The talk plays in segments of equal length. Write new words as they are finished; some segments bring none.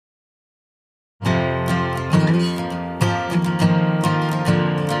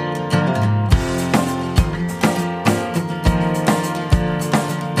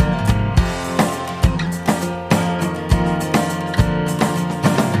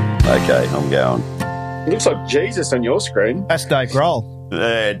Okay, I'm going. It looks like Jesus on your screen. That's Dave Grohl.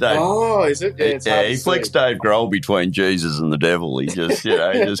 Yeah, Dave. Oh, is it? Yeah, it's hard He to flicks see. Dave Grohl between Jesus and the devil. He just,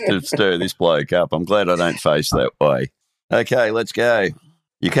 just to stir this bloke up. I'm glad I don't face that way. Okay, let's go.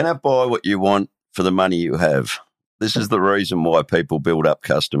 You cannot buy what you want for the money you have. This is the reason why people build up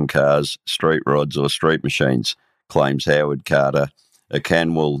custom cars, street rods or street machines, claims Howard Carter, a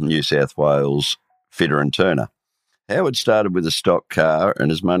Canwell, New South Wales fitter and turner. Howard started with a stock car, and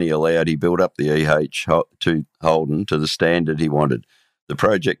as money allowed, he built up the to Holden to the standard he wanted. The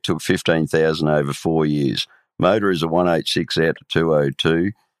project took $15,000 over 4 years. Motor is a 186 out to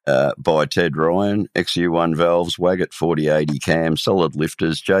 202 by Ted Ryan, XU1 valves, Waggett 4080 cam, solid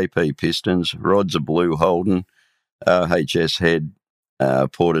lifters, JP pistons, rods are blue Holden, RHS head,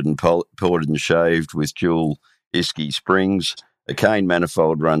 ported and shaved with dual Iski springs. A cane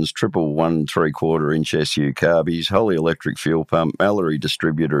manifold runs triple 1 3/4 inch SU carbies. Holy electric fuel pump. Mallory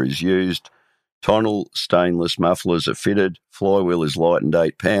distributor is used. Tonal stainless mufflers are fitted. Flywheel is lightened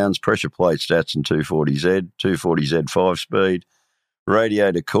 8 pounds. Pressure plate Statson 240Z. 240Z 5-speed.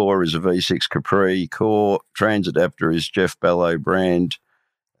 Radiator core is a V6 Capri core. Trans adapter is Jeff Dallow brand.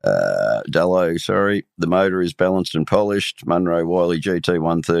 The motor is balanced and polished. Munro Wiley GT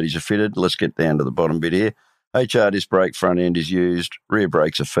 130s are fitted. Let's get down to the bottom bit here. HR disc brake front end is used. Rear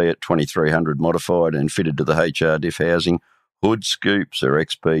brakes are Fiat 2300 modified and fitted to the HR diff housing. Hood scoops are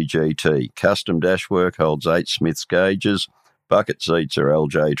XP GT. Custom dashwork holds 8 Smiths gauges. Bucket seats are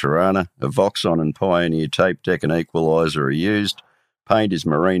LJ Tirana. A Voxon and Pioneer tape deck and equaliser are used. Paint is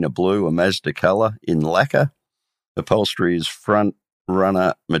Marina Blue, a Mazda colour in lacquer. Upholstery is front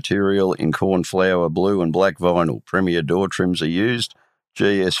runner material in cornflower blue and black vinyl. Premier door trims are used.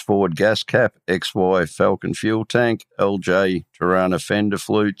 GS Ford gas cap, XY Falcon fuel tank, LJ Tirana fender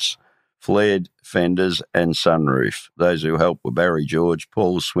flutes, flared fenders and sunroof. Those who helped were Barry George,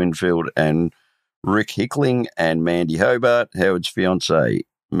 Paul Swinfield and Rick Hickling and Mandy Hobart, Howard's fiancée,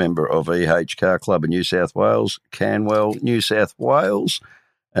 member of EH Car Club in New South Wales, Canwell, New South Wales,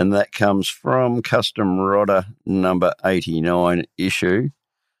 and that comes from Custom Rodder number 89 issue,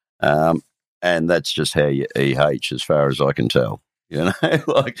 and that's just how you EH as far as I can tell. But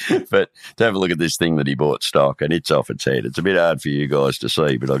to have a look at this thing that he bought stock, and it's off its head. It's a bit hard for you guys to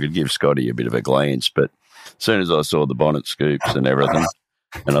see, but I could give Scotty a bit of a glance. But as soon as I saw the bonnet scoops and everything,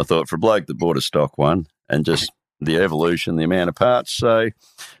 and I thought for a bloke that bought a stock one, and just the evolution, the amount of parts, so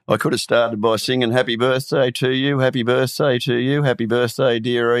I could have started by singing happy birthday to you, happy birthday to you, happy birthday,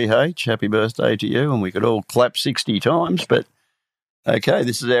 dear EH, happy birthday to you, and we could all clap 60 times, but okay,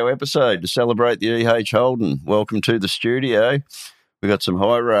 this is our episode to celebrate the EH Holden. Welcome to the studio. We've got some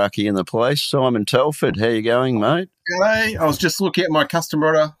hierarchy in the place. Simon Telford, how you going, mate? G'day. I was just looking at my custom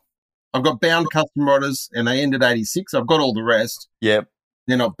rodder. I've got bound custom rodders, and they end at 86. I've got all the rest. Yep.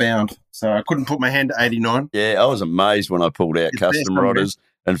 They're not bound, so I couldn't put my hand to 89. Yeah, I was amazed when I pulled out custom rodders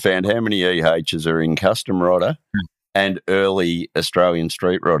and found how many EHs are in custom rodder and early Australian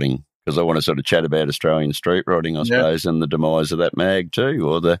street rodding, because I want to sort of chat about Australian street rodding, I suppose, and the demise of that mag too,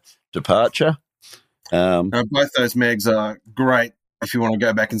 or the departure. Both those mags are great if you want to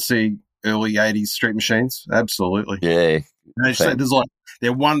go back and see early 80s street machines. Absolutely. Yeah. There's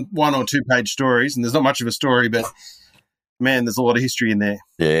they're one or 2 page stories, and there's not much of a story, but man, there's a lot of history in there.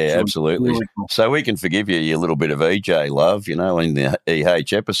 Yeah, absolutely. Really cool. So we can forgive you a little bit of EJ love, in the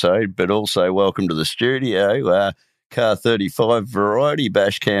EH episode, but also welcome to the studio, Car 35 Variety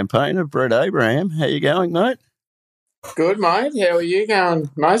Bash campaigner, Brett Abraham. How you going, mate? Good, mate. How are you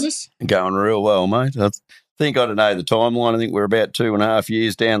going, Moses? Going real well, mate. I think I don't know the timeline. I think we're about 2.5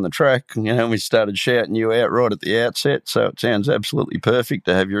 years down the track. We started shouting you out right at the outset, so it sounds absolutely perfect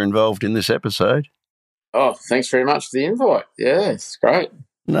to have you involved in this episode. Oh, thanks very much for the invite. Yeah, it's great.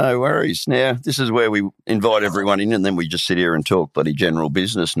 No worries. Now, this is where we invite everyone in, and then we just sit here and talk bloody general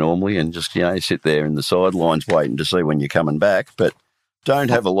business normally and just, sit there in the sidelines waiting to see when you're coming back. But don't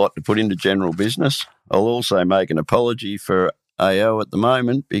have a lot to put into general business. I'll also make an apology for AO at the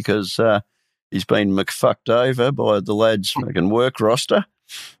moment because he's been McFucked over by the lads' fucking work roster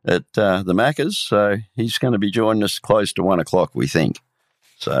at the Maccas. So he's going to be joining us close to 1 o'clock, we think.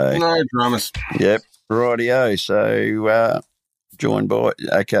 So no dramas. Yep. Rightio. So joined by,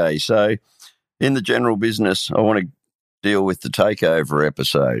 okay, so in the general business, I want to deal with the takeover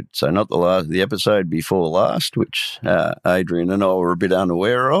episode. So not the episode before last, which Adrian and I were a bit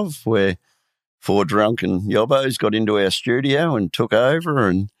unaware of, where 4 drunken yobbos got into our studio and took over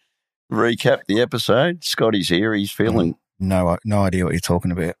and recapped the episode. Scotty's here. He's feeling No idea what you're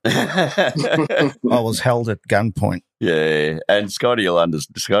talking about. I was held at gunpoint. Yeah, and Scotty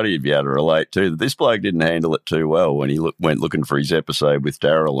would be able to relate too. This bloke didn't handle it too well when he went looking for his episode with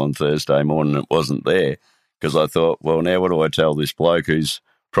Daryl on Thursday morning. It wasn't there because I thought, well, now what do I tell this bloke who's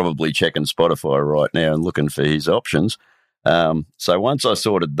probably checking Spotify right now and looking for his options? So once I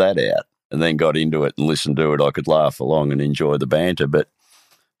sorted that out and then got into it and listened to it, I could laugh along and enjoy the banter. But,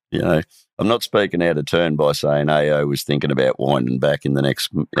 I'm not speaking out of turn by saying AO was thinking about winding back in the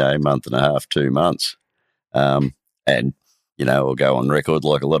next month and a half, 2 months. And, I'll go on record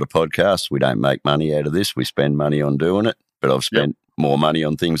like a lot of podcasts. We don't make money out of this. We spend money on doing it, but I've spent more money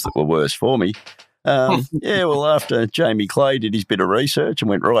on things that were worse for me. After Jamie Clay did his bit of research and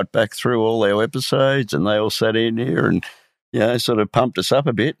went right back through all our episodes and they all sat in here and, sort of pumped us up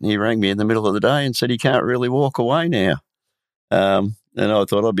a bit. And he rang me in the middle of the day and said he can't really walk away now. And I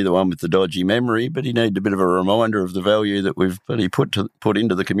thought I'd be the one with the dodgy memory, but he needed a bit of a reminder of the value that we've put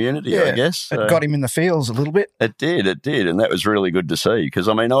into the community, I guess. So it got him in the feels a little bit. It did, and that was really good to see because,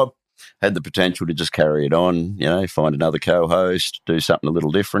 I had the potential to just carry it on, find another co-host, do something a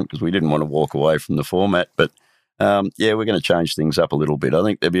little different because we didn't want to walk away from the format. But, we're going to change things up a little bit. I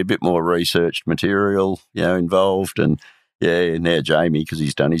think there'll be a bit more researched material, involved and, now Jamie, because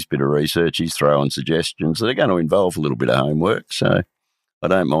he's done his bit of research, he's throwing suggestions. So they're going to involve a little bit of homework, so I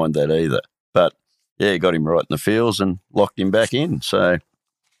don't mind that either. But, got him right in the fields and locked him back in. So,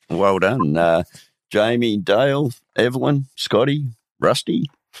 well done. Jamie, Dale, Evelyn, Scotty, Rusty.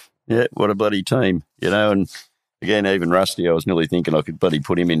 Yeah, what a bloody team, And, again, even Rusty, I was nearly thinking I could bloody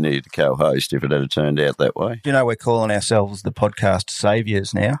put him in there to co-host if it had turned out that way. We're calling ourselves the podcast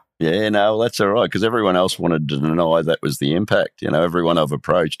saviours now. Yeah, no, that's all right, because everyone else wanted to deny that was the impact. Everyone I've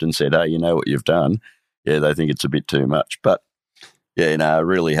approached and said, hey, you know what you've done? Yeah, they think it's a bit too much. But,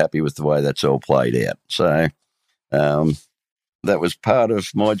 really happy with the way that's all played out. So that was part of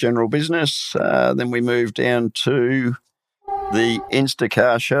my general business. Then we moved down to the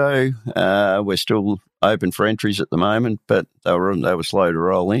Instacar show. We're still open for entries at the moment, but they were slow to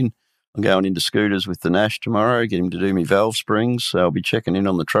roll in. I'm going into Scooters with the Nash tomorrow, get him to do me valve springs. So I'll be checking in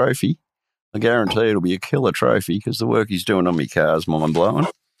on the trophy. I guarantee it'll be a killer trophy because the work he's doing on my car is mind-blowing.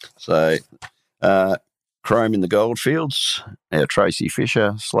 So Chrome in the Goldfields, our Tracy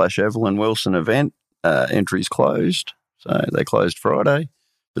Fisher / Evelyn Wilson event. Entries closed. So they closed Friday.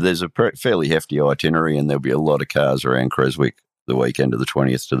 But there's a fairly hefty itinerary and there'll be a lot of cars around Creswick the weekend of the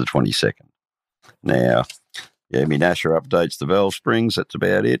 20th to the 22nd. Now, me Nasher updates the valve springs. That's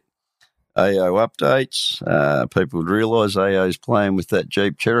about it. AO updates. People would realise AO's playing with that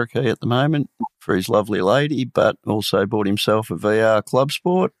Jeep Cherokee at the moment for his lovely lady, but also bought himself a VR Club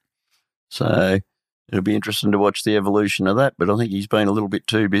Sport. So it'll be interesting to watch the evolution of that, but I think he's been a little bit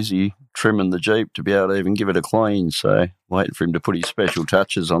too busy trimming the Jeep to be able to even give it a clean. So waiting for him to put his special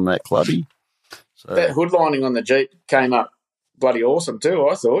touches on that clubby. So, that hood lining on the Jeep came up bloody awesome too,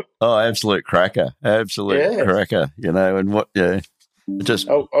 I thought. Oh, absolute cracker. Absolute cracker, and what, just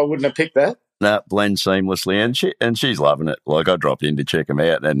I wouldn't have picked that. No, blend seamlessly, and she's loving it. Like I dropped in to check them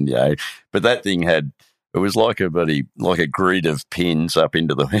out, and but that thing it was like a grid of pins up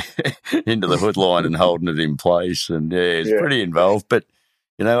into the into the hood line and holding it in place, and it's pretty involved. But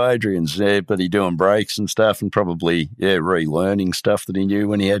Adrian's there, but he doing brakes and stuff, and probably relearning stuff that he knew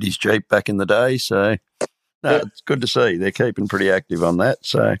when he had his Jeep back in the day. So it's good to see they're keeping pretty active on that.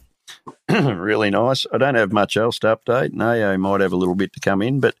 So. Really nice. I don't have much else to update. AO might have a little bit to come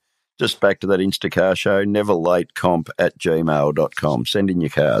in, but just back to that Instacar show, neverlatecomp@gmail.com. Send in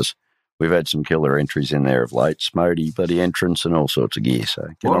your cars. We've had some killer entries in there of late, Smody, bloody entrance and all sorts of gear, so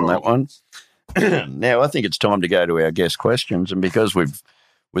get on that one. Now, I think it's time to go to our guest questions, and because with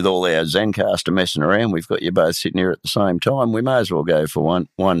all our Zencaster messing around, we've got you both sitting here at the same time, we may as well go for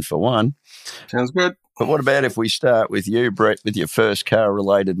one for one. Sounds good. But what about if we start with you, Brett, with your first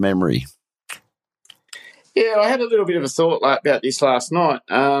car-related memory? Yeah, I had a little bit of a thought about this last night.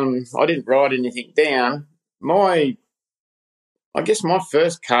 I didn't write anything down. I guess my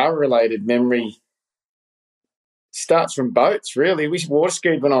first car-related memory starts from boats, really. We water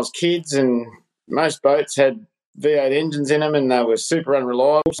skied when I was kids, and most boats had V8 engines in them, and they were super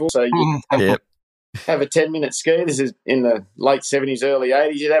unreliable. So you have a 10-minute ski. This is in the late 70s, early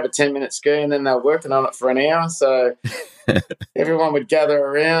 80s. You'd have a 10-minute ski, and then they were working on it for an hour. So everyone would gather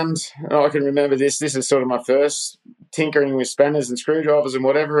around. And I can remember this. This is sort of my first tinkering with spanners and screwdrivers and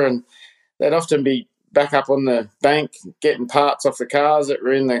whatever, and they'd often be back up on the bank getting parts off the cars that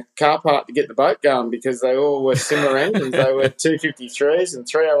were in the car park to get the boat going because they all were similar engines. They were 253s and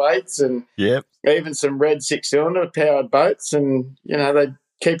 308s and even some red six-cylinder powered boats, and, they'd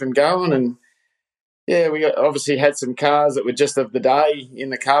keep them going. And Yeah, we obviously had some cars that were just of the day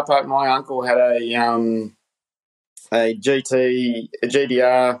in the car park. My uncle had a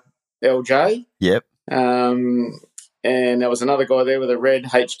GDR LJ. Yep. And there was another guy there with a red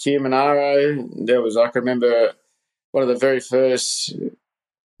HQ Monaro. There was, I can remember, one of the very first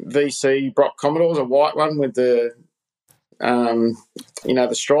VC Brock Commodores, a white one with the,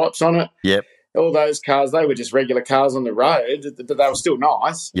 the stripes on it. Yep. All those cars, they were just regular cars on the road, but they were still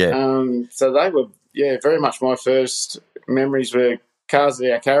nice. Yeah. So they were, very much my first memories were cars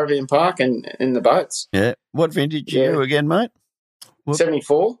at our caravan park and in the boats. Yeah. What vintage are you again, mate?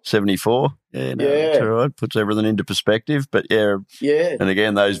 74. 74. Yeah, no, that's all right. Puts everything into perspective. But yeah. And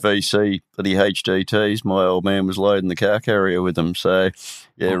again, those VC bloody HDTs, my old man was loading the car carrier with them. So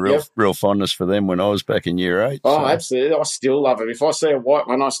yeah, real fondness for them when I was back in year 8. Oh, absolutely. I still love it. If I see a white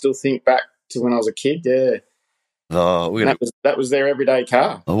one, I still think back to when I was a kid. Yeah. Oh, that was their everyday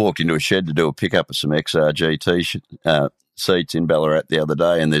car. I walked into a shed to do a pickup of some XRGT seats in Ballarat the other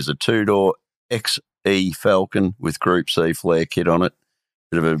day, and there's a 2-door XE Falcon with Group C flare kit on it.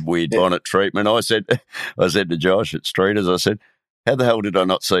 Bit of a weird bonnet treatment. I said to Josh at Streeters, I said, how the hell did I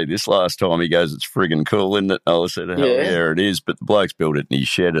not see this last time? He goes, it's friggin' cool, isn't it? I said, hell yeah, it is. But the bloke's built it in his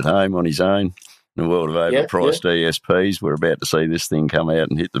shed at home on his own. In the world of overpriced ESPs, we're about to see this thing come out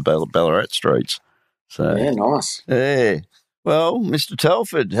and hit the Ballarat streets. So yeah, nice. Yeah. Well, Mr.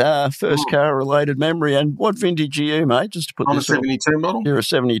 Telford, first car-related memory. And what vintage are you, mate? Just to put I'm a 72 model. You're a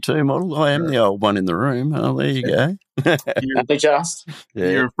 72 model. I am the old one in the room. Oh, there you go.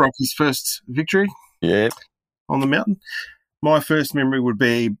 Year of Brocky's first victory. Yeah. On the mountain. My first memory would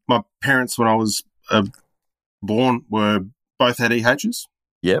be my parents, when I was born, were both had EHs.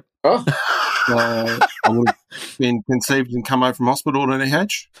 Yep. Oh. I would have been conceived and come home from hospital on an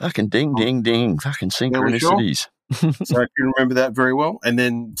EH. Fucking ding, ding, ding. Fucking synchronicities. So I can remember that very well. And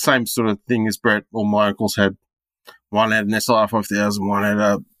then same sort of thing as Brett. All my uncles had. One had an SLR 5000, one had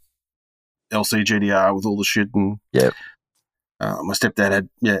a LC GDR with all the shit. And my stepdad had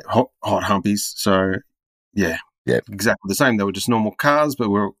hot humpies. So exactly the same. They were just normal cars, but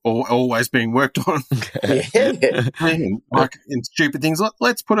were always being worked on. And, like in stupid things like,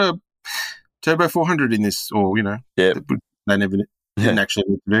 let's put a Turbo 400 in this, or they never didn't actually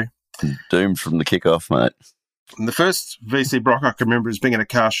need to do. Doomed from the kickoff, mate. And the first VC Brock I can remember is being at a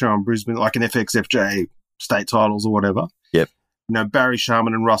car show in Brisbane, like an FXFJ state titles or whatever. Yep. Barry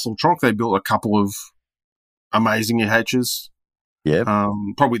Sharman and Russell Tronk, they built a couple of amazing EHs. Yep.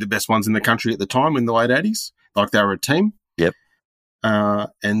 Probably the best ones in the country at the time in the late 80s. Like they were a team. Yep.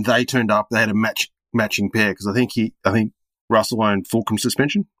 And they turned up. They had a matching pair because I think Russell owned Fulcrum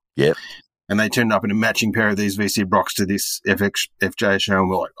suspension. Yep. And they turned up in a matching pair of these VC Brocks to this FJ show, and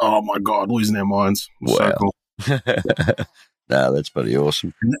we're like, oh my God, losing our minds. Wow. So cool. No, that's pretty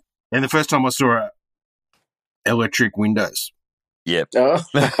awesome. And the first time I saw electric windows. Yep. Oh.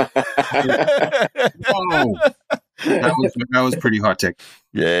 That was pretty high tech.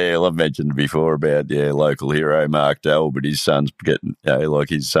 Yeah, I've mentioned before about local hero Mark Dell, but his son's getting like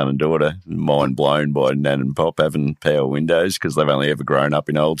his son and daughter mind blown by Nan and Pop having power windows because they've only ever grown up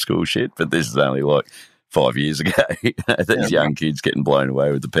in old school shit. But this is only like 5 years ago. These young kids getting blown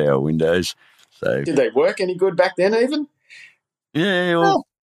away with the power windows. So did they work any good back then? Even I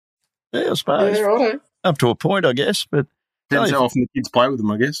suppose up to a point, I guess, but. Depends how often the kids play with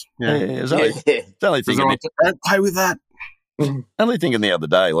them, I guess. It's only thinking don't play with that. Only thinking the other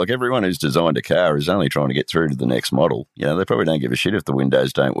day, like everyone who's designed a car is only trying to get through to the next model. They probably don't give a shit if the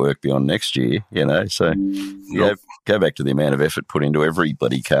windows don't work beyond next year, So go back to the amount of effort put into every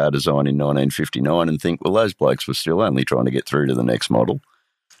bloody car design in 1959 and think, well, those blokes were still only trying to get through to the next model.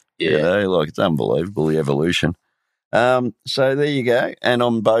 It's unbelievable, the evolution. So there you go. And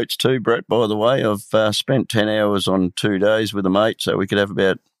on boats too, Brett, by the way, I've spent 10 hours on 2 days with a mate so we could have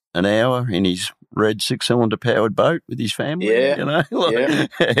about an hour in his red 6-cylinder powered boat with his family. So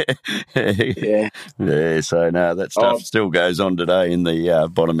no, that stuff still goes on today in the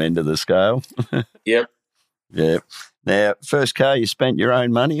bottom end of the scale. Yep. Now, first car you spent your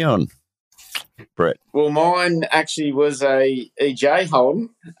own money on, Brett? Well, mine actually was a EJ Holden.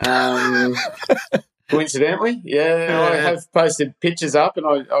 Coincidentally, I have posted pictures up, and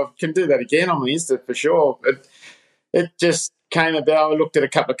I can do that again on my Insta for sure. It just came about. I looked at a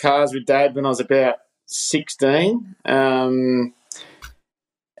couple of cars with Dad when I was about 16, and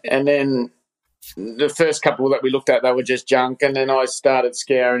then the first couple that we looked at, they were just junk, and then I started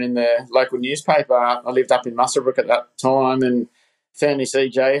scouring in the local newspaper. I lived up in Muswellbrook at that time, and found this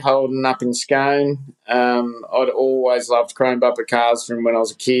EJ Holden up in Scone. I'd always loved chrome bumper cars from when I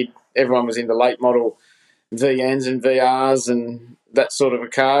was a kid. Everyone was into late model VNs and VRs, and that sort of a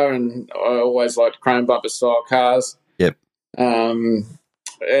car, and I always liked chrome bumper style cars. Yep. And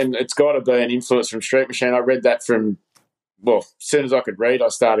it's got to be an influence from Street Machine. I read that from, well, as soon as I could read, I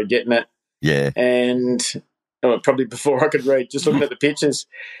started getting it. Yeah. And probably before I could read, just looking at the pictures.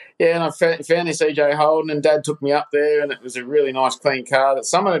 Yeah, and I found this EJ Holden, and Dad took me up there, and it was a really nice, clean car that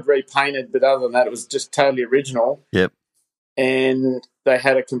someone had repainted, but other than that, it was just totally original. Yep. And they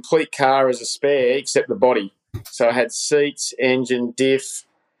had a complete car as a spare except the body. So I had seats, engine, diff,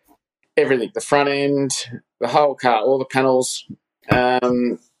 everything, the front end, the whole car, all the panels.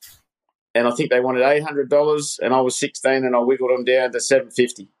 And I think they wanted $800, and I was 16, and I wiggled them down to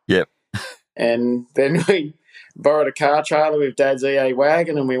 $750. Yep. And then we borrowed a car trailer with Dad's EA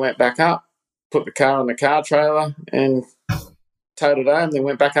wagon, and we went back up, put the car on the car trailer, and towed it home. Then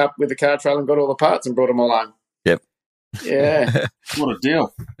went back up with the car trailer and got all the parts and brought them all home. Yep. Yeah. What a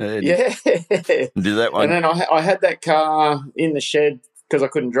deal. Yeah. Do that one. And then I had that car in the shed because I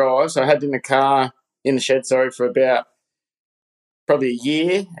couldn't drive, so I had it in the shed, for about probably a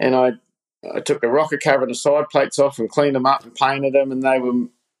year, and I took the rocker cover and the side plates off and cleaned them up and painted them, and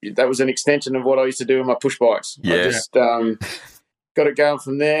that was an extension of what I used to do with my push bikes. Yeah. I just got it going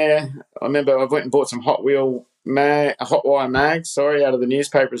from there. I remember I went and bought some Hot Wire mags, out of the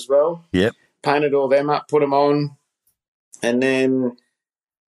newspaper as well. Yep. Painted all them up, put them on, and then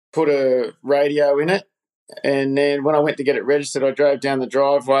put a radio in it. And then when I went to get it registered, I drove down the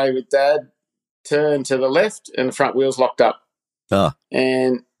driveway with Dad, turned to the left, and the front wheels locked up. Oh.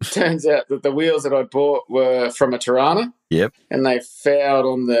 And turns out that the wheels that I bought were from a Tirana. Yep. And they fouled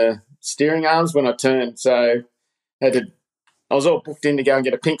on the steering arms when I turned. So I was all booked in to go and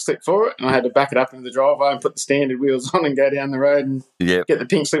get a pink slip for it, and I had to back it up into the driveway and put the standard wheels on and go down the road and get the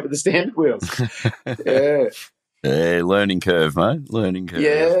pink slip with the standard wheels. Yeah. Yeah, learning curve, mate. Learning curve.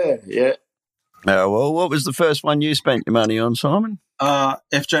 Yeah. Oh, well, what was the first one you spent your money on, Simon?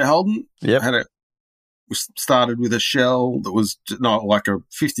 FJ Holden. Yep. We started with a shell that was not like a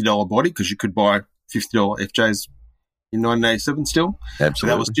 $50 body, because you could buy $50 FJs in 1987 still. Absolutely. So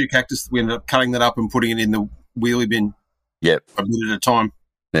that was 2 Cactus. We ended up cutting that up and putting it in the wheelie bin. Yep. A bit at a time.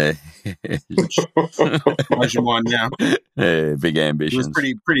 Yeah. Blows your mind now. Yeah, big ambitions. It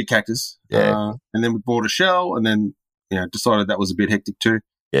was pretty Cactus. Yeah. And then we bought a shell, and then decided that was a bit hectic too.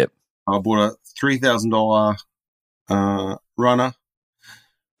 Yep. I bought a $3,000 runner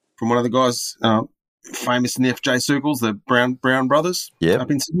from one of the guys famous in the FJ circles, the Brown brothers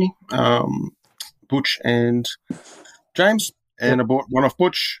up in Sydney, Butch and James. And I bought one off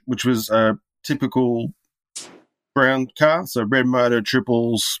Butch, which was a typical brown car, so red motor,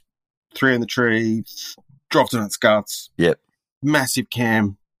 triples, 3 in the tree, dropped on its guts. Yep. Massive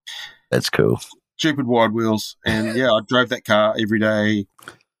cam. That's cool. Stupid wide wheels. And, I drove that car every day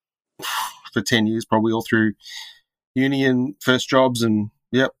for 10 years, probably all through uni and first jobs and,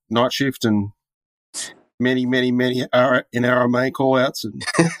 night shift and many NRMA call-outs. And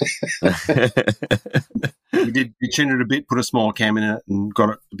we tuned it a bit, put a smaller cam in it and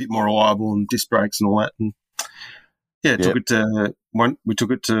got it a bit more reliable and disc brakes and all that. And, took it to we took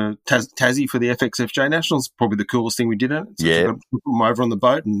it to Tassie for the FXFJ Nationals. Probably the coolest thing we did in it. So we put them over on the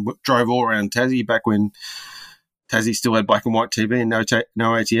boat and drove all around Tassie back when Tassie still had black and white TV and no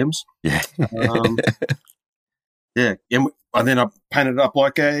ATMs. Yeah. And then I painted it up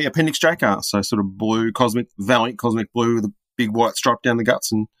like a Appendix J car, so sort of blue, Valiant cosmic blue with a big white stripe down the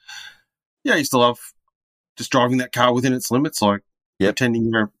guts. And I used to love just driving that car within its limits, like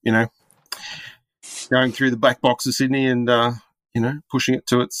pretending you're, going through the black box of Sydney and pushing it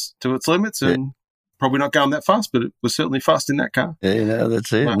to its limits, and probably not going that fast, but it was certainly fast in that car. Yeah,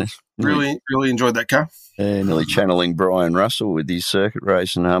 that's it. Really enjoyed that car. Yeah, nearly channeling Brian Russell with his circuit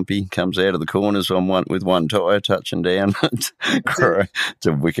race and Humpy. Comes out of the corners with one tyre touching down. It's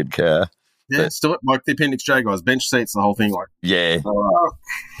a wicked car. Yeah, still like the Appendix J guys, bench seats, the whole thing.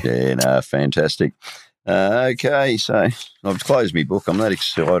 Fantastic. Okay, so I've closed my book. I'm that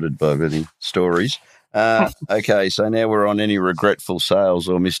excited by the stories. Okay, so now we're on any regretful sales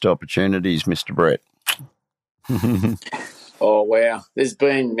or missed opportunities, Mr. Brett. Oh, wow. There's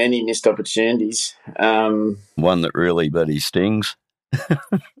been many missed opportunities. One that really bloody stings.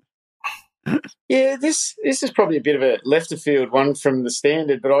 Yeah, this is probably a bit of a left of field one from the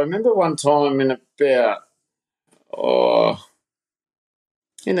standard, but I remember one time in about,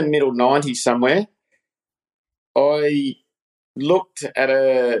 in the middle 90s somewhere, I looked at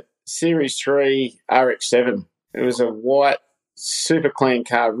a Series 3 RX-7. It was a white, super clean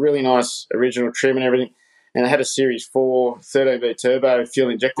car, really nice original trim and everything. And it had a Series 4 13V turbo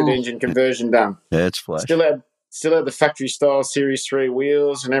fuel-injected engine conversion done. Yeah, it's flash. Still had Still had the factory style Series 3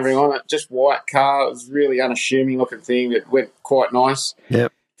 wheels and everything on it. Just white car. It was really unassuming looking thing. It went quite nice.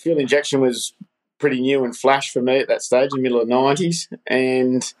 Yep. Fuel injection was pretty new and flash for me at that stage, in the middle of the 90s.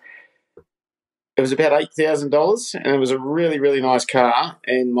 And it was about $8,000, and it was a really, really nice car.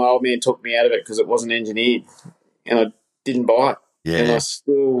 And my old man took me out of it because it wasn't engineered, and I didn't buy it. Yeah. And I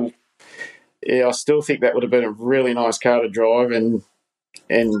still think that would have been a really nice car to drive, and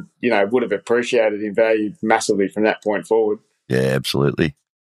would have appreciated in value massively from that point forward. Yeah, absolutely.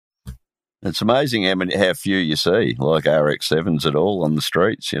 It's amazing how few you see, like RX-7s at all on the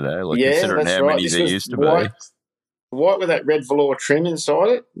streets, considering how many there used to be. White with that red velour trim inside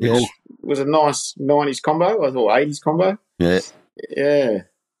it, which was a nice 90s combo, or 80s combo. Yeah. Yeah.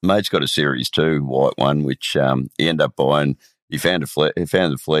 Mate's got a Series 2 white one, which he ended up buying. He found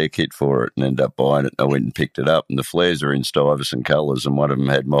the flare kit for it and ended up buying it. And I went and picked it up, and the flares are in Stuyvesant colours, and one of them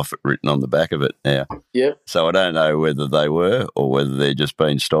had Moffat written on the back of it now. Yep. So I don't know whether they were or whether they're just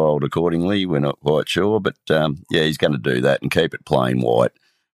been styled accordingly. We're not quite sure, but he's going to do that and keep it plain white.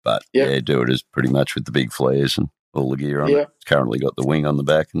 But do it as pretty much with the big flares and all the gear on it. It's currently got the wing on the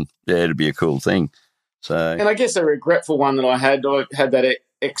back, and it'd be a cool thing. So, and I guess a regretful one that I had that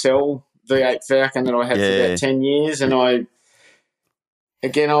XL V8 Falcon that I had for about 10 years, and I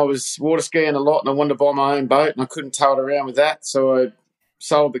was water skiing a lot, and I wanted to buy my own boat, and I couldn't tow it around with that, so I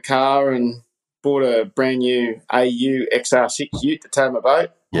sold the car and bought a brand new AU XR6 Ute to tow my boat.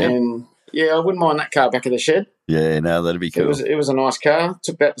 Yep. And I wouldn't mind that car back of the shed. Yeah, no, that'd be cool. It was a nice car.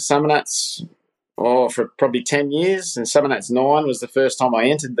 Took that to Summernats for probably 10 years, and Summernats 9 was the first time I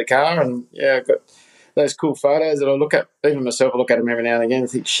entered the car, and I got those cool photos that I look at. Even myself, I look at them every now and again and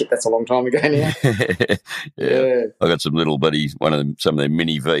think, shit, that's a long time ago now. Yeah. I got some little buddies, some of their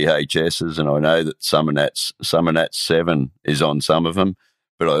mini VHSs, and I know that Summernats 7 is on some of them,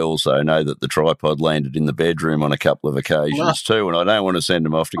 but I also know that the tripod landed in the bedroom on a couple of occasions too, and I don't want to send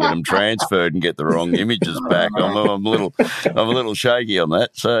them off to get them transferred and get the wrong images back. I'm a little shaky on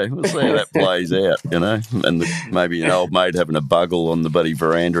that, so we'll see how that plays out, and maybe an old mate having a buggle on the buddy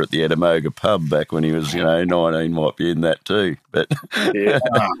veranda at the Edamoga pub back when he was, 19 might be in that too. But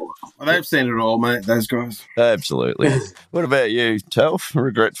they've seen it all, mate, those guys. Absolutely. What about you, Telf?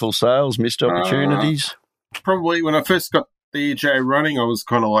 Regretful sales, missed opportunities? Probably when I first got the EJ running, I was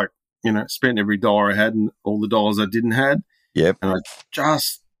kind of like, spent every dollar I had and all the dollars I didn't had. Yep. And I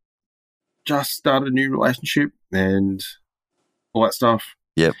just started a new relationship and all that stuff.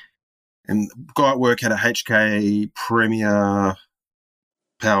 Yep. And the guy at work had a HK Premier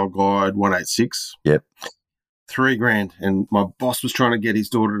Power Glide 186. Yep. $3,000. And my boss was trying to get his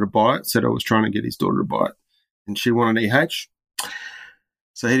daughter to buy it, said I was trying to get his daughter to buy it. And she wanted an EH.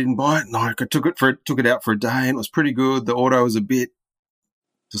 So he didn't buy it. No, I took it out for a day, and it was pretty good. The auto was there's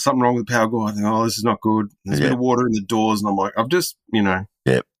something wrong with the power glide. I think, this is not good. There's a bit of water in the doors, and I'm like, I've just, Yep.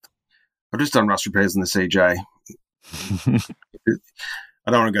 I've just done rust repairs in the CJ.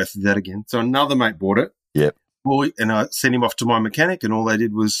 I don't want to go through that again. So another mate bought it. Yep. And I sent him off to my mechanic, and all they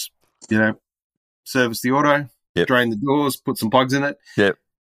did was, service the auto, drain the doors, put some plugs in it,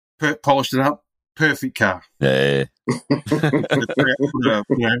 polished it up. Perfect car. Yeah. Put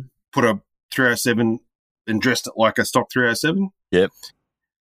a 307 and dressed it like a stock 307. Yep.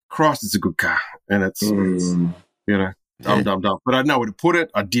 Christ, it's a good car. And it's dumb. But I had nowhere to put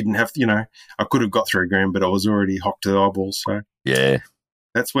it. I didn't have to, I could have got $3,000, but I was already hocked to the eyeballs. So yeah.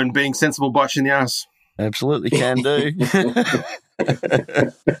 That's when being sensible bites you in the ass. Absolutely can do.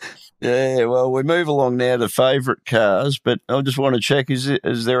 Yeah, well, we move along now to favourite cars, but I just want to check, is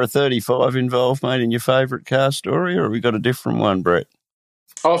there a 35 involved, mate, in your favourite car story, or have we got a different one, Brett?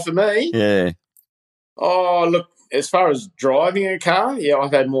 Oh, for me? Yeah. Oh, look, as far as driving a car,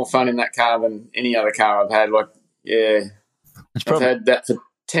 I've had more fun in that car than any other car I've had. I've had that for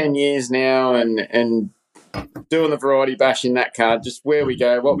 10 years now and doing the variety bash in that car, just where we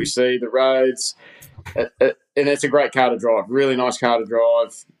go, what we see, the roads, and it's a great car to drive, really nice car to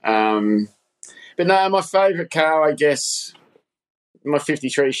drive. But no, my favourite car, I guess, my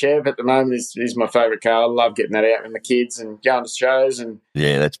 53 Chev at the moment is my favourite car. I love getting that out with my kids and going to shows. And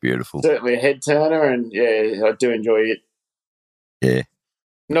yeah, that's beautiful. Certainly a head turner, and I do enjoy it. Yeah.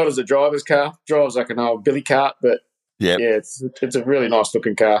 Not as a driver's car. Drives like an old billy cart, but it's a really nice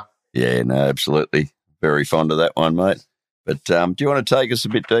looking car. Yeah, no, absolutely. Very fond of that one, mate. But do you want to take us a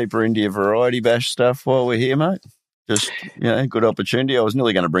bit deeper into your variety bash stuff while we're here, mate? Just, good opportunity. I was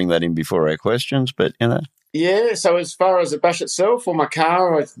nearly going to bring that in before our questions, but, Yeah, so as far as the bash itself or my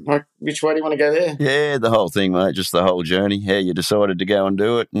car, which way do you want to go there? Yeah, the whole thing, mate, just the whole journey, how you decided to go and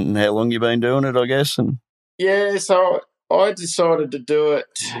do it and how long you've been doing it, I guess. And yeah, so I decided to do it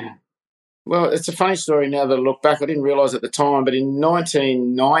Well, it's a funny story now that I look back. I didn't realise at the time, but in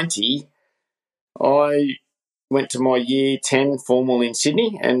 1990, I went to my Year 10 formal in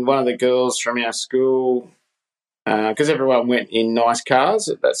Sydney, and one of the girls from our school, because everyone went in nice cars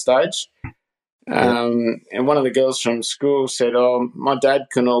at that stage, and one of the girls from school said, my dad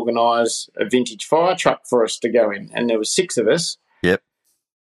can organise a vintage fire truck for us to go in, and there was 6 of us. Yep.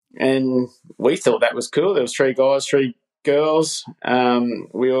 And we thought that was cool. There was 3 guys, 3 girls.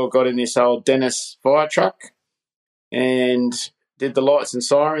 We all got in this old Dennis fire truck and did the lights and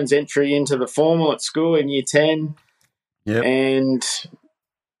sirens entry into the formal at school in Year 10. Yep. And,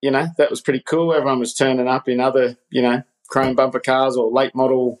 that was pretty cool. Everyone was turning up in other, chrome bumper cars or late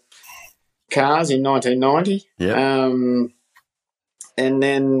model cars in 1990. Yep. And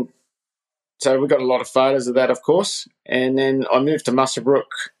then, so we got a lot of photos of that, of course. And then I moved to Muswellbrook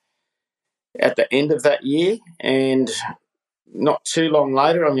at the end of that year, and not too long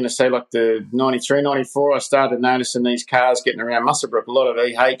later, I'm going to say like the 93, 94, I started noticing these cars getting around Muswellbrook, a lot of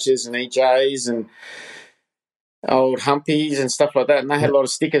EHs and EJs and old Humpies and stuff like that, and they had a lot of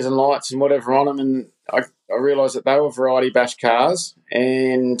stickers and lights and whatever on them, and I realised that they were variety bash cars,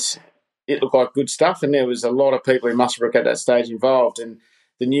 and it looked like good stuff, and there was a lot of people in Muswellbrook at that stage involved, and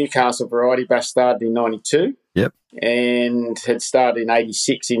the Newcastle Variety Bash started in 92 and had started in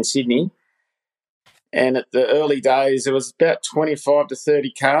 86 in Sydney. And at the early days, there was about 25 to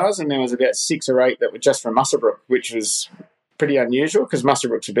 30 cars, and there was about 6 or 8 that were just from Muswellbrook, which was pretty unusual because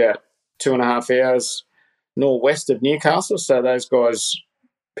Muswellbrook's about 2.5 hours northwest of Newcastle. So those guys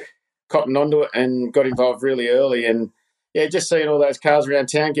cottoned onto it and got involved really early. And, just seeing all those cars around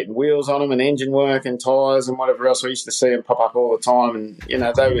town, getting wheels on them and engine work and tyres and whatever else. I used to see them pop up all the time. And,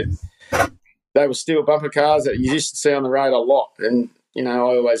 they were steel bumper cars that you used to see on the road a lot. And, I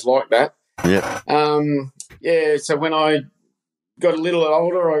always liked that. Yeah. So when I got a little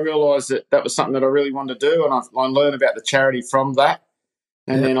older, I realised that was something that I really wanted to do, and I learned about the charity from that.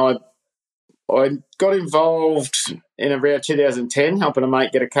 And then I got involved in around 2010, helping a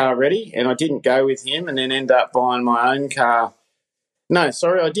mate get a car ready, and I didn't go with him and then end up buying my own car. No,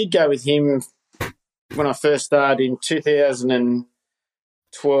 sorry, I did go with him when I first started in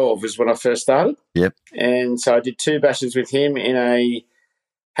 2012 is when I first started. Yep. And so I did 2 bashes with him in a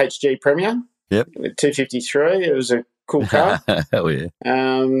HG Premier. Yep. With 253. It was a cool car. Hell yeah.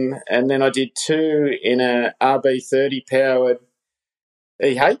 And then I did 2 in a RB30 powered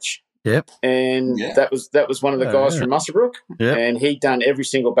EH. Yep. And that was one of the guys from Muswellbrook. Yep. And he'd done every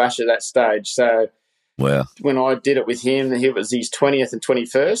single bash at that stage. So when I did it with him, it was his 20th and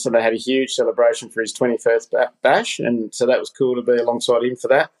 21st, so they had a huge celebration for his 21st bash, and so that was cool to be alongside him for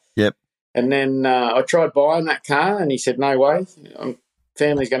that. Yep. And then I tried buying that car, and he said, no way,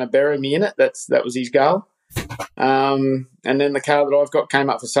 family's going to bury me in it. That was his goal. And then the car that I've got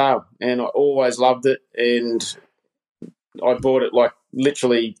came up for sale, and I always loved it, and I bought it like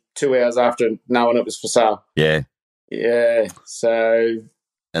literally 2 hours after knowing it was for sale. Yeah. Yeah, so...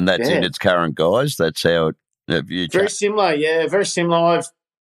 And that's in its current guise? That's how it... Very similar, very similar. I've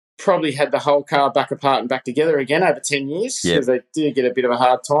probably had the whole car back apart and back together again over 10 years because they do get a bit of a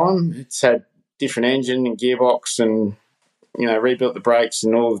hard time. It's had different engine and gearbox and, rebuilt the brakes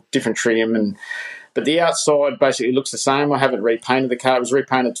and all different trim. But the outside basically looks the same. I haven't repainted the car. It was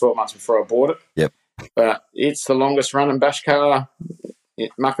repainted 12 months before I bought it. Yep. But it's the longest running bash car,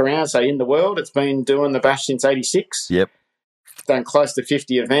 muck around, say, in the world. It's been doing the bash since 86. Yep. Done close to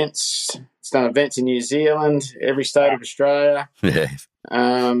 50 events. It's done events in New Zealand, every state of Australia. Yeah.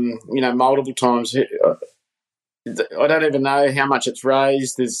 Multiple times. I don't even know how much it's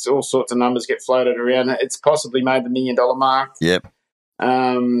raised. There's all sorts of numbers get floated around. It's possibly made the $1 million mark. Yep.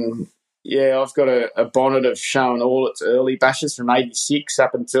 I've got a bonnet of showing all its early bashes from 86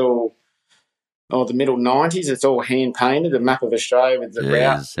 up until the middle 90s. It's all hand painted, a map of Australia with the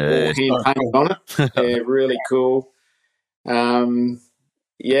route all hand painted on it. Yeah, really cool. And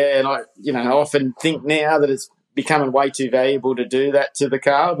I often think now that it's becoming way too valuable to do that to the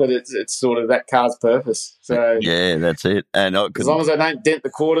car, but it's sort of that car's purpose. So yeah, that's it. And as long as I don't dent the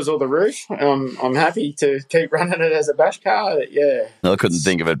quarters or the roof, I'm happy to keep running it as a bash car. Yeah, I couldn't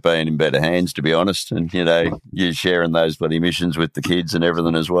think of it being in better hands, to be honest. And you're sharing those bloody missions with the kids and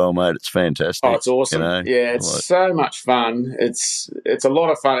everything as well, mate. It's fantastic. Oh, it's awesome. It's so much fun. It's a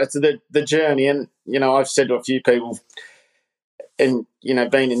lot of fun. It's the journey, and I've said to a few people. And,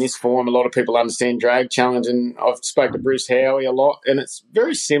 being in this forum, a lot of people understand Drag Challenge, and I've spoken to Bruce Howie a lot, and it's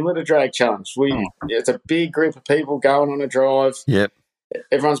very similar to Drag Challenge. It's a big group of people going on a drive. Yep.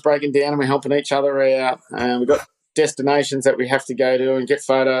 Everyone's breaking down and we're helping each other out. We've got destinations that we have to go to and get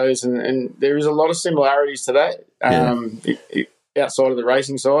photos, and there is a lot of similarities to that. outside of the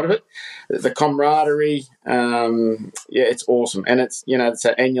racing side of it. The camaraderie, it's awesome. And it's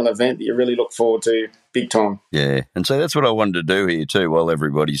an annual event that you really look forward to big time. Yeah, and so that's what I wanted to do here too. While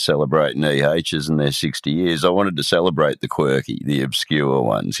everybody's celebrating EHs and their 60 years, I wanted to celebrate the quirky, the obscure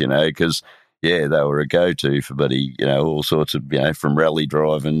ones, because, they were a go-to for all sorts of, from rally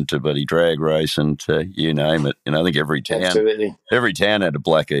driving to drag racing to you name it. I think every town had a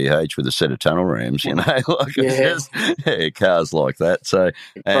black EH with a set of tunnel rams, cars like that. So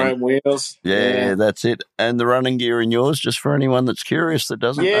chrome wheels. Yeah, that's it. And the running gear in yours, just for anyone that's curious that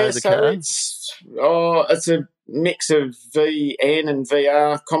doesn't know the car? It's a mix of VN and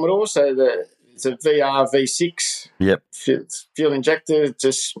VR Commodore. So it's a VR V6. Yep. Fuel injector,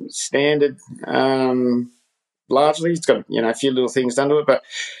 just standard. Largely, it's got a few little things done to it, but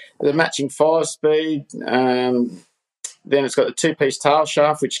the matching 5-speed. Then it's got the 2-piece tail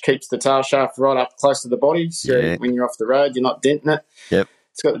shaft, which keeps the tail shaft right up close to the body. So when you're off the road, you're not denting it. Yep.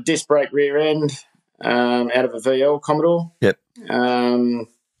 It's got the disc brake rear end out of a VL Commodore. Yep.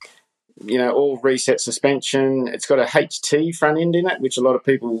 All reset suspension. It's got a HT front end in it, which a lot of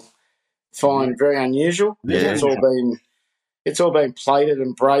people find very unusual. Yeah. It's all been plated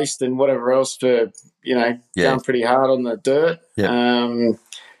and braced and whatever else for, going pretty hard on the dirt. Yep.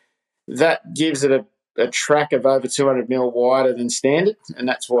 That gives it a track of over 200 mil wider than standard, and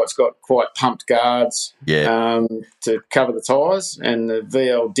that's why it's got quite pumped guards to cover the tyres. And the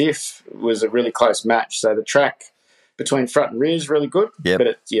VL diff was a really close match. So the track between front and rear is really good,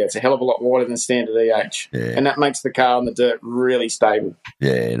 but it's a hell of a lot wider than standard EH. Yeah. And that makes the car on the dirt really stable.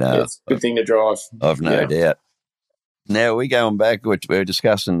 Yeah, no. It's a good thing to drive. I've no doubt. Now, are we going back, we're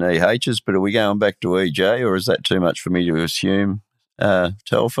discussing EHs, but are we going back to EJ, or is that too much for me to assume,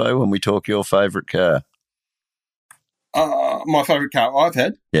 Telfo, when we talk your favourite car? My favourite car I've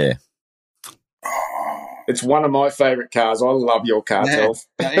had? Yeah. It's one of my favourite cars. I love your car, Telf.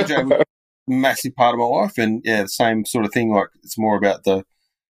 EJ was a massive part of my life, and, the same sort of thing. Like, it's more about the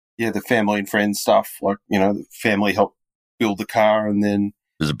family and friends stuff. Like, the family helped build the car, and then...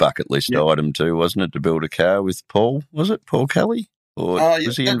 There's a bucket list item too, wasn't it, to build a car with Paul? Was it Paul Kelly? Or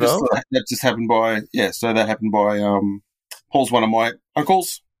was he involved? That just happened by, so that happened by, Paul's one of my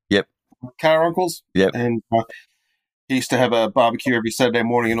uncles. Yep. Car uncles. Yep. And he used to have a barbecue every Saturday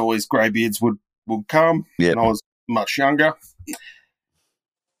morning, and all his greybeards would come. Yep. And I was much younger.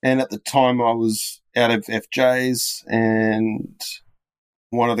 And at the time I was out of FJs, and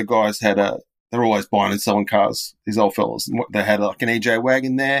one of the guys they're always buying and selling cars, these old fellas. They had like an EJ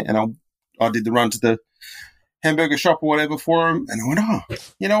wagon there, and I did the run to the hamburger shop or whatever for him, and I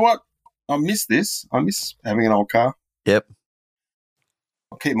went, you know what? I miss this. I miss having an old car. Yep.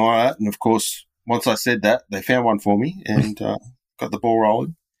 I'll keep my eye out, and of course, once I said that, they found one for me and got the ball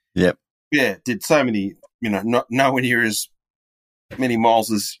rolling. Yep. Yeah, did so many, nowhere near as many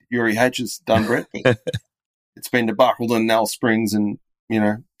miles as Yuri H has done, Brett. But it's been to Buckledon, Alice Springs, and,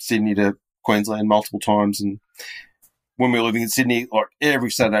 Sydney to Queensland multiple times. And when we were living in Sydney, like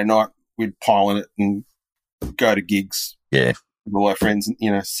every Saturday night, we'd pile in it and go to gigs. Yeah. With all our friends,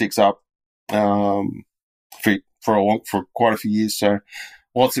 six up for quite a few years. So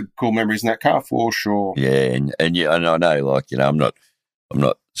lots of cool memories in that car for sure. Yeah, and I know, I'm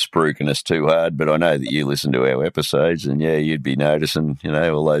not spruiking us too hard, but I know that you listen to our episodes, and you'd be noticing,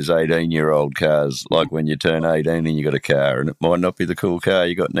 all those 18-year-old cars, like when you turn 18 and you got a car, and it might not be the cool car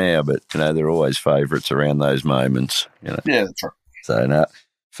you got now, but they're always favourites around those moments. Yeah, that's right. So no,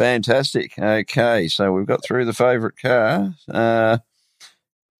 fantastic. Okay, so we've got through the favourite car. We're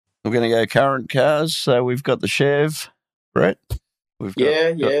going to go current cars. So we've got the Chev, Brett. I've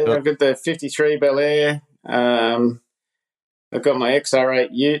got the 53 Bel Air. I've got my XR8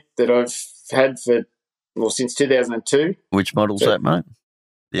 Ute that I've had since 2002. Which model's that, mate?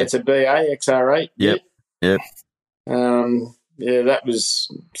 Yeah. It's a BA XR8 Ute. Yep. That was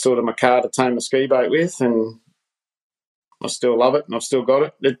sort of my car to tame a ski boat with, and I still love it, and I've still got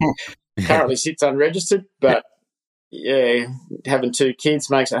it. It currently sits unregistered, but having two kids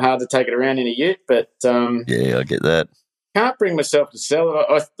makes it hard to take it around in a Ute. But I get that. Can't bring myself to sell it.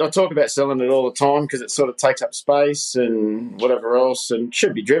 I talk about selling it all the time because it sort of takes up space and whatever else, and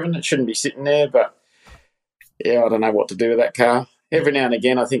should be driven. It shouldn't be sitting there, but I don't know what to do with that car. Every now and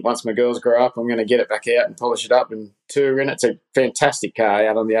again, I think once my girls grow up, I'm going to get it back out and polish it up and tour in it. It's a fantastic car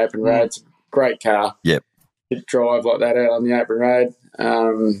out on the open road. It's a great car. Yep. To drive like that out on the open road.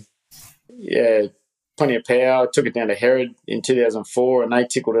 Plenty of power. I took it down to Herod in 2004, and they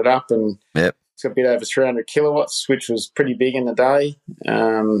tickled it up, and it's got a bit over 300 kilowatts, which was pretty big in the day.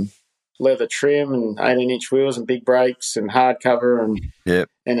 Leather trim and 18-inch wheels and big brakes and hard cover, and it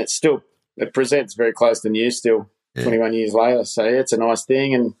presents very close to new still. 21 years later. So, yeah, it's a nice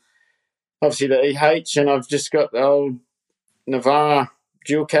thing. And obviously the EH, and I've just got the old Navarre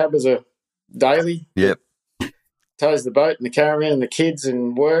dual cab as a daily. Yep. Tows the boat and the caravan and the kids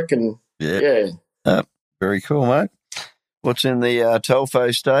and work and, very cool, mate. What's in the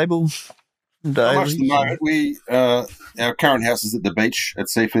Telfo stable? Not much at the moment. Our current house is at the beach at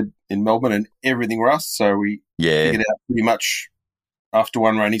Seaford in Melbourne, and everything rusts. So we figured out pretty much after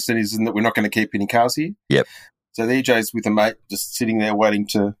one rainy season that we're not going to keep any cars here. Yep. So the EJ's with a mate, just sitting there waiting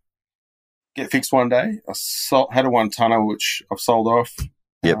to get fixed one day. I had a 1-tonner which I've sold off.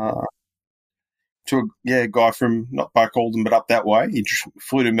 Yep. To a guy from not by Holden but up that way. He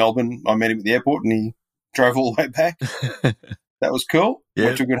flew to Melbourne. I met him at the airport, and he drove all the way back. That was cool. Yep.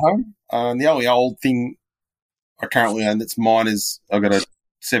 Went to a good home. The only old thing I currently own that's mine is I've got a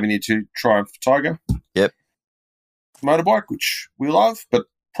 72 Triumph Tiger. Yep. Motorbike, which we love, but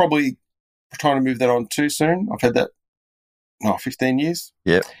probably trying to move that on too soon. I've had that 15 years.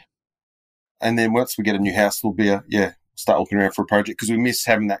 Yep. And then once we get a new house, we'll be start looking around for a project because we miss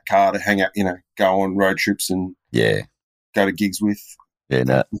having that car to hang out, go on road trips and go to gigs with with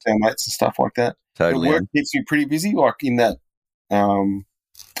our mates and stuff like that. Totally. The work keeps me pretty busy, like in that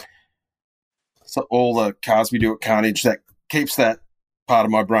so all the cars we do at Carnage, that keeps that part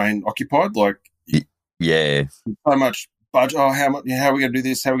of my brain occupied. Like, so much budget. Oh, how much? How are we going to do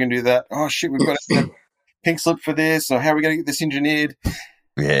this? How are we going to do that? Oh shit, we've got a pink slip for this. Or how are we going to get this engineered?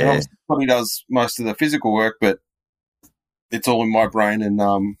 Yeah, probably does most of the physical work, but it's all in my brain,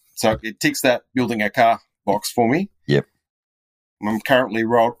 and so it ticks that building a car box for me. Yep. I'm currently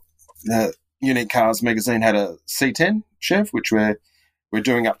the Unique Cars magazine had a C10 Chev, which we're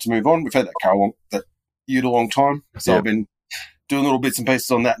doing up to move on. We've had that car a long time, so I've been doing little bits and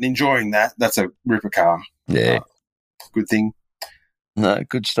pieces on that and enjoying that. That's a ripper car. Yeah, good thing. No,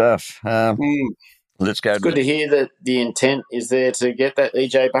 good stuff. Let's go. It's good to hear that the intent is there to get that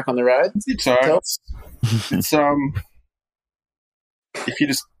EJ back on the road. It's if you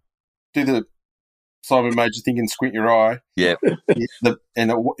just do the Simon Major thing and squint your eye, you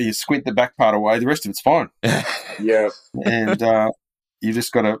squint the back part away, the rest of it's fine. Yeah, and you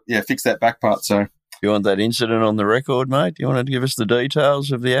just got to fix that back part. So you want that incident on the record, mate? You want to give us the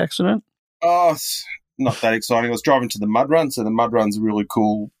details of the accident? Oh, it's not that exciting. I was driving to the Mud Run, so the Mud Run's a really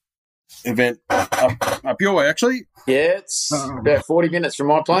cool event up your way, actually. Yeah, it's about 40 minutes from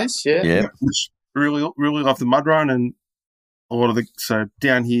my place. Yeah. Really, really love the Mud Run, and a lot of so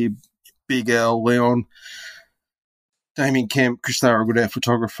down here, Big L, Leon, Damien Kemp, Chris Thara, a good air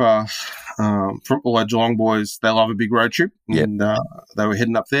photographer, from all our Geelong boys. They love a big road trip, and they were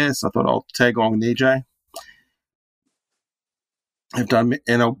heading up there, so I thought I'll tag along with EJ. Have done,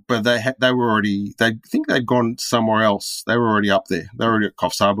 but they were already. They think they'd gone somewhere else. They were already up there. They were already at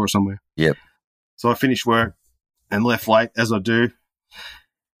Coffs Harbour or somewhere. Yep. So I finished work and left late, as I do,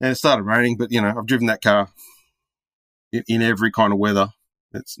 and it started raining. But I've driven that car in every kind of weather.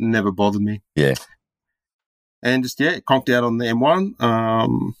 It's never bothered me. Yeah. And just conked out on the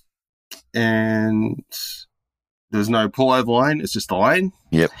M1, and there's no pullover lane. It's just a lane.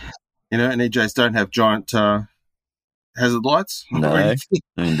 Yep. And EJs don't have giant hazard lights. No,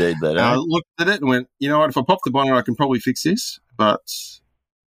 indeed they don't. I looked at it and went, you know what? If I pop the bonnet, I can probably fix this. But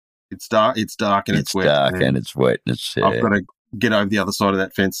it's dark. It's dark and it's wet. It's dark and it's wet. And it's, I've got to get over the other side of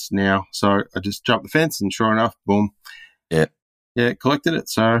that fence now. So I just jumped the fence, and sure enough, boom. Yeah, collected it.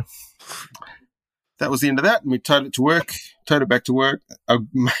 So that was the end of that. And we towed it back to work.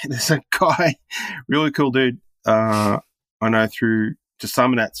 There's a guy, really cool dude, I know through just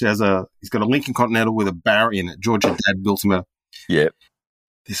Summonats, he's got a Lincoln Continental with a Barra in it. Georgia dad built him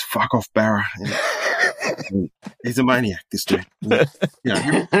this fuck off Barra. He's a maniac, this dude.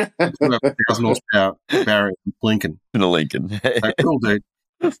 1,000 horsepower Barra Lincoln. In a Lincoln. So cool dude.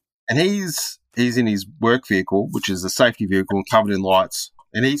 And he's in his work vehicle, which is a safety vehicle covered in lights,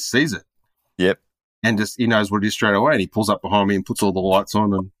 and he sees it. Yep. And just he knows what it is straight away, and he pulls up behind me and puts all the lights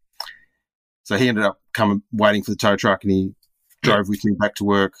on. And so he ended up waiting for the tow truck, and he drove with me back to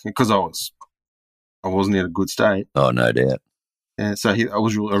work because I wasn't in a good state. Oh, no doubt. And so I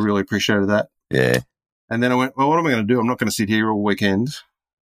really appreciated that. Yeah. And then I went, well, what am I going to do? I'm not going to sit here all weekend.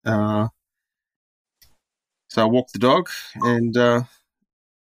 So I walked the dog and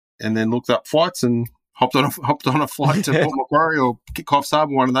then looked up flights and hopped on a flight to Port Macquarie or Coffs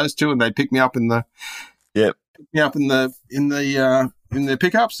Harbour, one of those two, and they picked me up in the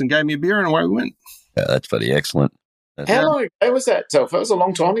pickups and gave me a beer, and away we went. Yeah, that's pretty excellent. How long ago was that, Telf? That was a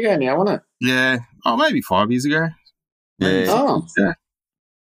long time ago now, wasn't it? Yeah. Oh, maybe 5 years ago. Yeah. Oh. Yeah.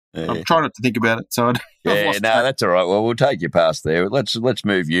 I'm trying not to think about it. So yeah, no, that's all right. Well, we'll take you past there. Let's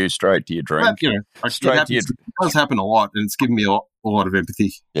move you straight to your dream. But, it does happen a lot, and it's given me a lot of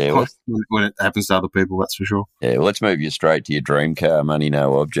empathy. Yeah, when it happens to other people, that's for sure. Yeah, well, let's move you straight to your dream car, money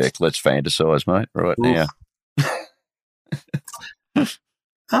no object. Let's fantasize, mate, right now.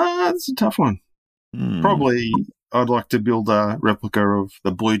 That's a tough one. Probably, I'd like to build a replica of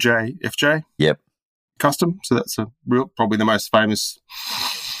the Blue Jay FJ. Yep. Custom. So that's probably the most famous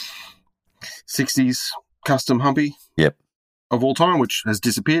 60s custom Humpy. Yep. Of all time, which has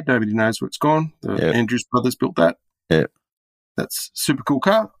disappeared. Nobody knows where it's gone. The Andrews brothers built that. Yep. That's a super cool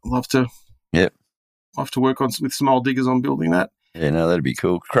car. I'd love to. Yep. Love to work with some old diggers on building that. Yeah, no, that'd be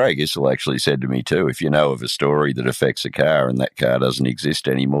cool. Craig Issel actually said to me too, if you know of a story that affects a car and that car doesn't exist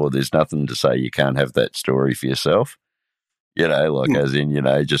anymore, there's nothing to say you can't have that story for yourself. As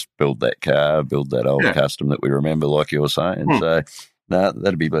in, just build that car, build that old custom that we remember, like you were saying. So, no,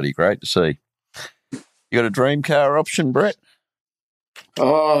 that'd be bloody great to see. You got a dream car option, Brett?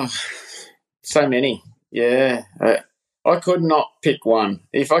 Oh, so many. Yeah. I could not pick one.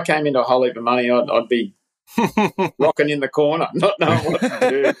 If I came into a whole heap of money, I'd be rocking in the corner, not knowing what to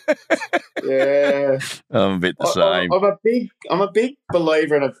do. Yeah. I'm a bit the same. I'm a big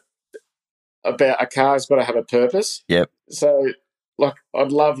believer about a car's got to have a purpose. Yep. So,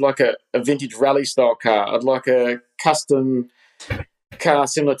 I'd love a vintage rally style car. I'd like a custom car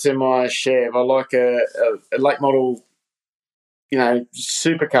similar to my Chev. I like a late model,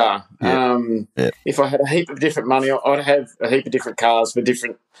 supercar. If I had a heap of different money, I'd have a heap of different cars for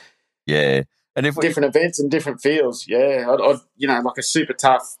different. Yeah. And if different events and different fields. Yeah. I'd like a super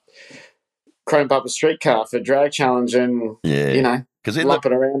tough chrome bumper street car for drag challenge and, lump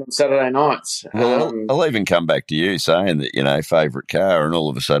it around on Saturday nights. Well, I'll even come back to you saying that, favourite car, and all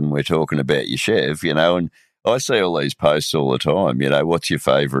of a sudden we're talking about your Chev, and I see all these posts all the time, what's your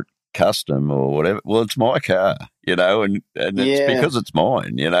favourite custom or whatever? Well, it's my car, and it's because it's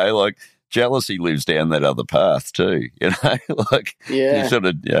mine, jealousy lives down that other path too, you sort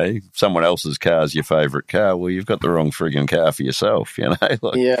of, someone else's car is your favourite car. Well, you've got the wrong frigging car for yourself,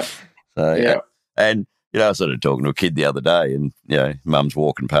 And, I was sort of talking to a kid the other day and, mum's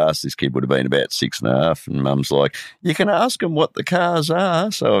walking past. This kid would have been about 6.5 and mum's like, you can ask him what the cars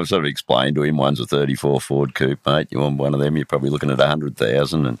are. So I've sort of explained to him, one's a 34 Ford Coupe, mate. You want one of them, you're probably looking at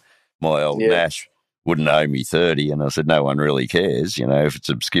 100,000. And my old Nash wouldn't owe me 30. And I said, no one really cares. If it's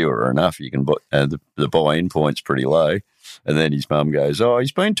obscure enough, you can buy, the buy-in point's pretty low. And then his mum goes, oh,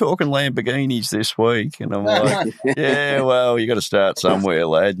 he's been talking Lamborghinis this week. And I'm like, yeah, well, you got to start somewhere,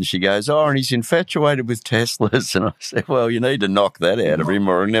 lad. And she goes, oh, and he's infatuated with Teslas. And I said, well, you need to knock that out of him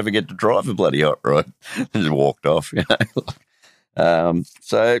or he'll never get to drive a bloody hot rod. And just walked off,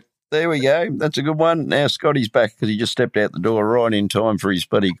 So there we go. That's a good one. Now Scotty's back because he just stepped out the door right in time for his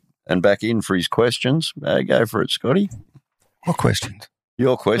buddy and back in for his questions. Go for it, Scotty. What questions?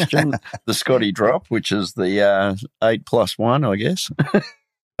 Your question, the Scotty drop, which is the 8+1, I guess.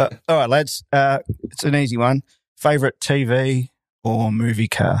 All right, lads. It's an easy one. Favourite TV or movie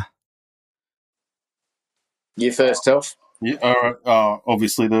car? You first, Telf. Yeah, all right.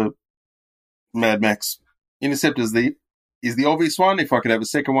 Obviously, the Mad Max Interceptor is the obvious one. If I could have a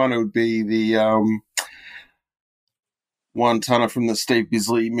second one, it would be the one-tonner from the Steve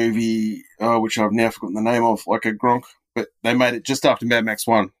Bisley movie, which I've now forgotten the name of, like a Gronk. But they made it just after Mad Max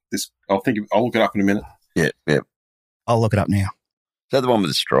 1. I'll look it up in a minute. Yeah. I'll look it up now. Is that the one with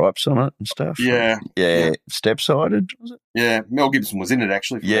the stripes on it and stuff? Yeah. Step-sided, was it? Yeah, Mel Gibson was in it,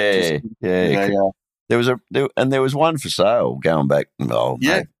 actually. Yeah. There was one for sale going back. Oh,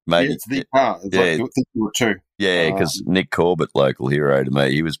 yeah, maybe it's the car. It's like there were two. Yeah, because Nick Corbett, local hero to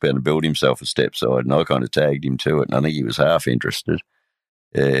me, he was going to build himself a step-side, and I kind of tagged him to it, and I think he was half interested.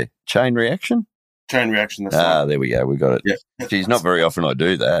 Yeah. Chain reaction? Chain reaction. That's there we go. We got it. Yeah. Geez, not very often I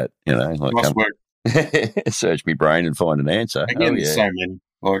do that. Nice work. Search my brain and find an answer. Again, so many.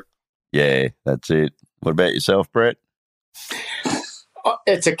 Yeah, that's it. What about yourself, Brett?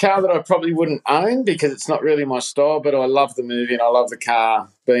 It's a car that I probably wouldn't own because it's not really my style, but I love the movie and I love the car.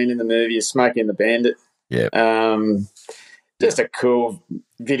 Being in the movie is Smokey and the Bandit. Yeah. Just a cool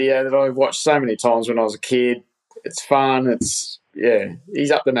video that I've watched so many times when I was a kid. It's fun.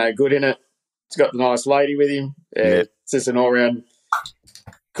 He's up to no good in it. He's got the nice lady with him. It's just an all-round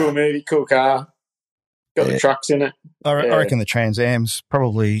cool movie, cool car. Got the trucks in it. I reckon the Trans Am's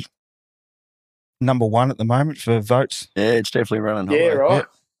probably number one at the moment for votes. Yeah, it's definitely running high. Yeah, right.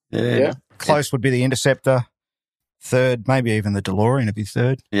 Yeah. Close would be the Interceptor. Third, maybe even the DeLorean would be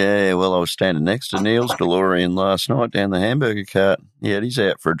third. Yeah, well, I was standing next to Neil's DeLorean last night down the hamburger cart. Yeah, he's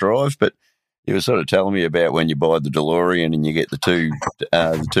out for a drive, but He was sort of telling me about when you buy the DeLorean and you get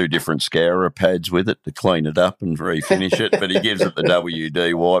the two different scourer pads with it to clean it up and refinish it, but he gives it the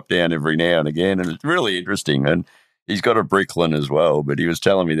WD wipe down every now and again, and it's really interesting. And he's got a Bricklin as well, but he was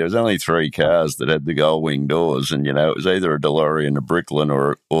telling me there was only 3 cars that had the gold wing doors, and, you know, it was either a DeLorean, a Bricklin,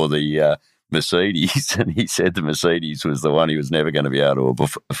 or the Mercedes, and he said the Mercedes was the one he was never going to be able to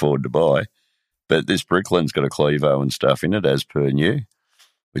afford to buy. But this Bricklin's got a Clevo and stuff in it, as per new,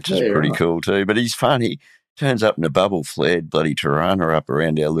 which is pretty cool too. But he's fun. He turns up in a bubble-flared bloody Tirana up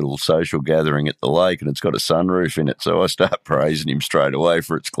around our little social gathering at the lake, and it's got a sunroof in it. So I start praising him straight away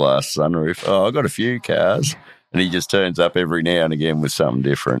for its glass sunroof. Oh, I've got a few cars. And he just turns up every now and again with something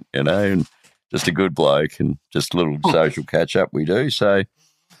different, you know, and just a good bloke and just a little social catch-up we do. So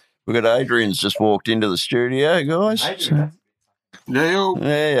we've got Adrian's just walked into the studio, guys. Yeah,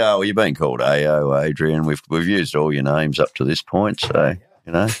 well, you've been called AO, Adrian. We've used all your names up to this point, so,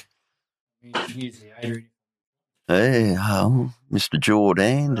 you know. Hey, Mr.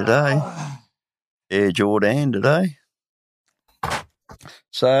 Jordan today. Yeah, Jordan today.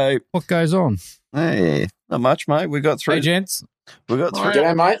 So what goes on? Hey, not much, mate. We got 3. Hey, gents. We got 3.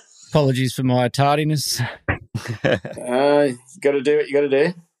 G'day, mate. Apologies for my tardiness. You got to do what you got to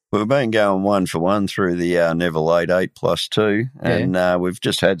do. We've been going 1 for 1 through the Never Late 8+2, and we've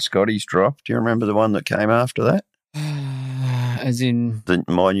just had Scotty's drop. Do you remember the one that came after that? As in?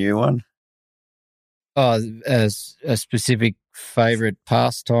 My new one? Oh, as a specific favourite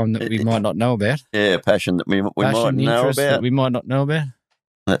pastime that we might not know about. Yeah, passion that we might know about. That we might not know about.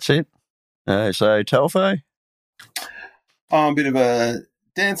 That's it. So, Telfo? I'm a bit of a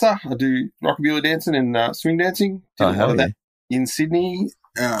dancer. I do rockabilly dancing and swing dancing. Did a lot of that in Sydney.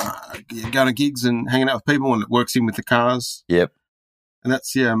 Going to gigs and hanging out with people, and it works in with the cars. Yep. And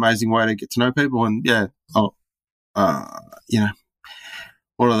that's amazing way to get to know people. And you know,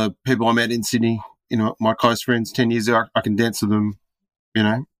 a lot of the people I met in Sydney, you know, my close friends 10 years ago, I can dance with them, you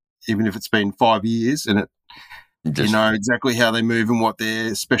know, even if it's been 5 years, and you know exactly how they move and what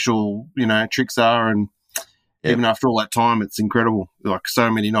their special, you know, tricks are. And even after all that time, it's incredible. Like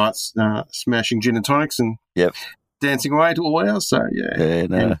so many nights smashing gin and tonics and dancing away to all hours. So,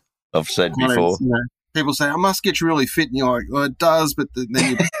 I've said before. You know, people say, I must get you really fit. And you're like, well, it does, but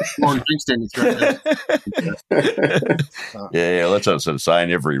then you pour drinks down your throat. Yeah, that's what I was sort of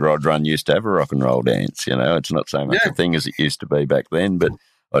saying. Every rod run used to have a rock and roll dance, you know. It's not so much a thing as it used to be back then, but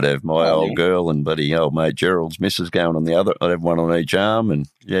I'd have my old girl and buddy old mate Gerald's missus going on the other. I'd have one on each arm, and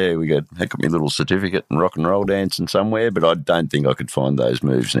we got me little certificate and rock and roll dancing somewhere, but I don't think I could find those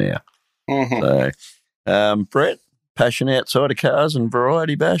moves now. Mm-hmm. So, Brett, passion outside of cars and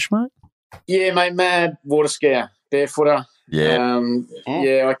variety bash, mate? Yeah, mate, mad water skier, barefooter. Yeah.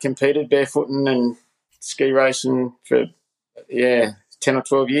 I competed barefooting and ski racing for, 10 or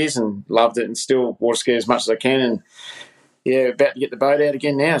 12 years and loved it, and still water ski as much as I can. And, about to get the boat out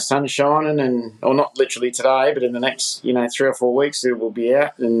again now. Sun's shining, or not literally today, but in the next, 3 or 4 weeks it will be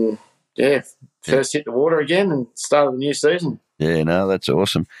out. And, first hit the water again and start the new season. Yeah, no, that's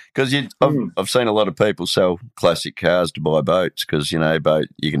awesome. Because I've seen a lot of people sell classic cars to buy boats because, you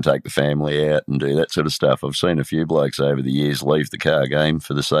can take the family out and do that sort of stuff. I've seen a few blokes over the years leave the car game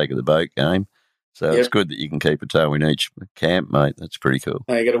for the sake of the boat game. So it's good that you can keep a toe in each camp, mate. That's pretty cool.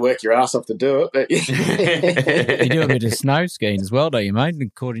 You got to work your ass off to do it. But you do a bit of snow skiing as well, don't you, mate?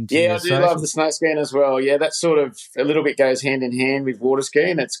 According to I do love the snow skiing as well. Yeah, that sort of a little bit goes hand in hand with water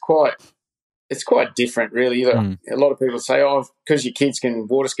skiing. It's quite different, really. A lot of people say, because your kids can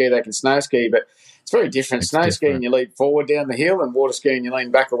water ski, they can snow ski, but it's very different. Snow skiing, you lean forward down the hill, and water skiing, you lean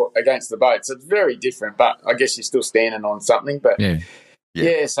back against the boat. So it's very different, but I guess you're still standing on something. But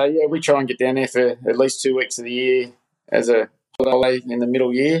we try and get down there for at least 2 weeks of the year as a holiday in the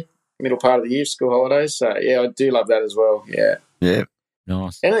middle part of the year, school holidays. So, I do love that as well. Yeah. Yeah.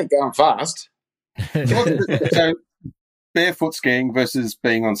 Nice. Anything going fast. So, barefoot skiing versus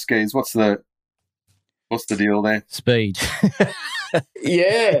being on skis, what's the deal there? Speed.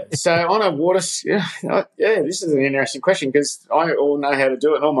 So on a water, this is an interesting question because I all know how to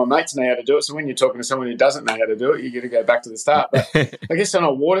do it and all my mates know how to do it. So when you're talking to someone who doesn't know how to do it, you're going to go back to the start. But I guess on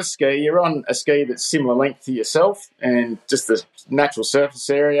a water ski, you're on a ski that's similar length to yourself and just the natural surface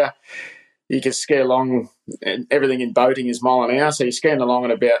area. You can ski along, and everything in boating is mile an hour. So you're skiing along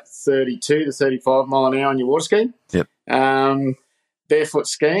at about 32 to 35 mile an hour on your water ski. Yep. Barefoot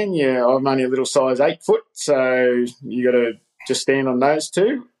skiing, I'm only a little size 8 foot, so you got to just stand on those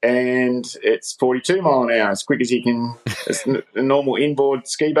two, and it's 42 mile an hour, as quick as you can, as a normal inboard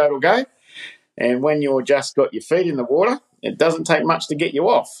ski boat will go. And when you're just got your feet in the water, it doesn't take much to get you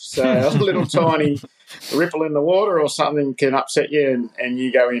off. So a little tiny a ripple in the water or something can upset you and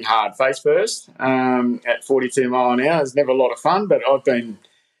you go in hard face first at 42 mile an hour. It's never a lot of fun, but I've been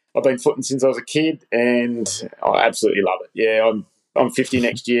footing since I was a kid, and I absolutely love it. Yeah, I'm 50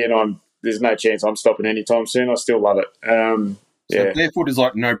 next year, and there's no chance I'm stopping anytime soon. I still love it. So barefoot is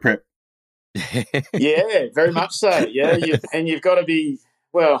like no prep. Yeah, very much so. Yeah, you've got to be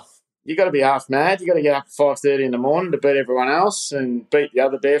you've got to be half mad. You've got to get up at 5:30 in the morning to beat everyone else and beat the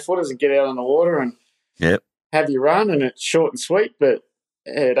other barefooters and get out on the water and have your run. And it's short and sweet, but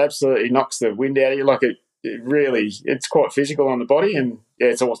it absolutely knocks the wind out of you. Like it's quite physical on the body, and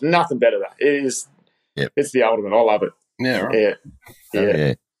it's almost nothing better than that. It is. Yep. It's the ultimate. I love it. Yeah, right.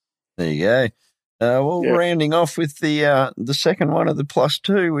 Yeah. There you go. Rounding off with the second one of the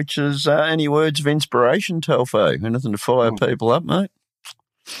 +2, which is any words of inspiration, Telfo? Anything to fire people up, mate?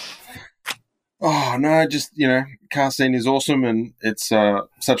 Oh, no, just, car scene is awesome, and it's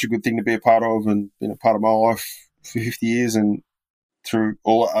such a good thing to be a part of, and been a part of my life for 50 years, and through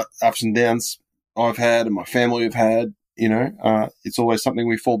all ups and downs I've had and my family have had, it's always something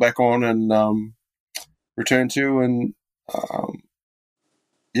we fall back on and return to, and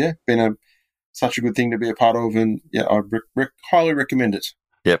been such a good thing to be a part of, and I highly recommend it.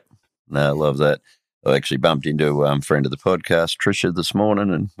 Yep, no, I love that. I actually bumped into a friend of the podcast, Tricia, this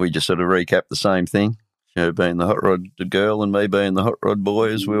morning, and we just sort of recapped the same thing. Being the hot rod girl and me being the hot rod boy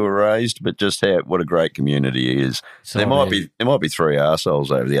as we were raised, but just what a great community it is. So there might be three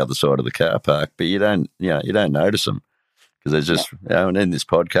arseholes over the other side of the car park, but you don't notice them because there's just and in this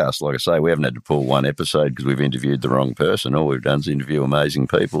podcast, like I say, we haven't had to pull one episode because we've interviewed the wrong person. All we've done is interview amazing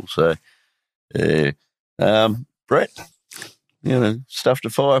people. So, Brett, stuff to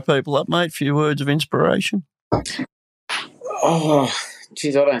fire people up, mate. Few words of inspiration. Oh,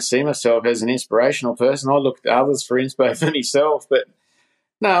 geez, I don't see myself as an inspirational person. I look to others for inspo for myself, but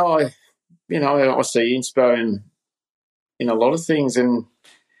no, I see inspo in a lot of things, and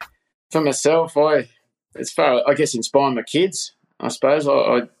for myself, I guess inspire my kids. I suppose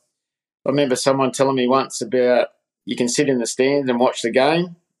I remember someone telling me once about you can sit in the stands and watch the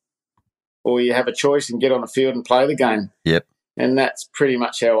game, or you have a choice and get on the field and play the game. Yep. And that's pretty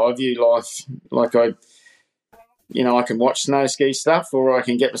much how I view life. Like I can watch snow ski stuff, or I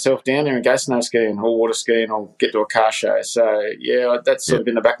can get myself down there and go snow skiing or water skiing or get to a car show. So, that's sort of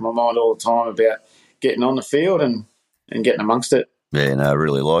in the back of my mind all the time about getting on the field and getting amongst it. Yeah, no, I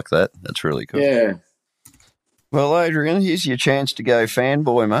really like that. That's really cool. Yeah. Well, Adrian, here's your chance to go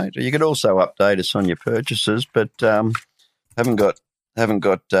fanboy, mate. You could also update us on your purchases, but haven't got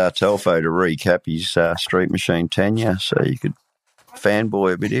Telfo to recap his Street Machine tenure, so you could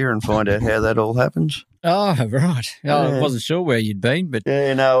fanboy a bit here and find out how that all happens. Oh, right. I wasn't sure where you'd been, but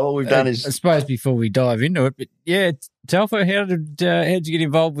all we've done is, I suppose before we dive into it, but Telfo, how did you get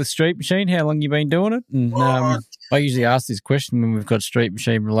involved with Street Machine? How long you been doing it? And I usually ask this question when we've got Street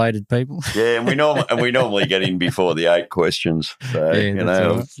Machine related people. Yeah, and we normally get in before the 8 questions, so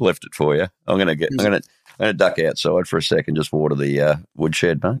I've left it for you. I'm gonna duck outside for a second, just water the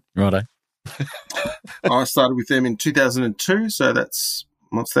woodshed, mate. Righto. I started with them in 2002, so that's,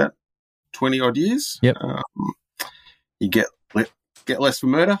 what's that, 20-odd years. Yep. You get less for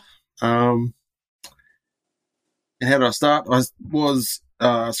murder. And how did I start? I was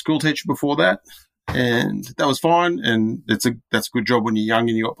a school teacher before that, and that was fine, and that's a good job when you're young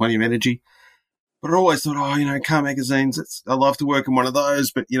and you've got plenty of energy. But I always thought, car magazines, I love to work in one of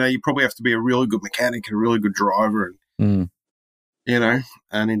those, but, you probably have to be a really good mechanic and a really good driver and,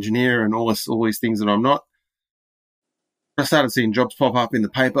 an engineer and all these things that I'm not. I started seeing jobs pop up in the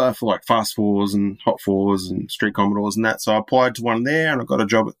paper for like Fast Fours and Hot Fours and Street Commodores and that. So I applied to one there and I got a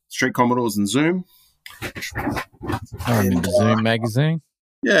job at Street Commodores and Zoom. I remember Zoom magazine.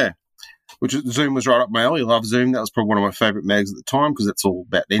 Yeah. Zoom was right up my alley. I love Zoom. That was probably one of my favourite mags at the time because it's all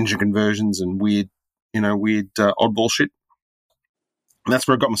about engine conversions and weird oddball shit. And that's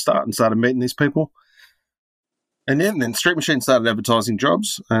where I got my start and started meeting these people. And then Street Machine started advertising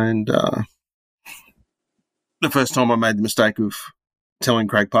jobs, and the first time I made the mistake of telling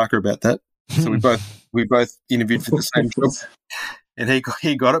Craig Parker about that. So we both interviewed for the same job, and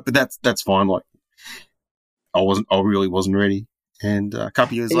he got it, but that's fine. Like I really wasn't ready. And a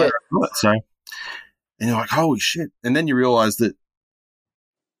couple of years later, I got it. So, and you're like, holy shit! And then you realise that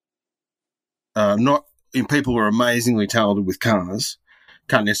people who are amazingly talented with cars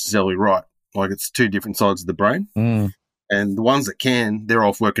can't necessarily write. Like it's two different sides of the brain. Mm. And the ones that can, they're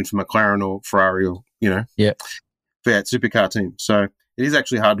off working for McLaren or Ferrari or, Fiat supercar team. So it is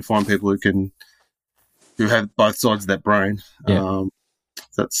actually hard to find people who have both sides of that brain. Yeah.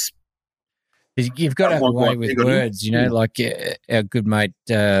 You've got to have a way with words, like our good mate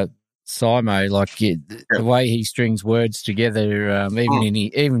Simo, like the way he strings words together,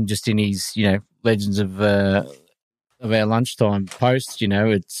 even just in his Legends of our lunchtime posts,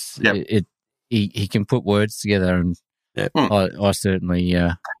 he can put words together, and I certainly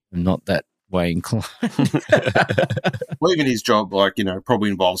am not that way inclined. Well, even his job, probably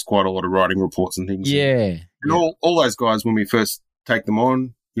involves quite a lot of writing reports and things. Yeah, and all those guys, when we first take them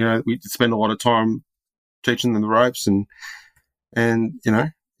on, we spend a lot of time teaching them the ropes, and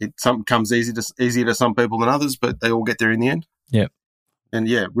some comes easier to some people than others, but they all get there in the end. Yeah, and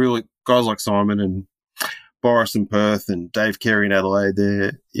really guys like Simon and Boris in Perth and Dave Carey in Adelaide,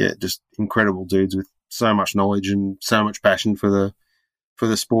 they're just incredible dudes with so much knowledge and so much passion for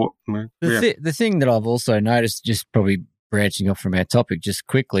the sport. The thing that I've also noticed, just probably branching off from our topic just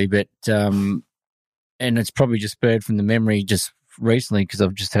quickly, but and it's probably just spurred from the memory just recently because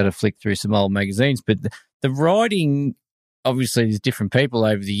I've just had a flick through some old magazines, but the writing, obviously there's different people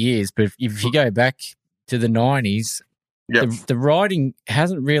over the years, but if you go back to the 90s, the writing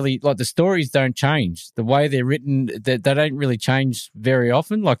hasn't really, like the stories don't change. The way they're written, they don't really change very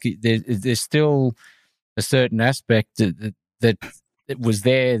often. Like there's still a certain aspect that it was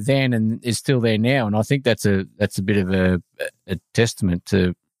there then and is still there now, and I think that's a bit of a testament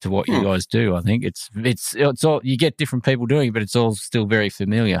to what you guys do. I think it's all, you get different people doing it, but it's all still very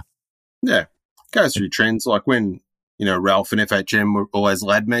familiar. Yeah, goes through trends like when Ralph and FHM were always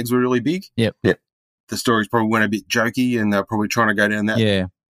lad mags were really big. Yep. The stories probably went a bit jokey, and they're probably trying to go down that. Yeah.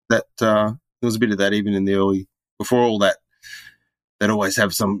 That there was a bit of that even in the early before all that. They'd always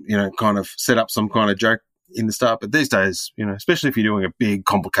have some kind of set up some kind of joke in the start, but these days, especially if you're doing a big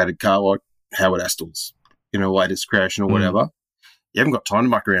complicated car like Howard Astle's, latest creation or whatever, you haven't got time to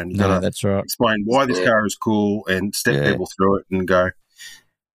muck around. That's right. Explain why this car is cool and step people through it and go.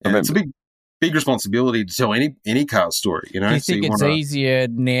 And it's a big responsibility to tell any car story. Do you think it's easier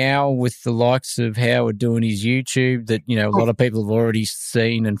now with the likes of Howard doing his YouTube that a lot of people have already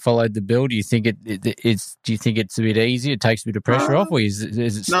seen and followed the build? Do you think it's? Do you think it's a bit easier? It takes a bit of pressure off, or is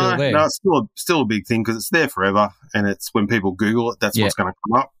it still there? No, it's still a big thing because it's there forever, and it's when people Google it, that's what's going to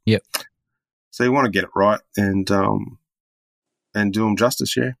come up. Yep. So you want to get it right and do them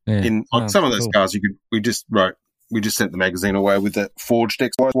justice. Yeah. In some of those cars, we just sent the magazine away with that forged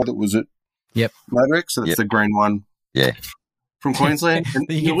XY that was it. Yep. Matrix, so that's the green one. Yeah. From Queensland. And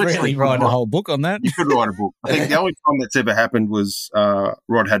you could really write a whole book on that. You could write a book. I think the only time that's ever happened was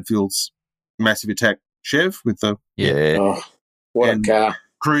Rod Hadfield's Massive Attack Chev with the... Yeah. Oh, what a car.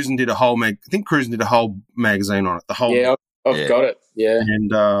 Cruisin' did a whole magazine on it. The whole... Yeah, I've got it. Yeah.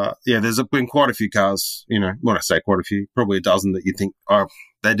 And, there's been quite a few cars, when I say quite a few, probably a dozen that you think,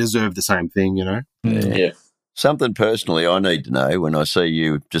 they deserve the same thing, Yeah. Something personally I need to know when I see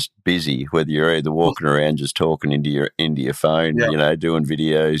you just busy, whether you're either walking around just talking into your phone, doing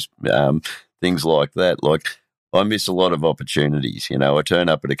videos, things like that. Like I miss a lot of opportunities. I turn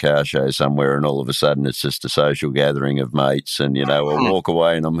up at a car show somewhere and all of a sudden it's just a social gathering of mates and, I walk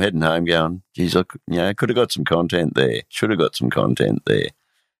away and I'm heading home going, geez, I could have got some content there, should have got some content there.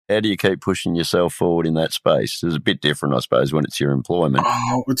 How do you keep pushing yourself forward in that space? It's a bit different, I suppose, when it's your employment.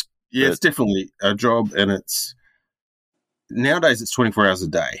 It's definitely a job, and nowadays it's 24 hours a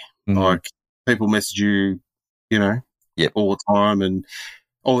day. Mm-hmm. Like people message you, all the time, and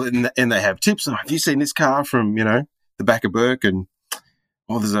they have tips. Have you seen this car from the back of Burke? And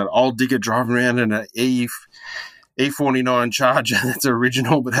there's an old digger driving around in an E49 Charger that's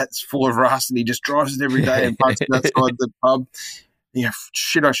original, but that's full of rust, and he just drives it every day and parks it outside the pub.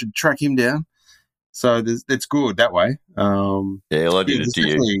 Shit, I should track him down. So it's good that way. I did it to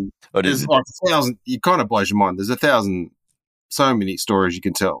you. There's like 1,000. It kind of blows your mind. There's 1,000. So many stories you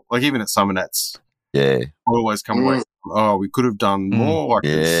can tell. Like even at Summernats, always come away. We could have done more.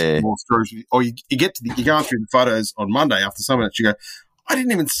 There's more stories. Or you get to you're going through the photos on Monday after Summernats. You go, I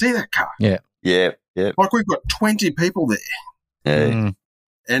didn't even see that car. Yeah. Like we've got 20 people there. Yeah.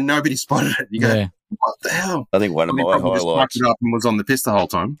 And nobody spotted it. You go, what the hell? I think one of my highlights just it up and was on the piss the whole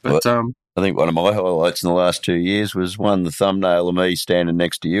time. But I think one of my highlights in the last 2 years was the thumbnail of me standing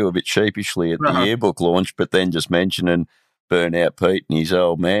next to you a bit sheepishly at the yearbook launch, but then just mentioning Burnout Pete and his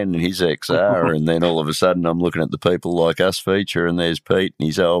old man and his XR, and then all of a sudden I'm looking at the People Like Us feature and there's Pete and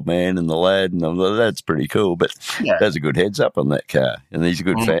his old man and the lad, and I'm like, that's pretty cool. But there's a good heads up on that car, and he's a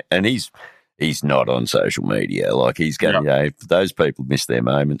good fan, and he's not on social media. Like he's going, those people miss their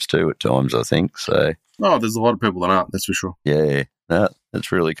moments too at times, I think. So, there's a lot of people that aren't, that's for sure. Yeah, no,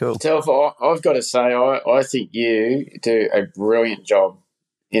 that's really cool. Telfer, I've got to say, I think you do a brilliant job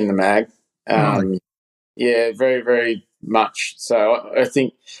in the mag. Yeah, very, very much. So I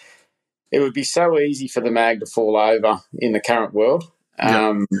think it would be so easy for the mag to fall over in the current world.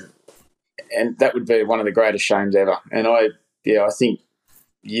 and that would be one of the greatest shames ever. And I think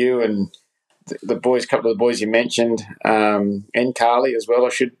you and the boys, a couple of the boys you mentioned, and Carly as well, I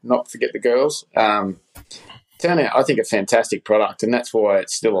should not forget the girls, turn out, I think, a fantastic product, and that's why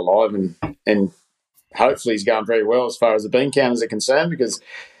it's still alive and hopefully is going very well as far as the bean counters are concerned, because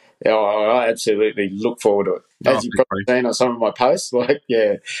I absolutely look forward to it. As you've probably seen on some of my posts,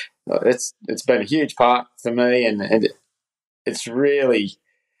 it's been a huge part for me, and it's really,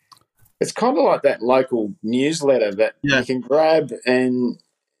 it's kind of like that local newsletter that you can grab and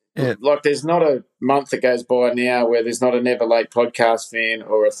like there's not a month that goes by now where there's not a Never Late podcast fan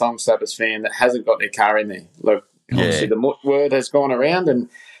or a Thumb Slappers fan that hasn't got their car in there. Look, obviously the word has gone around, and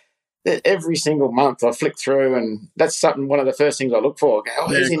every single month I flick through, and that's one of the first things I look for. I go,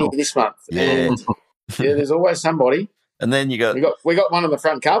 who's in here this month? And, there's always somebody. And then we got one on the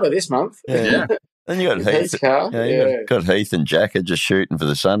front cover this month. Yeah. Then you got Heath. Got Heath and Jacker just shooting for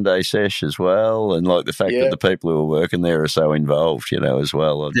the Sunday sesh as well, and like the fact that the people who are working there are so involved, as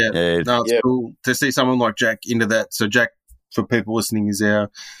well. It's cool to see someone like Jack into that. So Jack, for people listening, is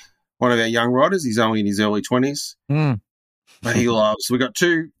one of our young riders. He's only in his early 20s. But he loves. We got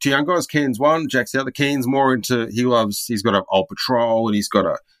two young guys. Keen's one, Jack's the other. Keen's more into. He's got an Old Patrol and he's got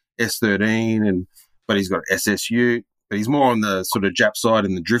a S13, but he's got SSU. But he's more on the sort of Jap side,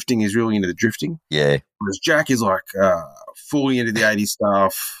 and the drifting. He's really into the drifting. Yeah. Whereas Jack is like fully into the 80s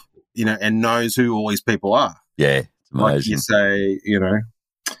stuff, and knows who all these people are. Yeah, it's amazing. Like you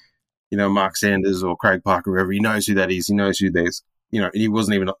say, Mark Sanders or Craig Parker, whoever, he knows who that is. He knows who there's. He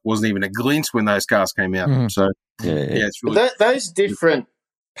wasn't even a glint when those cars came out. So it's really those different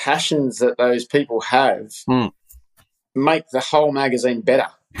passions that those people have make the whole magazine better.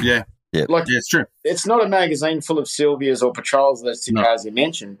 Yeah. Yeah, it's true. It's not a magazine full of Sylvias or Patrols, those two cars you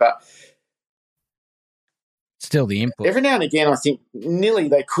mentioned, but still the input. Every now and again, I think nearly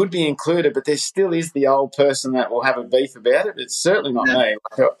they could be included, but there still is the old person that will have a beef about it. It's certainly not me.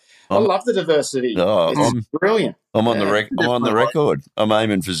 I love the diversity. It's brilliant. I'm on the record. I'm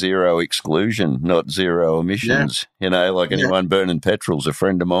aiming for zero exclusion, not zero emissions. Like anyone burning petrol's a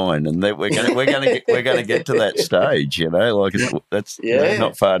friend of mine, and we're going to get to that stage. That's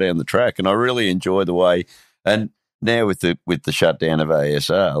not far down the track, and I really enjoy the way. And now with the shutdown of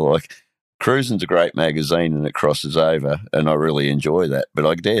ASR, Cruising's a great magazine and it crosses over, and I really enjoy that. But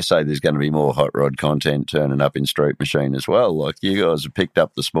I dare say there's going to be more hot rod content turning up in Street Machine as well. Like you guys have picked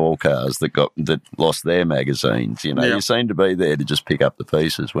up the small cars that lost their magazines. You seem to be there to just pick up the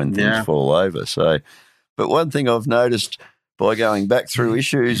pieces when things fall over. So, but one thing I've noticed by going back through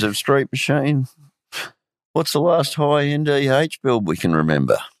issues of Street Machine, what's the last high-end EH build we can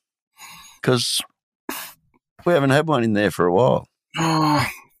remember? Because we haven't had one in there for a while.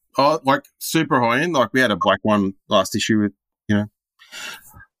 Like super high end. Like we had a black one last issue with,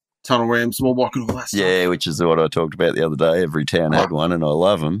 tunnel ram, small block and all that stuff. Yeah, which is what I talked about the other day. Every town had one and I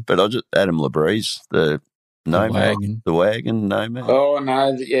love them. But Adam Labreeze, the wagon, Nomad. Oh,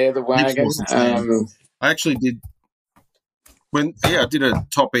 no, the wagon. I actually did, I did a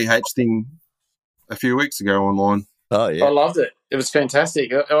top EH thing a few weeks ago online. Oh, yeah. I loved it. It was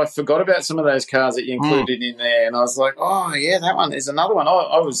fantastic. I forgot about some of those cars that you included in there, and I was like, oh, yeah, that one. There's another one.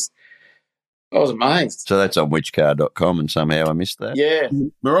 I was amazed. So that's on whichcar.com, and somehow I missed that. Yeah.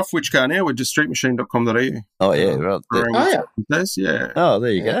 We're off whichcar now. We're just streetmachine.com.au. Oh, yeah. Right. Yeah. Oh,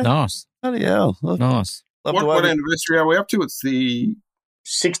 there you go. Nice. Bloody hell. Nice. What anniversary are we up to? It's the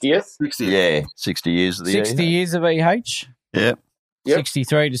 60th. 60th. Yeah, 60 years of the 60 years of EH? Yep.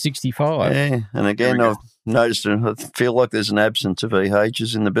 63 to 65. Yeah, and again, I've noticed, I feel like there's an absence of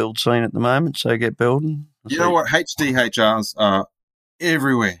EHs in the build scene at the moment, so get building. You know what? HDHRs are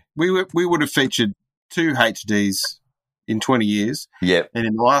everywhere. We would have featured 2 HDs in 20 years. Yep. And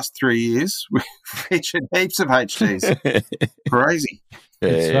in the last 3 years, we've featured heaps of HDs. Crazy.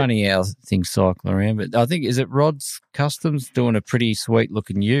 It's funny how things cycle around, but I think, is it Rod's Customs doing a pretty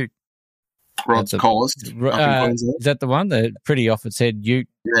sweet-looking ute? Rod's Collars. Is that the one? The pretty off its head ute?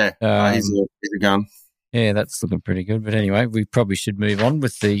 Yeah, he's a gun. Yeah, that's looking pretty good. But anyway, we probably should move on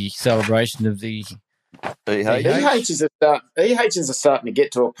with the celebration of the EHs are starting to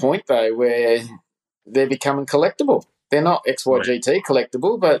get to a point, though, where they're becoming collectible. They're not XYGT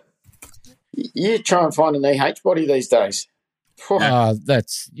collectible, but you try and find an EH body these days. There's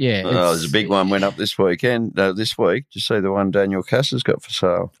a big one went up this weekend. This week, did you see the one Daniel Cassa's got for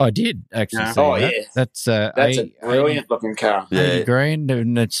sale? I did actually. See that. That's a brilliant looking car. $80,000,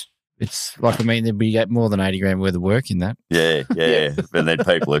 and It's like, I mean, there'd be more than 80 grand worth of work in that. Yeah. And then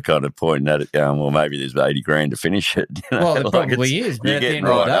people are kind of pointing at it going, well, maybe there's 80 grand to finish it. You know? Well, it probably is, but at the end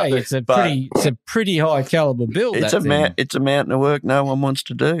of the day, it's a pretty high caliber build. It's a mountain of work no one wants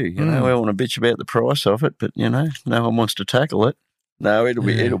to do. You know, we all want to bitch about the price of it, but, you know, no one wants to tackle it. No, it'll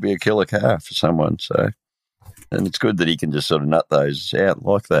be a killer car for someone, so... And it's good that he can just sort of nut those out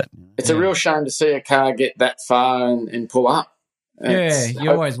like that. It's a real shame to see a car get that far and pull up. You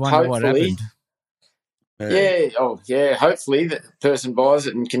always wonder what happened. Hopefully the person buys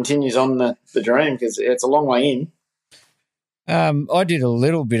it and continues on the dream, because it's a long way in. I did a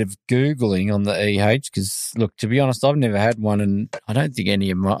little bit of Googling on the EH because, look, to be honest, I've never had one, and I don't think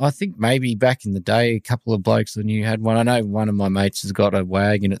any of I think maybe back in the day a couple of blokes I knew had one. I know one of my mates has got a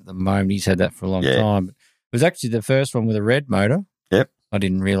wagon at the moment. He's had that for a long time. But it was actually the first one with a red motor. Yep. I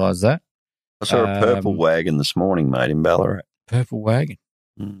didn't realise that. I saw a purple wagon this morning, mate, in Ballarat. Purple wagon.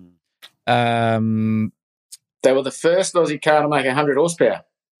 They were the first Aussie car to make 100 horsepower.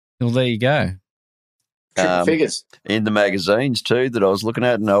 Well, there you go. Triple figures. In the magazines too that I was looking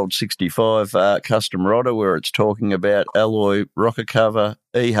at, an old 65 custom rodder where it's talking about alloy rocker cover,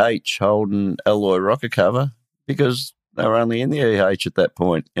 Holden alloy rocker cover, because they were only in the EH at that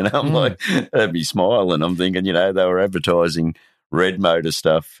point. You know, I'm like, they'd be smiling. I'm thinking, you know, they were advertising red motor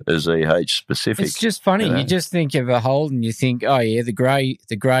stuff as EH specific. It's just funny. You just think of a Holden, you think, oh yeah, the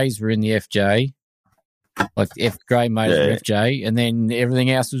greys were in the FJ. Like the grey motor FJ, and then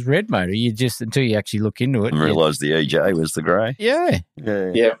everything else was red motor. You just, until you actually look into it, and realise the EJ was the grey. Yeah.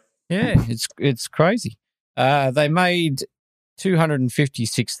 It's crazy. They made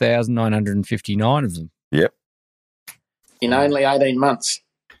 256,959 of them. Yep. In only 18 months.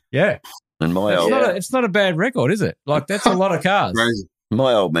 Yeah. And it's not a bad record, is it? Like, that's a lot of cars.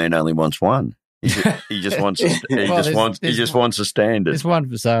 My old man only wants one. He just wants a standard. There's one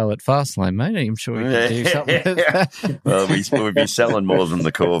for sale at Fastlane, mate. I'm sure he can do something with that. Well, we'd be selling more than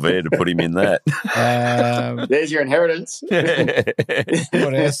the Corvair to put him in that. There's your inheritance.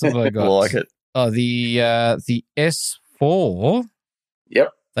 What else have I got? Like it. Oh, the S4.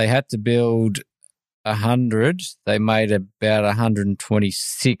 Yep. They had to build 100. They made about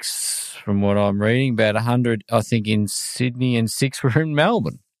 126 from what I'm reading. About 100, I think, in Sydney, and 6 were in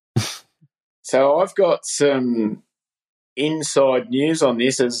Melbourne. So I've got some inside news on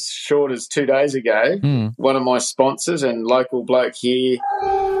this as short as 2 days ago. One of my sponsors and local bloke here,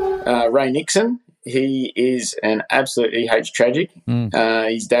 Ray Nixon, he is an absolute EH tragic.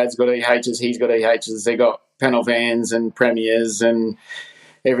 His dad's got EHs, he's got EHs. They got panel vans and premiers and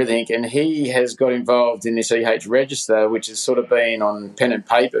everything, and he has got involved in this EH register, which has sort of been on pen and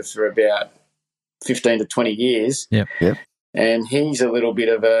paper for about 15 to 20 years. Yep. And he's a little bit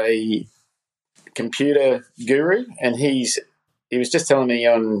of a computer guru, and he was just telling me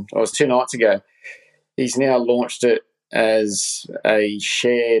it was 2 nights ago, he's now launched it as a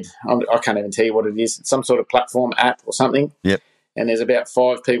shared, I can't even tell you what it is, it's some sort of platform app or something. Yep. And there's about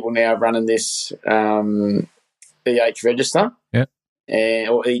 5 people now running this EH register. Yep.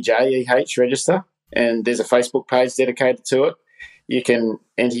 Or EH register, and there's a Facebook page dedicated to it. You can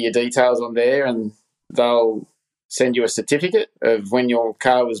enter your details on there, and they'll send you a certificate of when your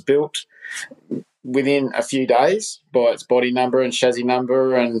car was built within a few days by its body number and chassis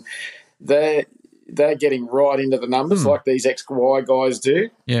number, and they're getting right into the numbers like these XY guys do.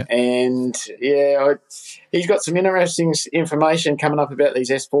 Yeah. And, he's got some interesting information coming up about these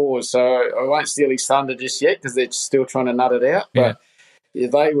S4s, so I won't steal his thunder just yet because they're still trying to nut it out. But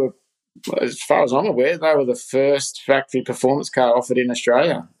they were, as far as I'm aware, they were the first factory performance car offered in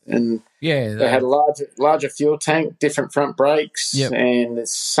Australia. And they had a larger fuel tank, different front brakes, and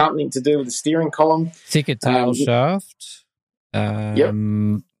it's something to do with the steering column. Thicker tail shaft.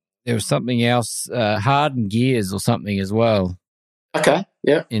 There was something else, hardened gears or something as well. Okay,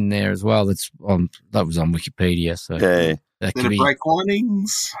 in there as well. That was on Wikipedia. So that could be brake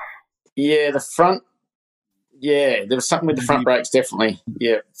windings. Yeah, the front. Yeah, there was something with the front brakes, definitely.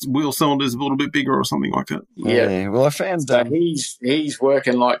 Yeah, wheel cylinders a little bit bigger or something like that. Yeah. Well, I found he's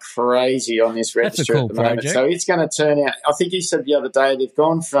working like crazy on this register at the moment. Project. So it's going to turn out. I think he said the other day they've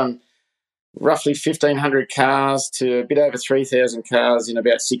gone from roughly 1,500 cars to a bit over 3,000 cars in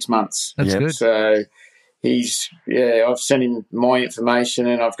about 6 months. That's good. So I've sent him my information,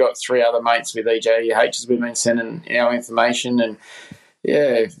 and I've got 3 other mates with EJEHs we've been sending our information, and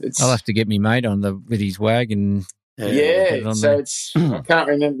I'll have to get me mate on with his wagon. So it's I can't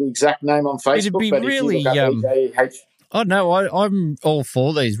remember the exact name on Facebook. It'd be but really. If you look up EJEH, Oh no, I'm all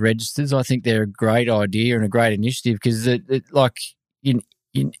for these registers. I think they're a great idea and a great initiative because it like in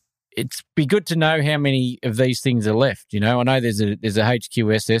it's be good to know how many of these things are left. I know there's a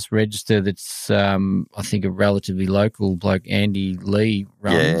HQSS register that's I think a relatively local bloke, Andy Lee,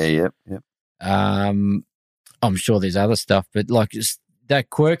 runs. Yep. I'm sure there's other stuff, but like that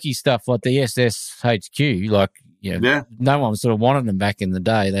quirky stuff, like the SSHQ, no one sort of wanted them back in the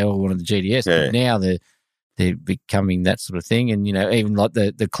day. They all wanted the GDS, but now they're becoming that sort of thing. And even like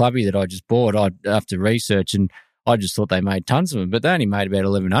the clubby that I just bought, after research and. I just thought they made tons of them, but they only made about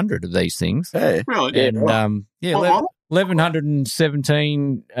 1,100 of these things. Hey. Really? And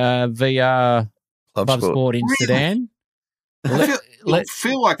 1,117 VR Club Sport in Sedan. I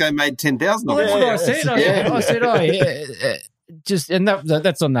feel like they made 10,000 of them. Well, that's what I said.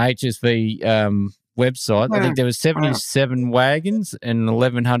 That's on the HSV website. I think there was 77 wagons and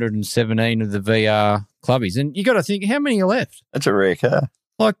 1,117 of the VR clubbies. And you got to think, how many are left? That's a rare car.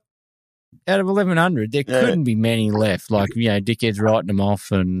 Like, out of 1,100, there couldn't be many left. Like, dickheads writing them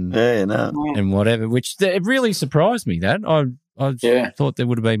off and whatever, which it really surprised me that. I thought there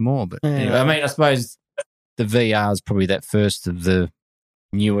would have been more. But anyway, I mean, I suppose the VR is probably that first of the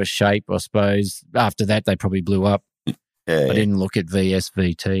newer shape, I suppose. After that, they probably blew up. I didn't look at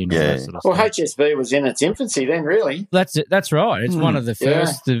VSVT and all that sort of stuff. Well, HSV was in its infancy then, really. That's it. That's right. It's one of the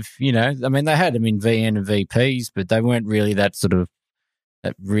first of, I mean, they had them in VN and VPs, but they weren't really that sort of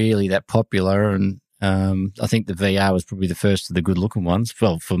that popular, and I think the VR was probably the first of the good-looking ones.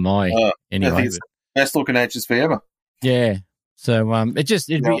 Well, for my anyway, I think it's the best looking HSV ever. Yeah, so I'm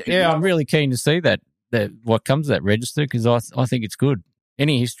really keen to see that what comes of that register because I think it's good.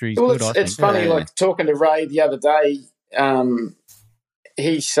 Any history is good. It's funny, like talking to Ray the other day.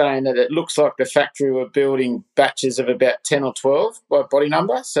 He's saying that it looks like the factory were building batches of about 10 or 12 by body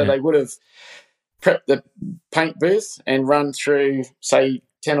number, so they would have prepped the paint booth and run through, say,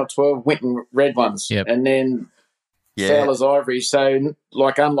 10 or 12 Winton red ones and then Fowler's Ivory. So,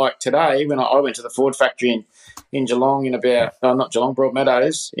 unlike today, when I went to the Ford factory in Geelong not Geelong,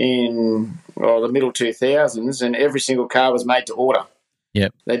 Broadmeadows in the middle 2000s, and every single car was made to order.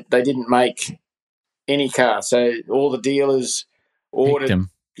 Yep. They didn't make any car. So all the dealers ordered them.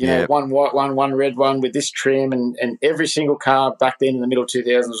 One white one, one red one with this trim, and every single car back then in the middle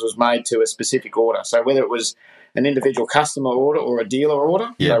 2000s was made to a specific order. So whether it was an individual customer order or a dealer order,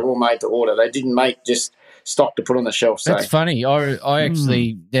 they were all made to order. They didn't make just stock to put on the shelf. That's funny. I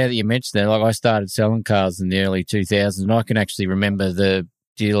actually, now that you mentioned that, I started selling cars in the early 2000s, and I can actually remember the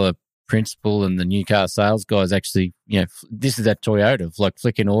dealer principal and the new car sales guys actually, this is at Toyota,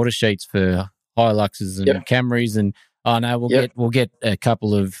 flicking order sheets for Hiluxes and Camrys and we'll get a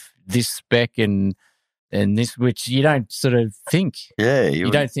couple of this spec and this, which you don't sort of think. Yeah,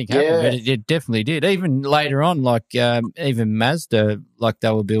 you don't think happened, but it definitely did. Even later on, even Mazda,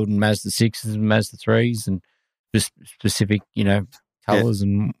 they were building Mazda 6s and Mazda 3s and specific, colours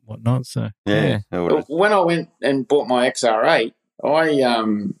and whatnot. So when I went and bought my XR8,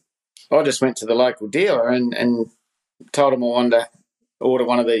 I just went to the local dealer and told him I wanted to order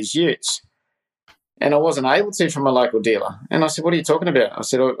one of these utes. And I wasn't able to from a local dealer. And I said, what are you talking about? I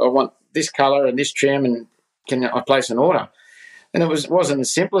said, I want this colour and this trim, and can I place an order? And it wasn't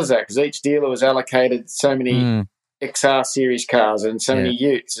as simple as that, because each dealer was allocated so many XR series cars and so many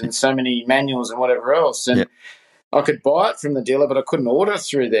utes and so many manuals and whatever else. And I could buy it from the dealer, but I couldn't order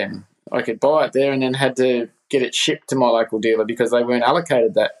through them. I could buy it there and then had to get it shipped to my local dealer because they weren't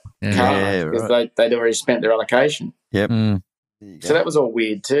allocated that car because they'd already spent their allocation. Yep. So that was all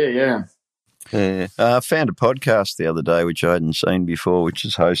weird too, Yeah. I found a podcast the other day which I hadn't seen before, which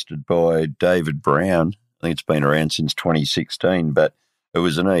is hosted by David Brown. I think it's been around since 2016, but it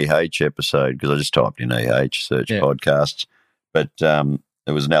was an EH episode because I just typed in EH, search podcasts. But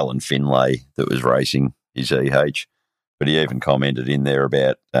it was an Alan Finlay that was racing his EH, but he even commented in there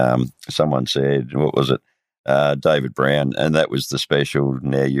about someone said, what was it? David Brown, and that was the special.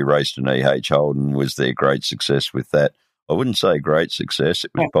 Now you raced an EH Holden. Was there great success with that? I wouldn't say great success.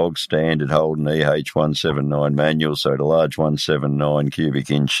 It was bog standard Holden EH 179 manual, so the large 179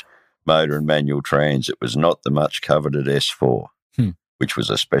 cubic inch motor and manual trans. It was not the much coveted S4, which was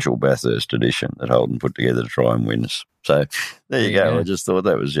a special Bathurst edition that Holden put together to try and win us. So there you go. I just thought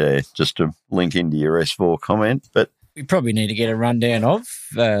that was just to link into your S4 comment. But we probably need to get a rundown of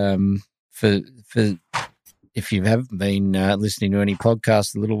for if you haven't been listening to any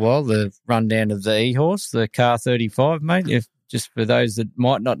podcast a little while, the rundown of the E-Horse, the Car 35, mate. Just for those that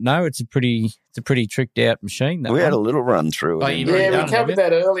might not know, it's a pretty tricked out machine. We had a little run through it. We covered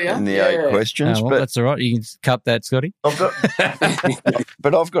that earlier in the 8 questions. But that's all right. You can cut that, Scotty.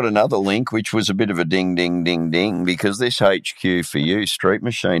 But I've got another link, which was a bit of a ding, ding, ding, ding, because this HQ for You Street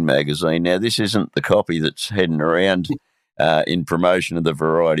Machine magazine. Now, this isn't the copy that's heading around in promotion of the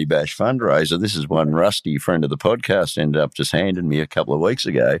Variety Bash fundraiser. This is one Rusty, friend of the podcast, ended up just handing me a couple of weeks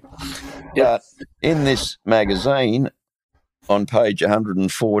ago. But in this magazine, on page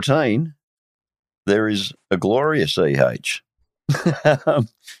 114, there is a glorious EH,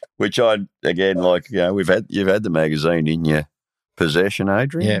 which you've had the magazine in your possession,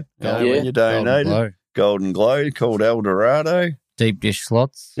 Adrian. Yeah. When you donated. Golden Glow, called Eldorado. Deep dish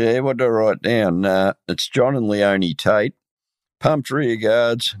slots. Yeah, what do I write down? It's John and Leonie Tate. Pumped rear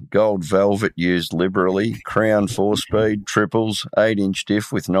guards, gold velvet used liberally, Crown 4-speed, triples, 8-inch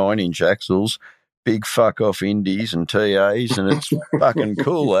diff with 9-inch axles, big fuck-off indies and TAs, and it's fucking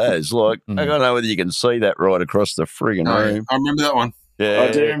cool as. Like, I don't know whether you can see that right across the friggin' room. I remember that one. Yeah.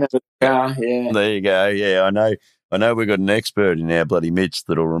 I do remember the car, yeah. There you go. Yeah, I know we've got an expert in our bloody midst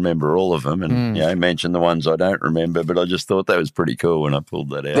that'll remember all of them and, mention the ones I don't remember, but I just thought that was pretty cool when I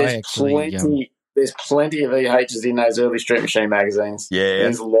pulled that out. There's plenty of EHs in those early Street Machine magazines. Yeah.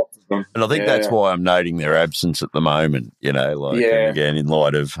 There's lots of them. And I think that's why I'm noting their absence at the moment, and again, in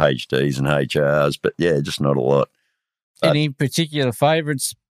light of HDs and HRs, but just not a lot. Any particular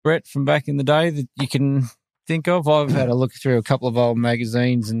favourites, Brett, from back in the day that you can think of? I've had a look through a couple of old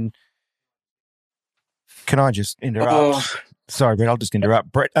magazines and... Can I just interrupt? Sorry, Brett, I'll just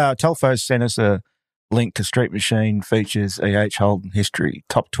interrupt. Brett, Telfos sent us a link to Street Machine features EH Holden history,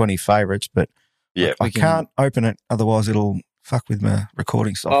 top 20 favourites, but I can't open it, otherwise it'll fuck with my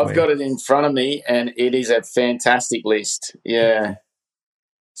recording software. I've got it in front of me, and it is a fantastic list. Yeah.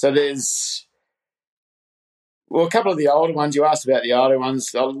 So there's... Well, a couple of the older ones, you asked about the older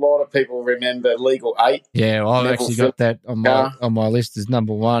ones. A lot of people remember Legal 8. Yeah, well, I've actually got that on my list as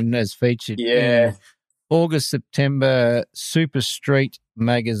number one, as featured in August-September Super Street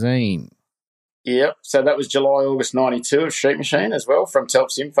magazine. Yep, so that was July, August 92 of Street Machine as well, from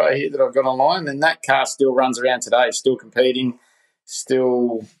Telf's info here that I've got online. And that car still runs around today, still competing,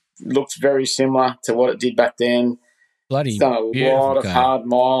 still looks very similar to what it did back then. Bloody it's done a lot of hard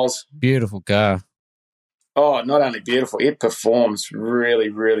miles. Beautiful car. Oh, not only beautiful, it performs really,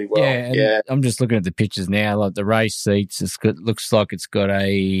 really well. Yeah, I'm just looking at the pictures now, like the race seats. Looks like it's got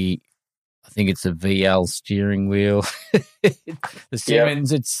I think it's a VL steering wheel. The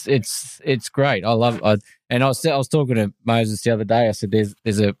Simmons, it's great. I love it. And I was talking to Moses the other day. I said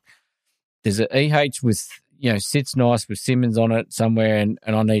there's a EH with sits nice with Simmons on it somewhere, and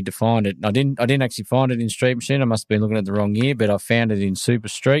I need to find it. And I didn't actually find it in Street Machine. I must have been looking at the wrong year, but I found it in Super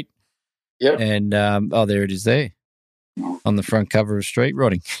Street. Yep. And there it is there on the front cover of Street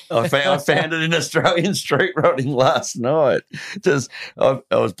Rodding. I found it in Australian Street Rodding last night. I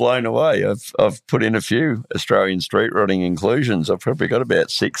was blown away. I've put in a few Australian Street Rodding inclusions. I've probably got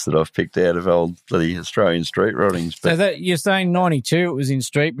about 6 that I've picked out of old bloody Australian Street Roddings. So that you're saying 92 it was in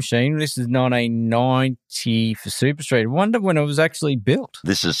Street Machine. This is 1990 for Super Street. I wonder when it was actually built.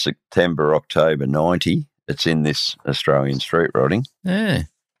 This is September, October 90. It's in this Australian Street Rodding. Yeah.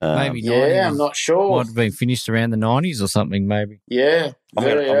 Maybe I'm not sure. Might have been finished around the 90s or something, maybe. Yeah,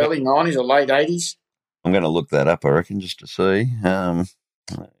 early 90s or late 80s. I'm going to look that up, I reckon, just to see.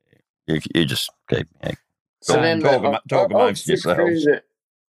 You just keep talk amongst yourselves.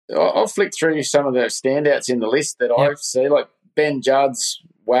 I'll flick through some of the standouts in the list that I see, like Ben Judd's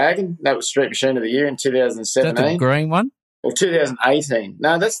wagon. That was Street Machine of the Year in 2017. Is that the green one? Or 2018.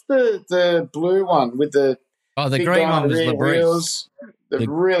 No, that's the blue one with the green one was LeBreeze. The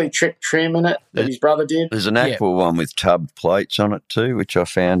really trick trim in it that his brother did. There's an aqua one with tubbed plates on it too, which I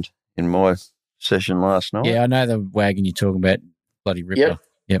found in my session last night. Yeah, I know the wagon you're talking about. Bloody ripper.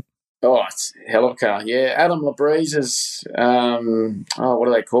 Yep. Oh, it's a hell of a car. Yeah, Adam LeBreeze's, what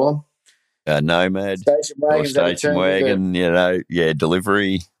do they call them? Nomad. Station wagon.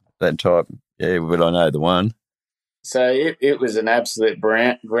 Delivery, that type. Yeah, but I know the one. So it was an absolute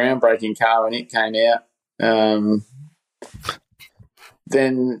groundbreaking car when it came out.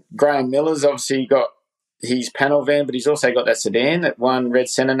 Then Graham Miller's obviously got his panel van, but he's also got that sedan that won Red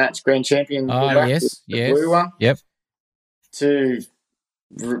Centre Natch Grand Champion. Yes. The blue one. Yep. 2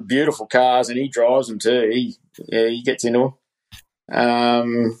 beautiful cars, and he drives them too. He gets into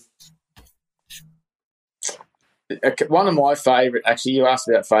them. One of my favourite, actually, you asked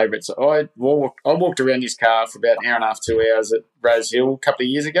about favourites. I walked around this car for about an hour and a half, 2 hours at Rose Hill a couple of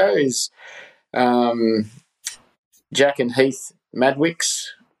years ago. Is Jack and Heath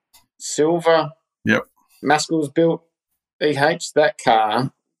Madwick's silver. Yep. Maskell's built EH. That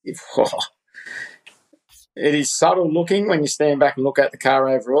car, it is subtle looking when you stand back and look at the car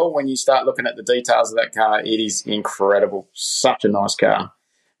overall. When you start looking at the details of that car, it is incredible. Such a nice car.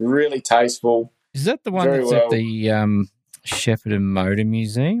 Really tasteful. Is that the one that's at the Shepparton Motor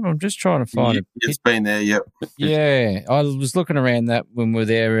Museum. I'm just trying to find it. It's been there, yep. Yeah, I was looking around that when we were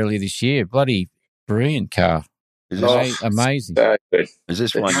there earlier this year. Bloody brilliant car. Amazing. So good. Is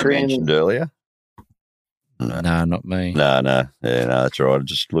this one you mentioned earlier? No, not me. No. Yeah, no, that's all right. I'm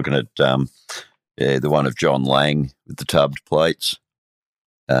just looking at the one of John Lang with the tubbed plates.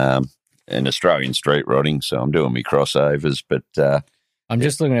 And Australian street rodding, so I'm doing my crossovers, but I'm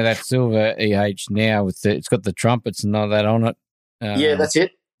just looking at that silver EH now it's got the trumpets and all that on it. Yeah, that's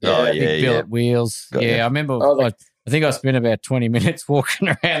it. Big billet wheels. I remember. I think I spent about 20 minutes walking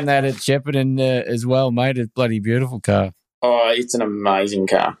around that at Shepparton as well, mate. It's a bloody beautiful car. Oh, it's an amazing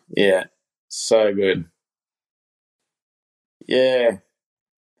car. Yeah, so good. Yeah,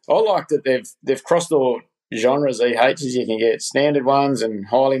 I like that they've crossed all genres EHs you can get, standard ones and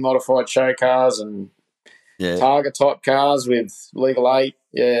highly modified show cars and Targa type cars with legal 8.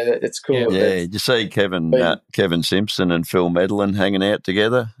 Yeah, it's cool. Yeah, you see Kevin Simpson and Phil Medlin hanging out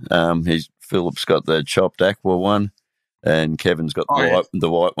together. Philip's got the chopped aqua one, and Kevin's got the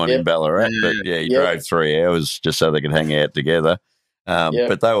white one in Ballarat. He drove 3 hours just so they could hang out together.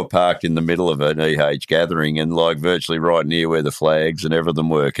 But they were parked in the middle of an EH gathering and like virtually right near where the flags and everything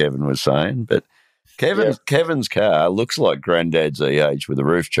were, Kevin was saying. But Kevin's car looks like Granddad's EH with a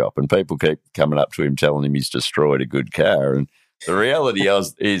roof chop, and people keep coming up to him telling him he's destroyed a good car. And the reality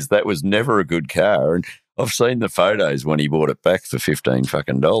is that was never a good car. And I've seen the photos when he bought it back for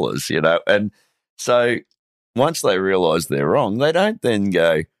 $15, you know. And so once they realise they're wrong, they don't then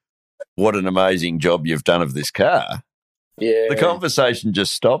go, "What an amazing job you've done of this car." Yeah, the conversation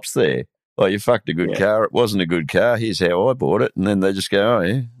just stops there. Oh, you fucked a good car. It wasn't a good car. Here's how I bought it. And then they just go, oh,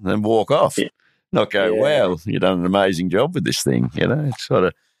 yeah, and then walk off. Yeah. Not go, wow, you've done an amazing job with this thing, you know. It's sort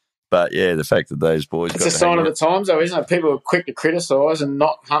of, but yeah, the fact that those boys. It's a sign of the times, though, isn't it? People are quick to criticise and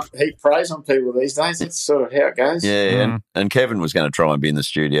not heap praise on people these days. That's sort of how it goes. Yeah, and Kevin was going to try and be in the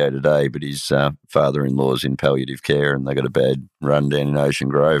studio today, but his father-in-law's in palliative care and they got a bad run down in Ocean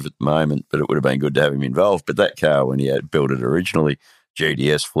Grove at the moment. But it would have been good to have him involved. But that car, when he had built it originally,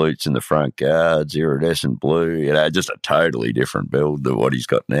 GDS flutes in the front guards, iridescent blue, you know, just a totally different build to what he's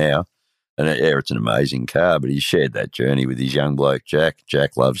got now. And it's an amazing car, but he shared that journey with his young bloke, Jack.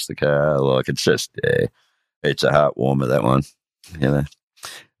 Jack loves the car. Like, it's just, it's a heart warmer, that one, you know.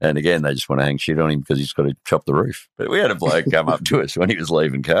 And again, they just want to hang shit on him because he's got to chop the roof. But we had a bloke come up to us when he was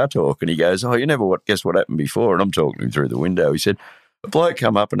leaving Car Talk, and he goes, oh, you never guess what happened before? And I'm talking to him through the window. He said, a bloke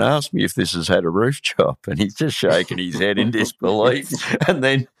come up and asked me if this has had a roof chop, and he's just shaking his head in disbelief. And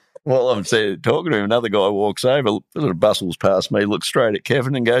then while I'm talking to him, another guy walks over, sort of bustles past me, looks straight at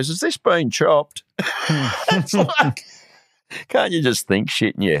Kevin and goes, has this been chopped? It's like, can't you just think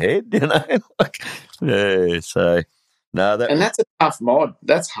shit in your head, you know? Like, yeah, so, no. And that's a tough mod.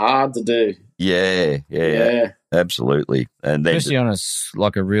 That's hard to do. Yeah. Absolutely. And then especially on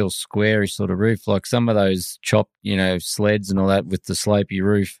a real squarey sort of roof, like some of those chopped, you know, sleds and all that with the slopey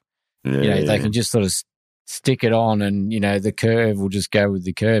roof, you know, they can just sort of stick it on and, you know, the curve will just go with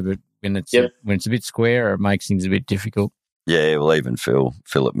the curve. But when it's a bit square, it makes things a bit difficult. Yeah, well, even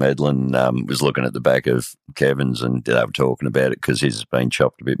Philip Medlin was looking at the back of Kevin's and they were talking about it because his has been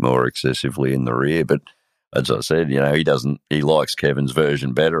chopped a bit more excessively in the rear. But as I said, you know, he likes Kevin's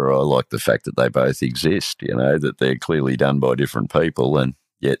version better. I like the fact that they both exist, you know, that they're clearly done by different people and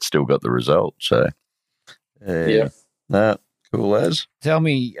yet still got the result. So, cool as. Tell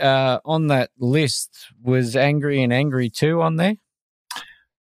me, on that list, was Angry and Angry 2 on there?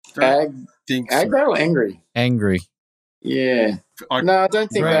 Aggro or Angry? Angry. Yeah. No, I don't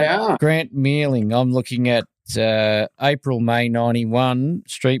think they are. Grant Mealing, I'm looking at April, May 91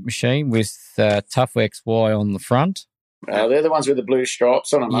 Street Machine with Tough XY on the front. They're the ones with the blue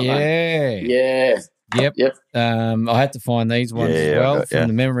stripes on them, aren't they? Yeah. Yep. I had to find these ones as well from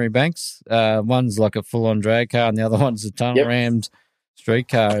the memory banks. One's like a full-on drag car and the other one's a tunnel-rammed street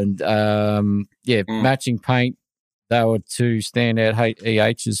car. And, matching paint. They were two standout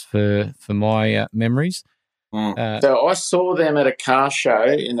EHs for my memories. So I saw them at a car show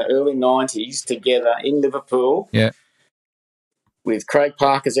in the early 90s together in Liverpool. Yeah. With Craig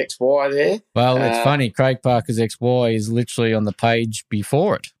Parker's XY there. Well, it's funny. Craig Parker's XY is literally on the page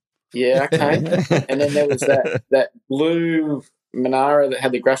before it. Yeah, okay. And then there was that blue Monaro that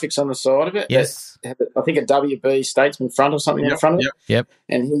had the graphics on the side of it. Yes. Had, I think a WB Statesman front or something in front of it. Yep.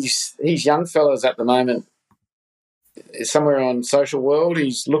 And he's young fellas at the moment somewhere on Social World.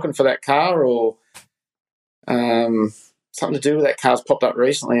 He's looking for that car or something to do with that car's popped up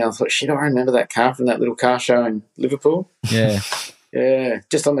recently. I thought, shit, I remember that car from that little car show in Liverpool. Yeah. Yeah,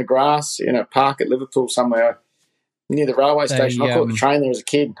 just on the grass in a park at Liverpool somewhere. near the railway station. I caught the train there as a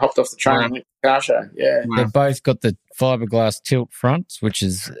kid and hopped off the train and went to the car show. Yeah. They've both got the fiberglass tilt fronts, which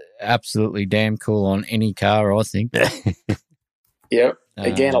is absolutely damn cool on any car, I think. Yep.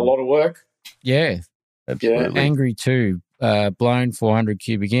 Again, a lot of work. Yeah. Absolutely. Yeah. Angry too. Blown 400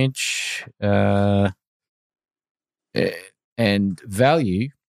 cubic inch. And value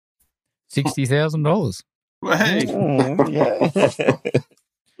 $60,000. Hey.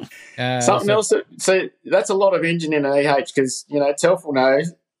 Something else. That's a lot of engine in an EH because, Telf will know,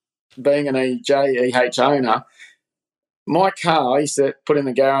 being an EH owner, my car I used to put in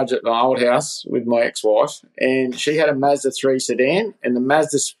the garage at my old house with my ex-wife, and she had a Mazda 3 sedan, and the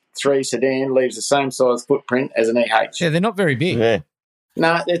Mazda 3 sedan leaves the same size footprint as an EH. Yeah, they're not very big. Yeah.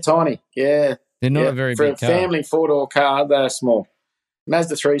 No, they're tiny. Yeah. They're not a very big car. For a family four-door car, they're small.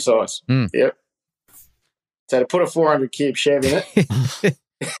 Mazda 3 size. Yep. So to put a 400 cube Chev in it.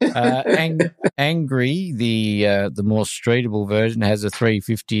 Angry, the more streetable version, has a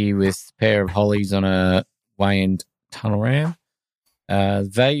 350 with a pair of Hollies on a weigh-in tunnel ram.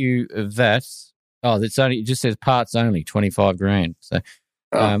 Value of that, it just says parts only, $25,000. So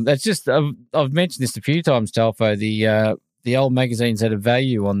that's just I've mentioned this a few times, Talfo. The old magazines had a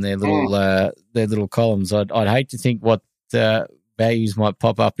value on their little columns. I'd hate to think what values might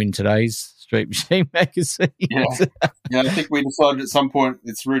pop up in today's Street Machine magazine. Yeah, I think we decided at some point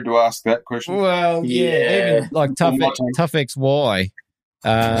it's rude to ask that question. Well, even like Tough XY.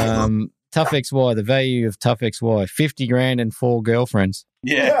 Tough XY, the value of Tough XY, $50,000 and 4 girlfriends.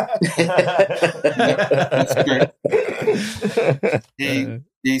 Yeah. That's great.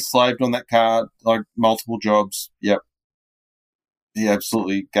 He slaved on that car, like multiple jobs. Yep. He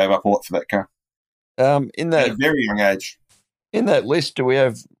absolutely gave up a lot for that car. In that at a very young age. In that list, do we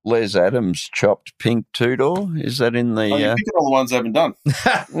have Les Adams chopped pink two-door? Is that in the... You're picking all the ones I haven't done.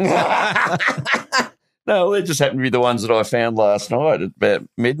 No, they just happened to be the ones that I found last night at about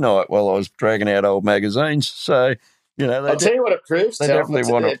midnight while I was dragging out old magazines. So, I'll tell you what it proves.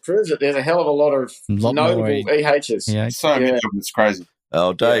 It proves that there's a hell of a lot of notable EHs. Yeah, so many of them, it's crazy.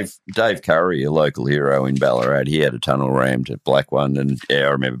 Oh, Dave Curry, a local hero in Ballarat, he had a tunnel rammed at black one, and I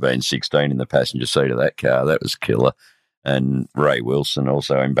remember being 16 in the passenger seat of that car. That was killer. And Ray Wilson,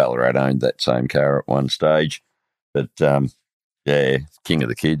 also in Ballarat, owned that same car at one stage. But, king of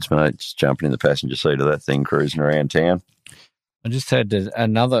the kids, mate, just jumping in the passenger seat of that thing, cruising around town. I just had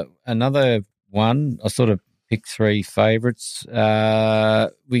another one. I sort of picked 3 favourites.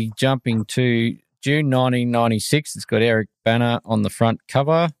 We jumping to June 1996. It's got Eric Banner on the front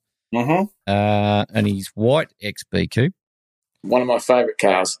cover. Mm-hmm. And he's white XB Coupe. One of my favourite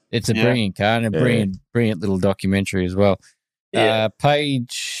cars. It's a brilliant car and a brilliant little documentary as well. Yeah.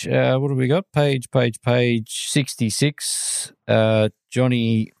 Page, what have we got? Page 66.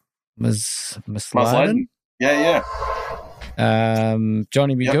 Johnny Masladen. Yeah.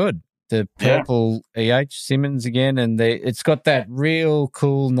 Johnny Be Good. The purple EH Simmons again, and it's got that real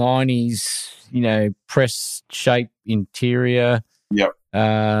cool 90s, press shape interior. Yep.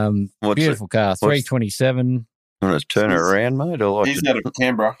 Beautiful car. 327. Want to turn it around, mate? He's out of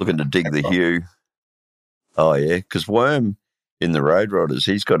Canberra. Looking to dig the hue. Oh yeah, because Worm in the Road Rodders,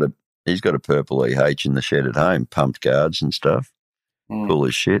 he's got a purple EH in the shed at home, pumped guards and stuff. Cool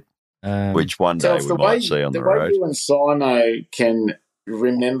as shit. Which one day we might see on the road. The way you and Simo can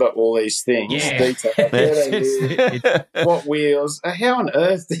remember all these things, detail, where they live, what wheels. How on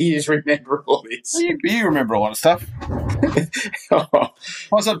earth do you remember all this? You remember a lot of stuff.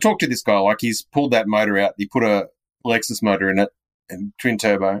 Once I've talked to this guy, like he's pulled that motor out, he put a Lexus motor in it and twin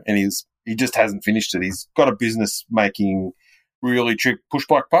turbo, and he just hasn't finished it. He's got a business making really trick push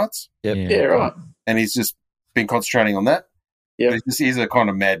bike parts. Yep. Yeah, right. And he's just been concentrating on that. Yeah, he's a kind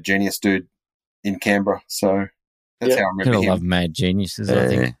of mad genius dude in Canberra, so that's how I remember him. I love mad geniuses, I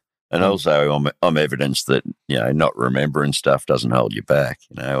think. And also, I'm evidence that not remembering stuff doesn't hold you back.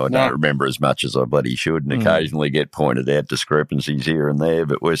 I don't remember as much as I bloody should, and occasionally get pointed out discrepancies here and there.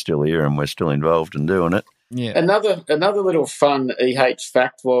 But we're still here, and we're still involved in doing it. Yeah. Another little fun EH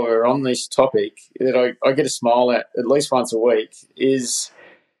fact while we're on this topic that I get a smile at least once a week is,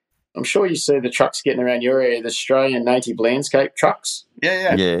 I'm sure you see the trucks getting around your area, the Australian native landscape trucks.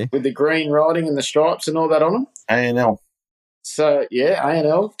 Yeah. With the green writing and the stripes and all that on them. A&L. So,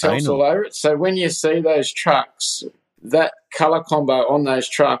 A&L, tells all over it. So when you see those trucks, that colour combo on those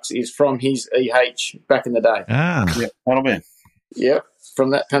trucks is from his EH back in the day. Yeah, panel van. Yep,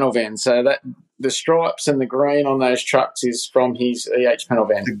 from that panel van. So that the stripes and the green on those trucks is from his EH panel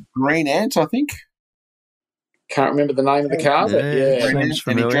van. The Green Ant, I think. Can't remember the name of the car, but and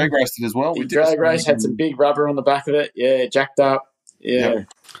he drag raced it as well. He drag raced, had some big rubber on the back of it. Yeah, jacked up. Yeah.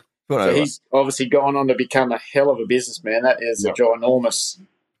 So he's obviously gone on to become a hell of a businessman. That is a ginormous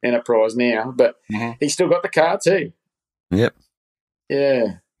enterprise now, but he's still got the car too. Yep.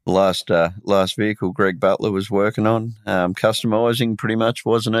 Yeah. Last vehicle Greg Butler was working on, customising pretty much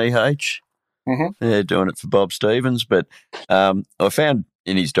was an EH. Yeah, doing it for Bob Stevens. But I found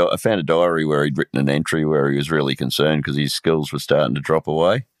I found a diary where he'd written an entry where he was really concerned because his skills were starting to drop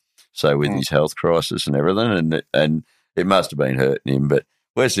away. So with his health crisis and everything, and it must have been hurting him. But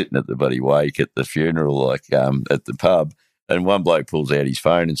we're sitting at the buddy wake at the funeral, like at the pub, and one bloke pulls out his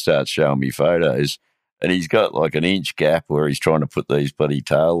phone and starts showing me photos. And he's got like an inch gap where he's trying to put these bloody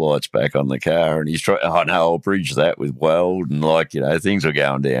tail lights back on the car. And he's trying, oh, no, I'll bridge that with weld. And things were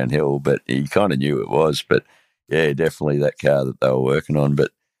going downhill, but he kind of knew it was. But yeah, definitely that car that they were working on. But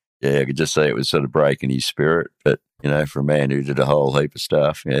yeah, I could just see it was sort of breaking his spirit. But, for a man who did a whole heap of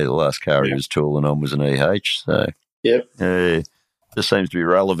stuff, the last car he was tooling on was an EH. So, yeah, just seems to be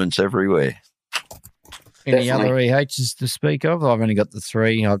relevance everywhere. Any other EHs to speak of? I've only got the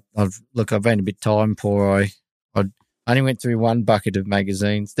 3. I've been a bit time poor. I only went through one bucket of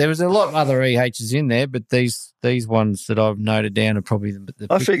magazines. There was a lot of other EHs in there, but these ones that I've noted down are probably the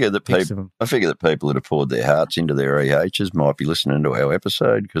I figure that people that have poured their hearts into their EHs might be listening to our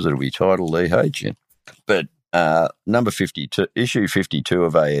episode because it'll be titled EH. But number 52, issue 52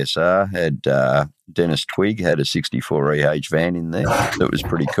 of ASR had Dennis Twigg had a 64 EH van in there. That was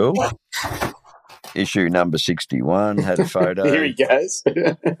pretty cool. Issue number 61 had a photo. Here he goes.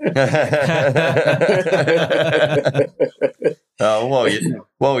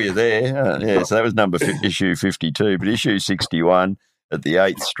 While you're there, so that was issue 52. But issue 61 at the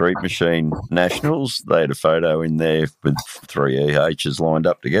 8th Street Machine Nationals, they had a photo in there with 3 EHs lined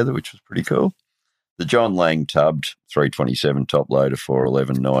up together, which was pretty cool. The John Lang tubbed 327 top loader,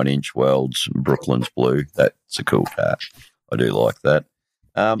 411 9-inch welds, Brooklyn's blue. That's a cool car. I do like that.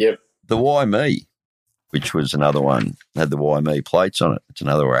 The Why Me, which was another one, had the Why Me plates on it. It's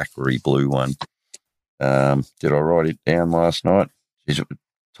another Ackery blue one. Did I write it down last night?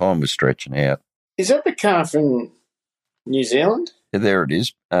 Time was stretching out. Is that the car from New Zealand? Yeah, there it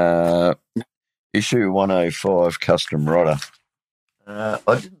is. Issue 105 Custom Rodder. I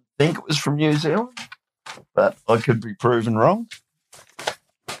didn't think it was from New Zealand, but I could be proven wrong.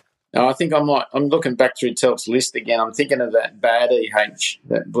 No, I think I might. I'm looking back through Telf's list again. I'm thinking of that bad EH,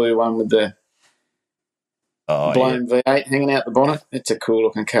 that blue one with the blown V8 hanging out the bonnet. It's a cool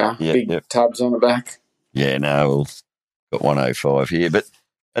looking car. Big tubs on the back. Yeah, no, we've got 105 here.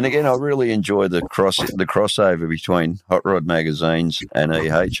 And again, I really enjoy the crossover between Hot Rod magazines and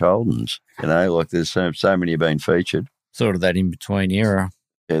EH Holdens. There's so many have been featured. Sort of that in between era.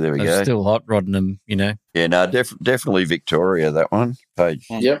 Yeah, there we go. Still hot rodding them, Yeah, no, definitely Victoria, that one, page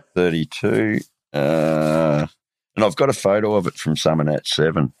 32. And I've got a photo of it from Summernet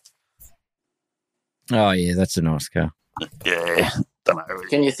 7. Oh, yeah, that's a nice car. Yeah. Don't know.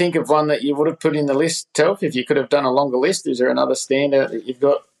 Can you think of one that you would have put in the list, Telf, if you could have done a longer list? Is there another standout that you've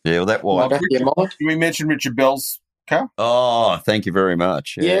got? Yeah, well, that one. Can we mention Richard Bell's car? Oh, thank you very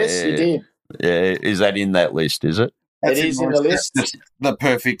much. Yes, you did. Yeah, is that in that list, is it? It is in the list. The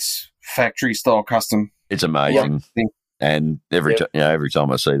perfect factory-style custom. It's amazing. Yep. And every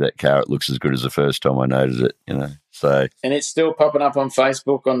time I see that car, it looks as good as the first time I noted it, So, and it's still popping up on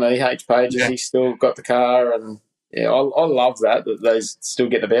Facebook on the EH pages. Yeah. He's still got the car, and I love that they still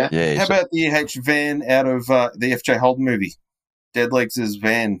get about. Yeah. How about the EH van out of the FJ Holden movie, Deadlegs'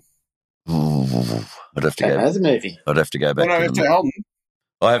 van? I'd have to go. Another movie. I'd have to go back. No, FJ Holden.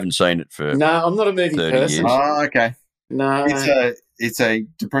 I haven't seen it for. No, I'm not a movie person. Years. Oh, okay. No, it's a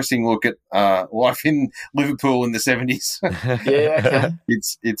depressing look at life in Liverpool in the 70s. Yeah,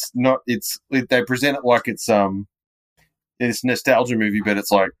 okay. They present it like it's a nostalgia movie, but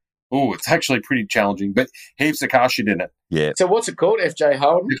it's like, it's actually pretty challenging. But heaps of car shit in it. Yeah. So what's it called? FJ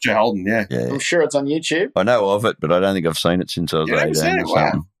Holden. FJ Holden, yeah. I'm sure it's on YouTube. I know of it, but I don't think I've seen it since I was 18.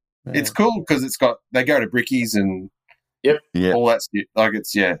 Wow. Yeah. It's cool because they go to Brickies and all that stuff. Like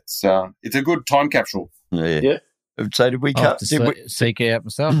it's a good time capsule. Yeah. So did we seek it out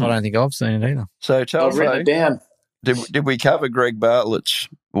myself? I don't think I've seen it either. So I've written it down. Did we cover Greg Bartlett's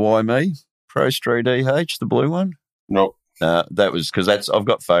Why Me Pro Street EH, the blue one? Nope. That was because I've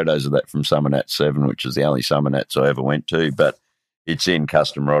got photos of that from Summernet 7, which is the only Summernets I ever went to, but it's in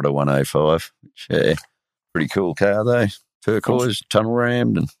Custom Rodder 105. Which, pretty cool car though. Turquoise, tunnel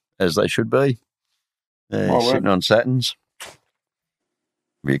rammed, and as they should be. Sitting on Saturns.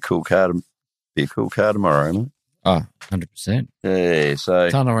 Be a cool car tomorrow, mate. Oh, 100%. Yeah, so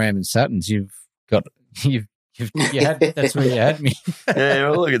tunnel ram and Saturns, that's where you had me. Yeah,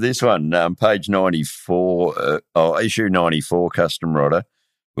 well, look at this one. Page 94, issue 94, Custom Rodder,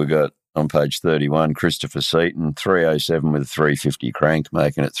 we got on page 31, Christopher Seaton, 307 with a 350 crank,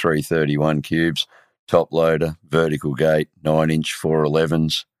 making it 331 cubes, top loader, vertical gate, 9-inch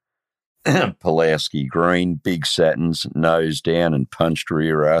 411s. Pulowski green, big satins, nose down and punched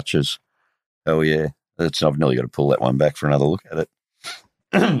rear arches. Oh, yeah. I've nearly got to pull that one back for another look at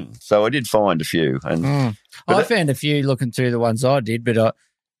it. So I did find a few. And I found a few looking through the ones I did, but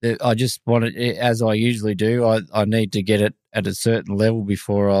I just wanted, as I usually do, I need to get it at a certain level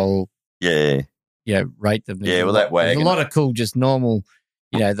before I'll rate them. That wagon. There's a lot of cool, just normal,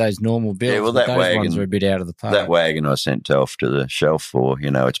 those normal builds. Yeah, well, that those wagon, ones are a bit out of the park. That wagon I sent off to the shelf for,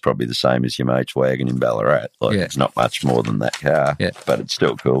 it's probably the same as your mate's wagon in Ballarat. It's not much more than that car, but it's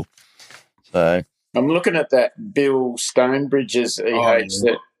still cool. So I'm looking at that Bill Stonebridge's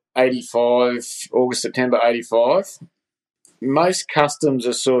that 85, August, September 85. Most customs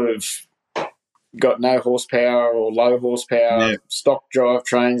are sort of got no horsepower or low horsepower, stock drive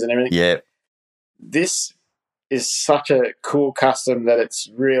trains and everything. Yeah. This is such a cool custom that it's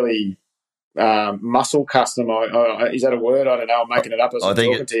really muscle custom. Is that a word? I don't know. I'm making it up as I'm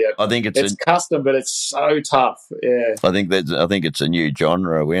talking to you. I think it's custom, but it's so tough. Yeah. I think it's a new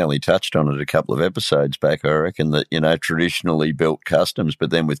genre. We only touched on it a couple of episodes back. I reckon that, traditionally built customs, but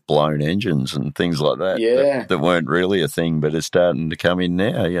then with blown engines and things like that. Yeah. That weren't really a thing, but it's starting to come in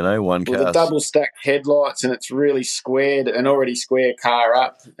now, one car. The double stacked headlights, and it's really squared, an already square car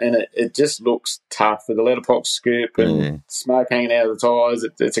up, and it just looks tough with the letterbox scoop and smoke hanging out of the tyres.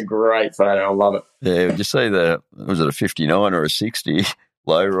 It's a great photo. I love it. Yeah, would you see was it a 59 or a 60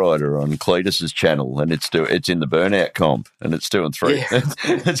 lowrider on Cletus's channel, and it's in the burnout comp, and it's doing three. Yeah.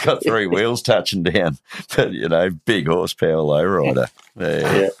 It's got three wheels touching down, but big horsepower lowrider.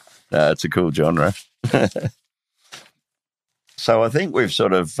 Yeah. No, it's a cool genre. So I think we've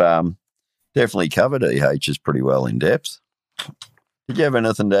sort of definitely covered EHs pretty well in depth. Did you have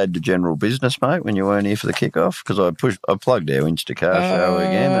anything to add to general business, mate, when you weren't here for the kickoff? Because I plugged our Instacar show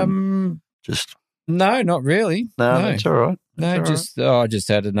again. And no, not really. No, that's all right. I just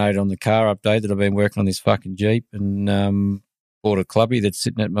had a note on the car update that I've been working on this fucking Jeep and bought a clubby that's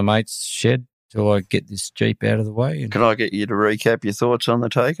sitting at my mate's shed till I get this Jeep out of the way. Can I get you to recap your thoughts on the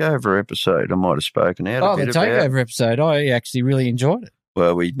takeover episode? I might have spoken out a bit about. Oh, the takeover episode, I actually really enjoyed it.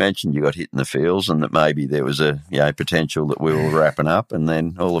 Well, we mentioned you got hit in the feels and that maybe there was a potential that we were wrapping up, and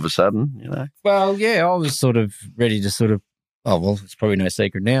then all of a sudden, Well, yeah, I was sort of ready to it's probably no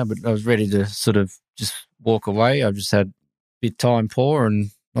secret now, but I was ready to sort of just walk away. I've just had a bit time poor and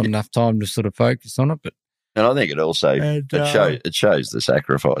not enough time to sort of focus on it. And I think it also it shows the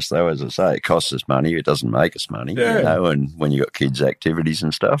sacrifice, though. As I say, it costs us money. It doesn't make us money, and when you got kids' activities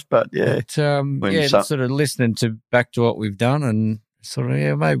and stuff. But, sort of listening back to what we've done and sort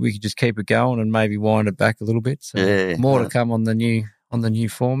of, maybe we could just keep it going and maybe wind it back a little bit. So more to come on the new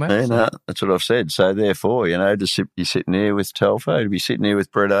format. Yeah, no, that's what I've said. So therefore, to be sitting here with Telfo, to be sitting here with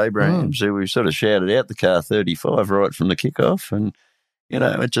Brett Abrahams, who we've sort of shouted out the car 35 right from the kickoff, and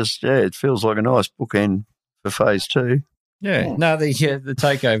it just it feels like a nice bookend for phase 2. Yeah, no, the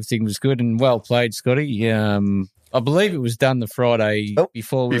takeover thing was good and well played, Scotty. I believe it was done the Friday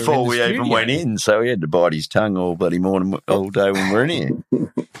before we even went in, so he had to bite his tongue all bloody morning, all day when we're in here.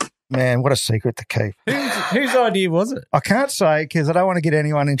 Man, what a secret to keep. Whose idea was it? I can't say because I don't want to get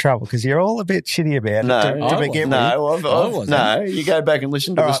anyone in trouble because you're all a bit shitty about it to begin with. No, you go back and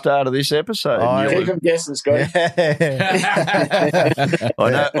listen to the start of this episode. Keep them guessing, Scott. I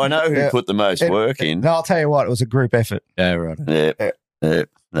know who put the most work in. No, I'll tell you what, it was a group effort. Yeah, right. Yeah.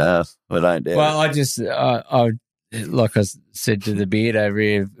 No, I don't doubt it. Well, I like I said to the beard over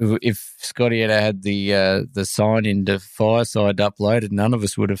here, if Scotty had the sign into Fireside uploaded, none of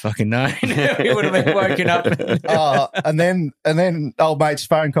us would have fucking known. We would have been woken up. And then old mate's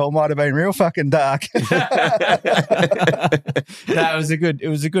phone call might have been real fucking dark. No, it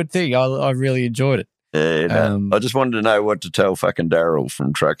was a good thing. I really enjoyed it. Yeah, I just wanted to know what to tell fucking Daryl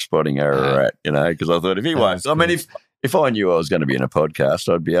from Truck Spotting Ararat, because I thought if he won't, if I knew I was going to be in a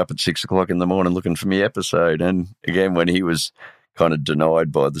podcast, I'd be up at 6 o'clock in the morning looking for my episode. And again, when he was kind of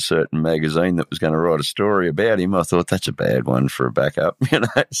denied by the certain magazine that was going to write a story about him, I thought that's a bad one for a backup,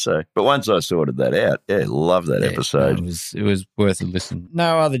 So, but once I sorted that out, love that episode. It was worth a listen.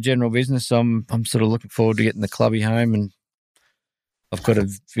 No other general business. I'm sort of looking forward to getting the clubby home, and I've got a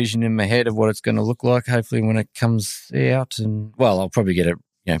vision in my head of what it's going to look like. Hopefully, when it comes out, and I'll probably get it,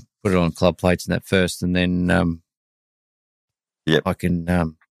 put it on club plates and that first, and then. I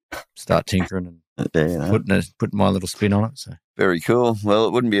can start tinkering and putting my little spin on it. So very cool. Well,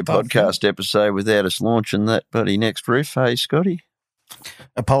 it wouldn't be a podcast episode without us launching that bloody next riff, hey, Scotty?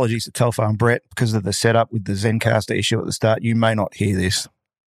 Apologies to Telfo and Brett because of the setup with the Zencaster issue at the start. You may not hear this.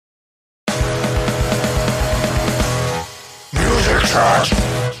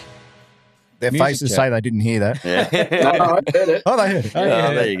 Their Music faces chat. say they didn't hear that. Yeah. No, I heard it. Oh, they heard it.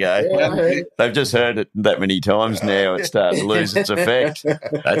 Oh, there you go. Yeah, I heard it. They've just heard it that many times now. It's starting to lose its effect.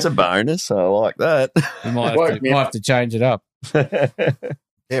 That's a bonus. I like that. We might Woke have to, me might up. have to change it up.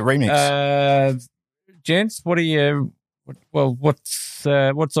 Yeah, remix. Gents, what are you? What's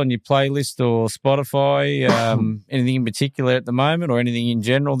on your playlist or Spotify? Anything in particular at the moment, or anything in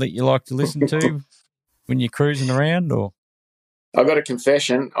general that you like to listen to when you're cruising around? Or I got a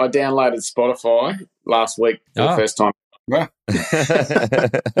confession. I downloaded Spotify last week for the first time.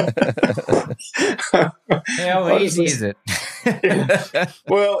 how easy is it?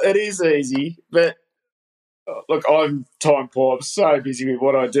 Well, it is easy, but look, I'm time poor. I'm so busy with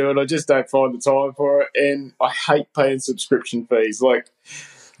what I do, and I just don't find the time for it. And I hate paying subscription fees.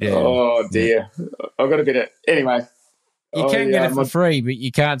 Oh dear, I've got a bit of anyway. You can get it for free, but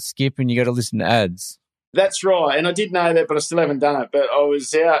you can't skip, and you got to listen to ads. That's right, and I did know that, but I still haven't done it. But I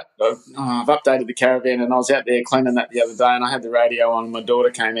was out. I've updated the caravan, and I was out there cleaning that the other day, and I had the radio on. And my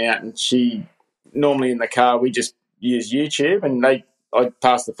daughter came out, and she normally in the car we just use YouTube, and I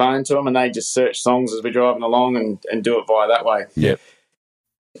pass the phone to them, and they just search songs as we're driving along and do it via that way. Yep.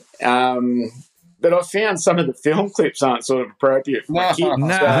 But I found some of the film clips aren't sort of appropriate for my kids.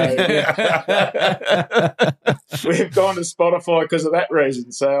 No. So we've gone to Spotify because of that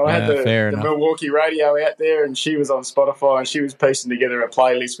reason. So I had the Milwaukee radio out there, and she was on Spotify, and she was piecing together a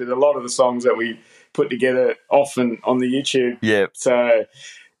playlist with a lot of the songs that we put together often on the YouTube. Yep. So,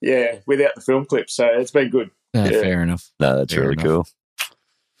 yeah, without the film clips. So it's been good. Fair enough. No, that's Fair really enough. cool.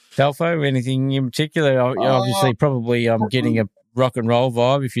 Telfo, anything in particular? Obviously, probably I'm getting a rock and roll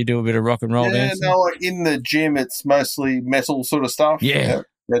vibe if you do a bit of rock and roll dancing. No, like in the gym, it's mostly metal sort of stuff. Yeah.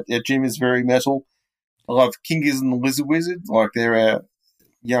 That gym is very metal. I love Kingers and the Lizard Wizard. Like they're our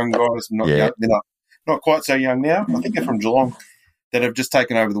young guys, young, they're not quite so young now. I think they're from Geelong that have just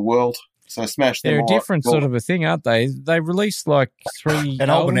taken over the world. So smash them. They're a different sort of a thing, aren't they? They release like 3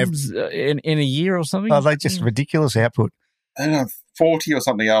 albums in a year or something. Oh, they're just ridiculous output. I don't know, 40 or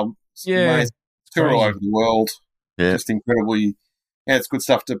something albums. Yeah. Amazing. Tour all over the world. Yeah. Just incredibly. Yeah, it's good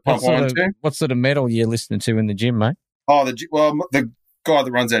stuff to pump on to. What sort of metal you listening to in the gym, mate? Oh, the guy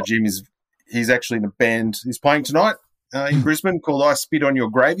that runs our gym he's actually in a band. He's playing tonight in Brisbane called I Spit on Your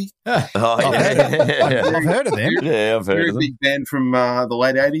Gravy. Oh, yeah. I've heard of them. Yeah, I've heard of them. Very big band from the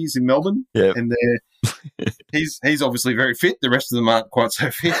late 80s in Melbourne. Yeah. And he's obviously very fit. The rest of them aren't quite so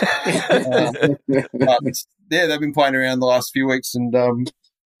fit. They've been playing around the last few weeks and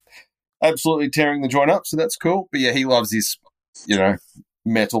absolutely tearing the joint up, so that's cool. But yeah, he loves his,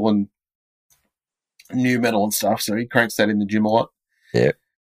 metal and new metal and stuff, so he cranks that in the gym a lot. Yeah.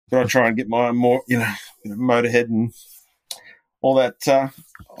 But I try and get my more, Motorhead and all that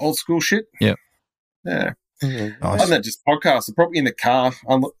old school shit. Yeah. Yeah. Nice. Other than that, just podcasts. I'm probably in the car.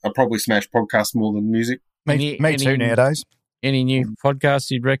 I probably smash podcasts more than music. Me too nowadays. Any new podcasts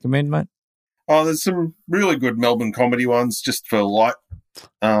you'd recommend, mate? Oh, there's some really good Melbourne comedy ones just for light,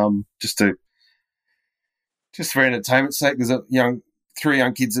 just for entertainment's sake. There's three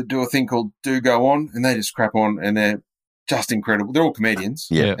young kids that do a thing called Do Go On, and they just crap on, and they're just incredible. They're all comedians,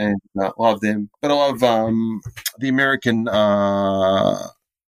 and love them. But I love the American.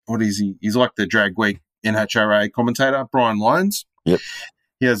 What is he? He's like the Drag Week NHRA commentator, Brian Lyons. Yep.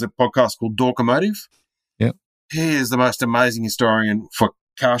 He has a podcast called Dorkomotive. Yep. He is the most amazing historian for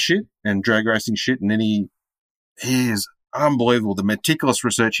car shit and drag racing shit, and then he is unbelievable. The meticulous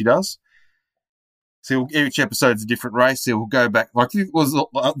research he does. So each episode's a different race. He will go back. Like there was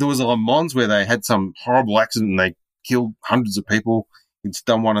a Le Mans where they had some horrible accident and they killed hundreds of people. He's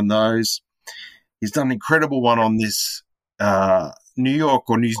done one of those. He's done an incredible one on this New York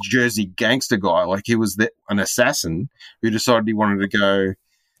or New Jersey gangster guy. Like he was an assassin who decided he wanted to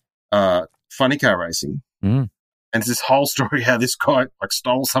go funny car racing. Mm. And it's this whole story how this guy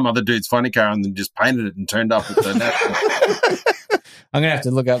stole some other dude's funny car and then just painted it and turned up at the national. I'm going to have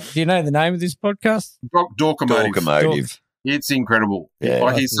to look up. Do you know the name of this podcast? Dorkomotive. It's incredible.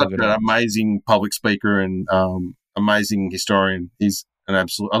 Yeah, he's such an amazing public speaker and amazing historian. He's an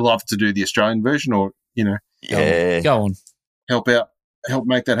absolute. I love to do the Australian version, or Go on. help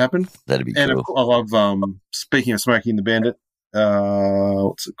make that happen. That'd be And cool. I love. Speaking of Smoking the Bandit,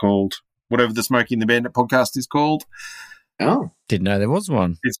 what's it called? Whatever the Smoking the Bandit podcast is called. Oh, Didn't know there was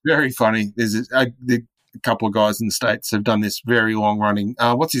one. It's very funny. There's a couple of guys in the States have done this very long running.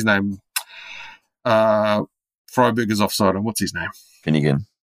 What's his name? Freiburger's Offsider. What's his name?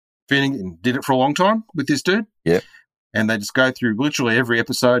 Finnegan did it for a long time with this dude. Yep. And they just go through literally every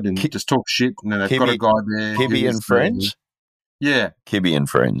episode and just talk shit. And then they've got a guy there. Kibby and Friends? Yeah. Kibby and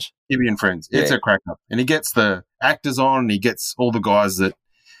Friends. Kibby and Friends. It's a cracker. And he gets the actors on, and he gets all the guys that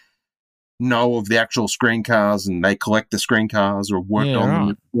know of the actual screen cars, and they collect the screen cars or worked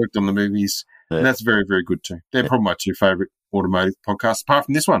on the movies. Yeah. And that's very, very good too. They're probably my two favourite automotive podcasts, apart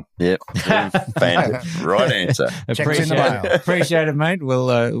from this one. Yep. Fantastic. Right answer. Appreciate it, mate.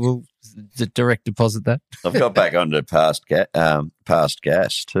 We'll direct deposit that. I've got back onto Past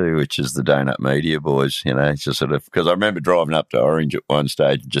Gas too, which is the Donut Media boys, just sort of, because I remember driving up to Orange at one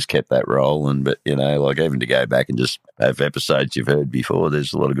stage and just kept that rolling. But, like even to go back and just have episodes you've heard before,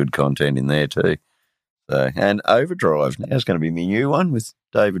 there's a lot of good content in there too. So, and Overdrive now is going to be my new one with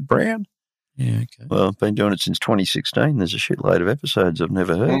David Brown. Yeah, okay. Well, I've been doing it since 2016. There's a shitload of episodes I've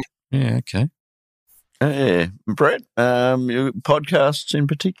never heard. Yeah, okay. Yeah. Brett, podcasts in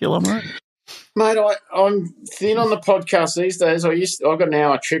particular, mate? Mate, I'm thin on the podcast these days. I got an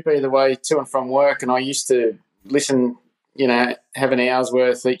hour trip either way to and from work, and I used to listen, have an hour's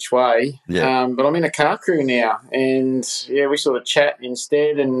worth each way. Yeah. But I'm in a car crew now, and, we sort of chat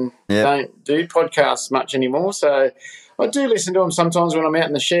instead and don't do podcasts much anymore. So I do listen to them sometimes when I'm out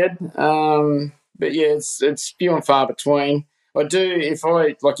in the shed. But, it's few and far between. I do, if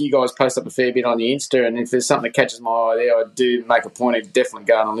I, like you guys, post up a fair bit on the Insta, and if there's something that catches my eye there, I do make a point of definitely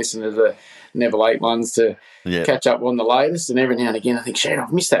going and listening to the Never Late ones to catch up on the latest. And every now and again I think, shit,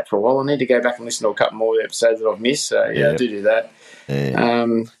 I've missed that for a while. I need to go back and listen to a couple more episodes that I've missed. So, I do that. Yeah.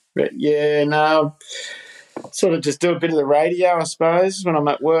 But, sort of just do a bit of the radio, I suppose, when I'm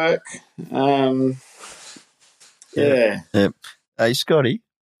at work. Yeah. Hey, Scotty.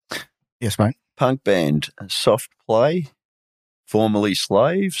 Yes, mate. Punk band Soft Play, formerly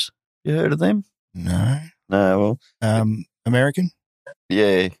Slaves. You heard of them? No. No, well. American?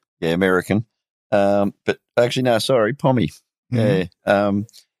 Yeah, American. But actually, no, sorry, Pommy. Mm-hmm. Yeah.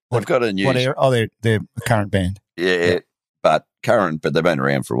 They've got a new... they're a current band. Yeah, but they've been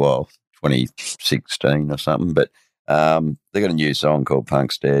around for a while, 2016 or something. But they've got a new song called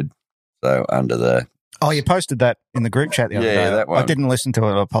Punk's Dead. So under the... Oh, you posted that in the group chat the other day. That one. I didn't listen to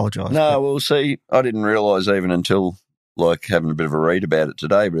it. I apologise. No, well, see, I didn't realise even until, having a bit of a read about it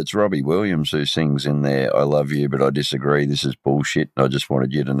today, but it's Robbie Williams who sings in there, I love you, but I disagree. This is bullshit. I just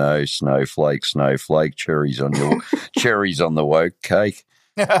wanted you to know, snowflake, cherries on the woke cake,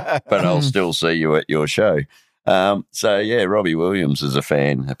 but I'll still see you at your show. Robbie Williams is a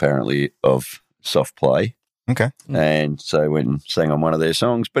fan, apparently, of Soft Play. Okay. And so went and sang on one of their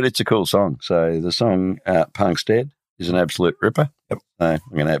songs, but it's a cool song. So the song Punk's Dead is an absolute ripper. Yep. So I'm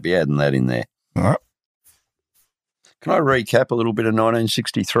going to be adding that in there. All right. Can I recap a little bit of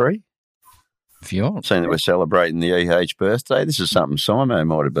 1963? If you want. Seeing that we're celebrating the EH birthday, this is something Simo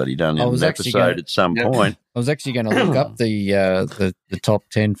might have bloody done in an episode at some point. I was actually going to look up the top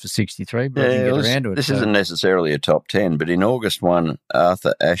 10 for 63, but I didn't get around to it. This isn't necessarily a top 10, but in August 1,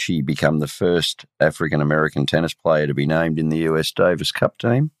 Arthur Ashe became the first African-American tennis player to be named in the US Davis Cup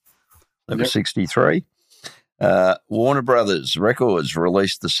team. That was 63. Warner Brothers Records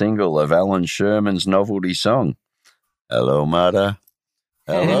released the single of Alan Sherman's novelty song, Hello, Mother.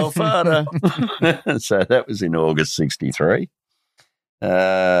 Hello, Father. So that was in August 63.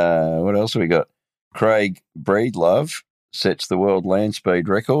 What else have we got? Craig Breedlove sets the world land speed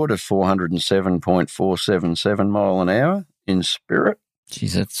record of 407.477 mile an hour in Spirit.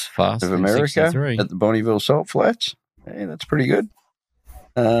 Jeez, that's fast. Of America at the Bonneville Salt Flats. Yeah, that's pretty good.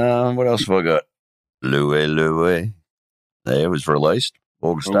 What else have I got? Louie. There was released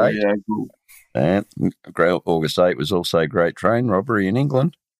August 8th. Yeah, cool. And August 8 was also a great train robbery in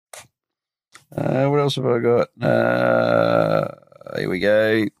England. What else have I got? Here we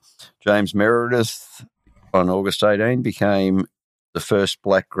go. James Meredith on August 18 became the first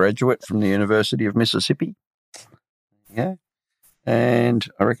black graduate from the University of Mississippi. Yeah. And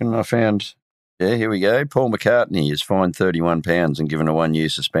I reckon I found... Yeah, here we go. Paul McCartney is fined £31 and given a 1-year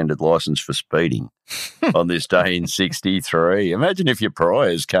suspended licence for speeding on this day in 63. Imagine if your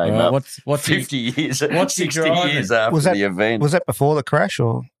priors came up 50 years, 60 years after the event. Was that before the crash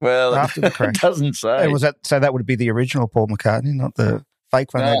or after the crash? It doesn't say. So that would be the original Paul McCartney, not the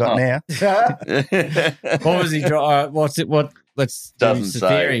fake one they got now. What was he driving? Let's doesn't say.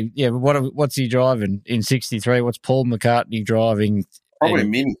 Theory. Yeah, but what's he driving in 63? What's Paul McCartney driving? Probably a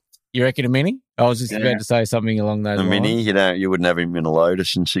Mini. You reckon a Mini? I was just about to say something along those lines. A Mini, you wouldn't have him in a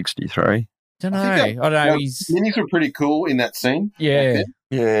Lotus in 63. Don't know. I don't know. Minis were pretty cool in that scene. Yeah.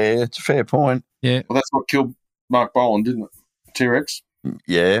 Yeah, it's a fair point. Yeah. Well, that's what killed Mark Bolan, didn't it? T-Rex.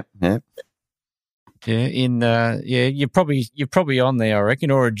 Yeah. Yeah. You're probably on there, I reckon,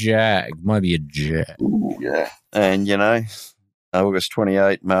 or a Jag, maybe a Jag. Ooh, yeah. And August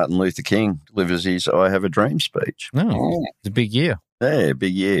 28, Martin Luther King delivers his I Have a Dream speech. Oh, it's a big year. Yeah,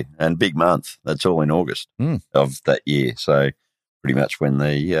 big year and big month. That's all in August of that year. So pretty much when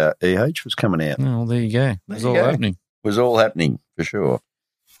the EH was coming out. Oh, well, there you go. It was all happening. It was all happening, for sure.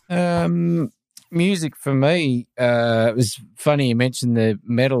 Music for me, it was funny you mentioned the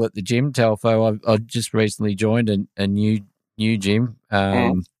metal at the gym, Telfo. I just recently joined a new gym,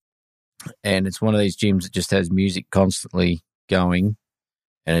 and it's one of these gyms that just has music constantly going,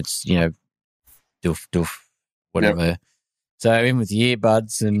 and it's, doof, doof, whatever. Yep. So I'm in with the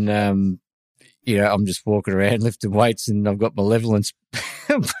earbuds and, I'm just walking around lifting weights and I've got Malevolence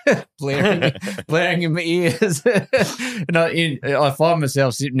blaring in my ears. And I find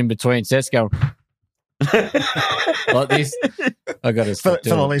myself sitting in between sets going like this. I got to for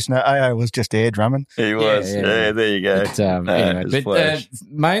the listener, AO was just air drumming. He was. Yeah, there you go. But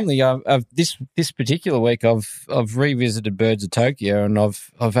mainly, I've this particular week, I've revisited Birds of Tokyo, and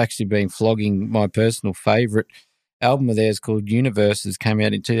I've actually been flogging my personal favourite album of theirs called Universes. Came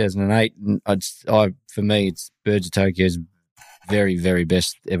out in 2008, and for me, it's Birds of Tokyo's very, very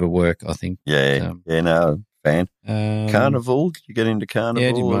best ever work, I think. Yeah, fan. Carnival, did you get into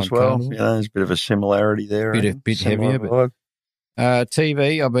Carnival as well? Carnival. There's a bit of a similarity there. Bit heavier, but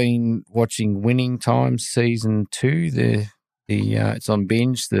TV, I've been watching Winning Time Season 2. It's on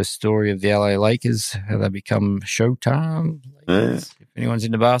binge, the story of the LA Lakers, how they become Showtime. Yeah. If anyone's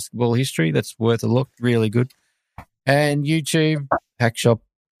into basketball history, that's worth a look. Really good. And YouTube, Hack Shop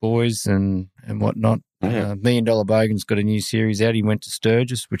Boys and whatnot. Yeah. $1 Million Bogan's got a new series out. He went to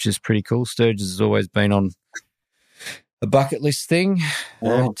Sturgis, which is pretty cool. Sturgis has always been on a bucket list thing.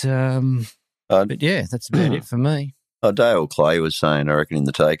 Yeah. But yeah, that's about it for me. Dale Clay was saying, I reckon, in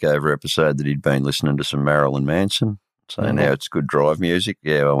the Takeover episode that he'd been listening to some Marilyn Manson, saying how it's good drive music.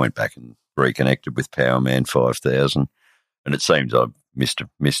 Yeah, I went back and reconnected with Power Man 5000, and it seems I've missed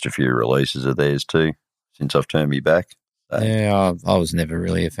a few releases of theirs too since I've turned me back. So. Yeah, I was never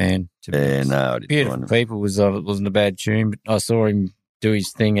really a fan. I didn't. Beautiful People wasn't a bad tune, but I saw him do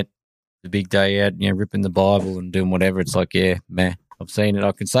his thing at the big day out, ripping the Bible and doing whatever. It's like, I've seen it.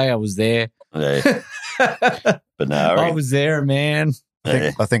 I can say I was there. Yeah. But no, I was there, man.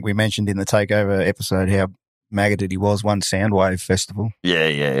 I think we mentioned in the Takeover episode how maggoted he was one Soundwave festival.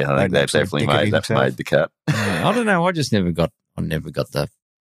 Yeah. I think that definitely made the cut. I don't know. I never got that.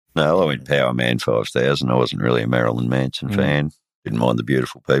 No, I went Power Man 5000. I wasn't really a Marilyn Manson fan. Didn't mind the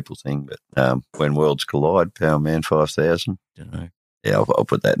Beautiful People thing, but When Worlds Collide, Power Man 5000. Don't know. Yeah, I'll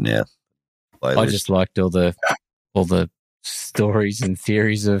put that in our playlist. I just liked all the stories and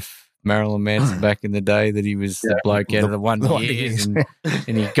theories of Marilyn Manson back in the day, that he was the bloke out of the Wonder Years, and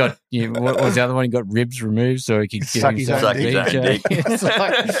he got, what was the other one? He got ribs removed so he could suck his own dick. It's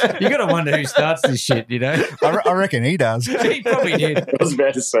like, you got to wonder who starts this shit, I reckon he does. He probably did. I was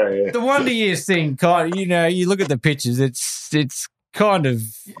about to say, yeah. The Wonder Years thing, kind of, you look at the pictures, it's kind of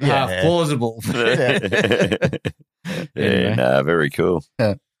half plausible. Anyway. No, very cool.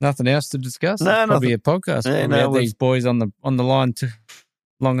 Nothing else to discuss. No, probably a podcast. Yeah, we had these boys on the line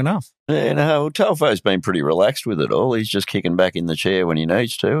long enough. Yeah, no, Telfo's been pretty relaxed with it all. He's just kicking back in the chair when he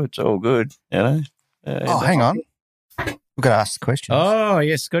needs to. It's all good, hang on. We've got to ask the questions. Oh,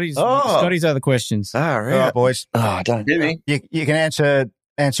 yes, Scotty's other questions. All right. All right, boys. Oh, don't hit me. You can answer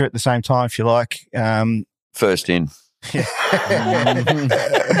at the same time if you like. First in.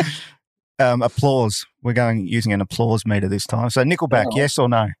 Applause. We're using an applause meter this time. So Nickelback, yes or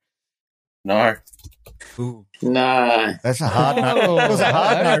no? No. Ooh. No. That's a hard no. It was a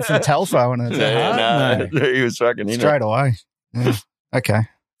hard no from Telfo, and it's a hard no. He was fucking in straight away. Yeah. Okay,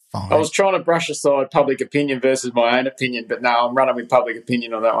 fine. I was trying to brush aside public opinion versus my own opinion, but no, I'm running with public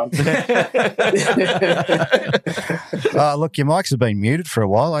opinion on that one. Look, your mics have been muted for a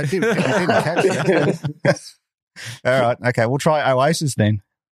while. I didn't catch that. All right, okay, we'll try Oasis then.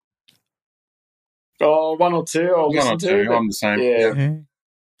 Oh, one or two. I'll listen to. I'm the same. Yeah.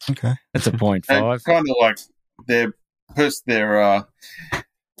 Okay, that's a 0.5. Kind of like the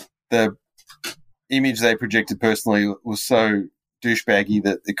image they projected personally was so douchebaggy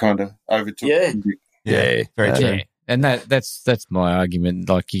that it kind of overtook. Yeah, very true. Yeah. And that's my argument.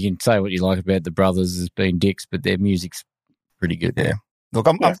 Like, you can say what you like about the brothers as being dicks, but their music's pretty good. Yeah. Look,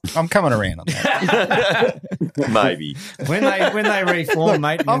 I'm coming around on that. Maybe when they reform,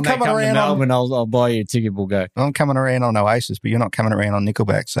 mate. I'm coming around to Melbourne. I'll buy you a ticket. We'll go. I'm coming around on Oasis, but you're not coming around on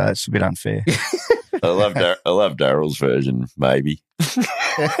Nickelback, so it's a bit unfair. I love Daryl's version. Maybe. I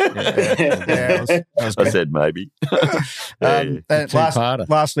said maybe.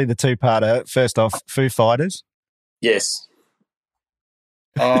 Lastly, the two-parter. First off, Foo Fighters. Yes.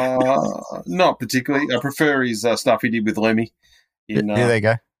 Not particularly. I prefer his stuff he did with Lemmy. In, Yeah, there you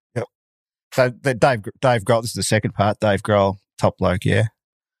go. Yep. So Dave Grohl, this is the second part. Dave Grohl, top bloke, yeah.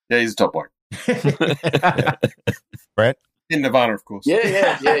 Yeah, he's a top bloke. Brett? In Nirvana, of course.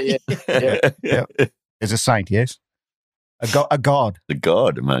 Yeah. Is a saint, yes. A god. The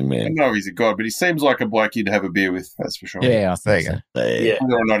god among I men. know he's a god, but he seems like a bloke you'd have a beer with, that's for sure. Yeah, I There think you so. go. Yeah.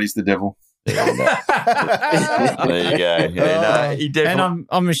 Whether or not he's the devil. There you go. Yeah, he definitely. And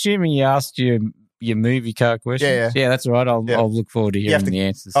I'm assuming you asked your movie car questions. Yeah. That's all right. I'll look forward to You have hearing to- the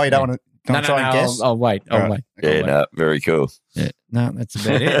answers. Oh, you don't want to No, try and guess? I'll wait. I'll wait. Yeah, no, very cool. Yeah. No, that's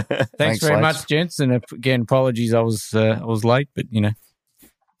about it. Thanks Thanks, very lads. much, gents. And again, apologies. I was late, but No,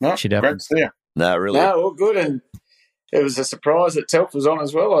 Shit great happens. to see you. No, really. No, all good. And it was a surprise that Telf was on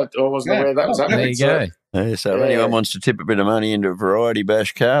as well. I wasn't aware that was Oh, happening. there you go. Yeah, so if Yeah. anyone wants to tip a bit of money into a variety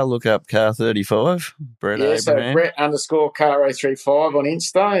bash car, look up Car 35, Brett Yeah, so Abraham. Brett_Car035 on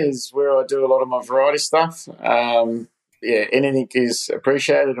Insta is where I do a lot of my variety stuff. Anything is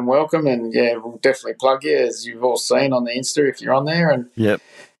appreciated and welcome. And yeah, we'll definitely plug you, as you've all seen on the Insta if you're on there. And Yep.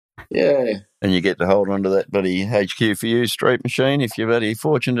 yeah. And you get to hold on to that bloody HQ for you street machine if you're bloody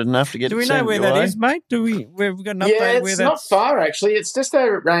fortunate enough to get Do it we know sent where your that way. is, mate? We've got an update Yeah, where it's that's not far actually. It's just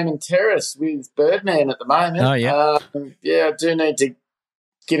over at Raymond Terrace with Birdman at the moment. Oh, yeah. I do need to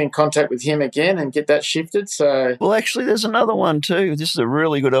get in contact with him again and get that shifted. So Well, actually, there's another one too. This is a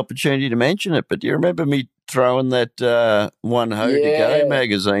really good opportunity to mention it. But do you remember me throwing that One Ho to Yeah. Go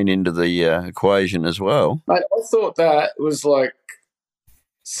magazine into the equation as well? mate, I thought that was like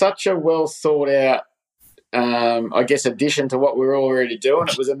such a well thought out, I guess, addition to what we were already doing.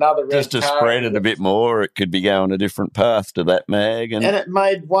 It was another red Just to car, spread it a bit more, it could be going a different path to that mag and and it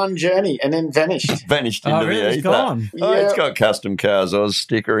made one journey and then vanished. vanished into really? the It's ether. gone. Oh, it's Yeah. got Custom Cars Oz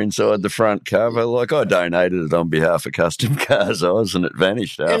sticker inside the front cover. Like, I donated it on behalf of Custom Cars Oz and it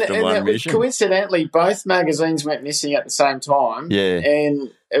vanished after and one that was mission. coincidentally, both magazines went missing at the same time. Yeah.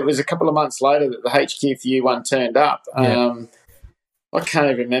 And it was a couple of months later that the HQ4U one turned up. Yeah. I can't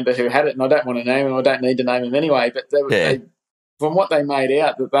even remember who had it, and I don't want to name him. I don't need to name him anyway. But they, from what they made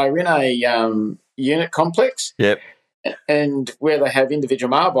out, that they were in a unit complex. Yep. And where they have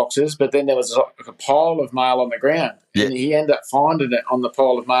individual mailboxes, but then there was like a pile of mail on the ground. Yeah. And he ended up finding it on the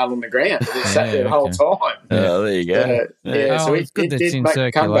pile of mail on the ground. And it sat there the whole time. Oh, there you go. Yeah, Oh, so it's good it that's did in make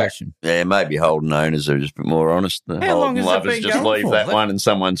a comeback. circulation. Yeah, maybe Holden owners are just a bit more honest. The How long Holden has it lovers been just going leave for? that That- one and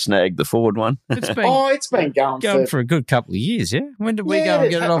someone snagged the Ford one. It's been It's been going for a good couple of years, yeah? When did we Yeah, go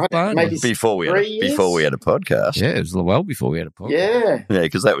and get it off maybe Barney? Before we had 3 years? a podcast. Yeah, it was well before we had a podcast. Yeah. Yeah,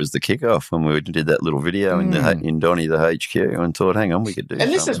 because that was the kickoff when we did that little video in Donny the HQ and thought, hang on, we could do And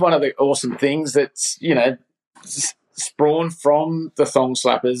this something. is one of the awesome things that's, spawned from the Thong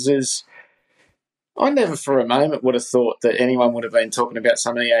Slappers is I never for a moment would have thought that anyone would have been talking about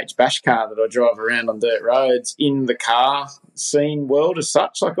some EH bash car that I drive around on dirt roads in the car scene world as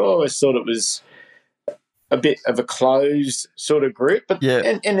such. Like I always thought it was a bit of a closed sort of group. But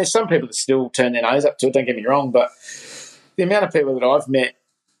Yeah. and there's some people that still turn their nose up to it, don't get me wrong, but the amount of people that I've met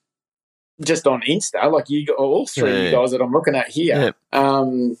just on Insta, like you, all three of you guys that I'm looking at here,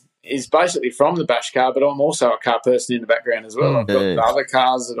 is basically from the bash car, but I'm also a car person in the background as well. I've got the other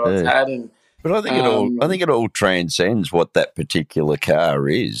cars that I've had, and But I think it all transcends what that particular car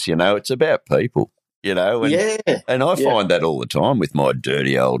is. It's about people. And I find that all the time with my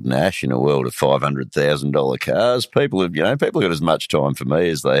dirty old Nash in a world of $500,000 cars. People have got as much time for me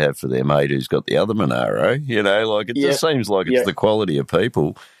as they have for their mate who's got the other Monaro. It just seems like it's the quality of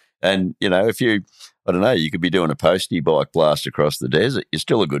people. And, if you, I don't know, you could be doing a postie bike blast across the desert. You're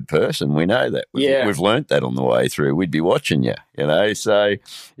still a good person. We know that. We've learnt that on the way through. We'd be watching you, So,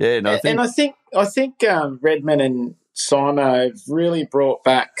 yeah. And I think Redman and Simo have really brought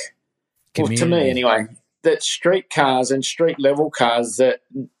back, well, to me anyway, that street cars and street level cars that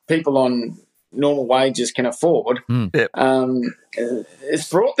people on normal wages can afford. It's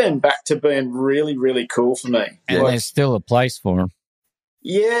brought them back to being really, really cool for me. And there's still a place for them.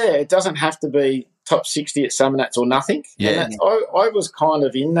 Yeah, it doesn't have to be top 60 at Summernats or nothing. Yeah. And I was kind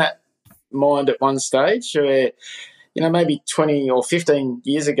of in that mind at one stage where, maybe 20 or 15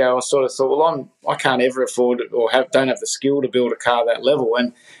 years ago, I sort of thought, well, I can't ever afford it or don't have the skill to build a car that level,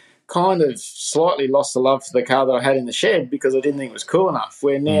 and kind of slightly lost the love for the car that I had in the shed because I didn't think it was cool enough,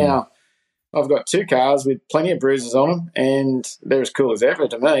 where now I've got two cars with plenty of bruises on them, and they're as cool as ever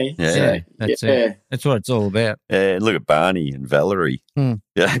to me. Yeah, that's it. That's what it's all about. Yeah, look at Barney and Valerie.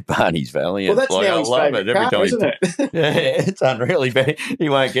 Barney's valiant. Well, that's now his favourite car, isn't it? It's unreal. He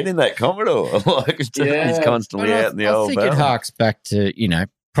won't get in that Commodore. He's constantly out in the old I think barrel. it harks back to,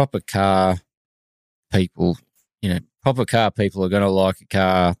 proper car people. Proper car people are going to like a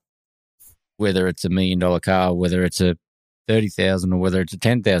car, whether it's $1 million car, whether it's a $30,000 or whether it's a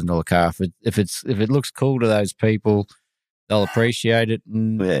 $10,000 car. If it looks cool to those people, they'll appreciate it,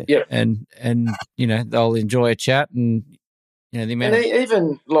 and and they'll enjoy a chat, and the amount. And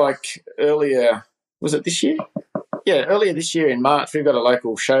even like earlier, was it this year? Yeah, earlier this year in March, we've got a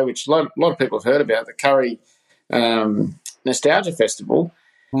local show which a lot of people have heard about, the Curry Nostalgia Festival.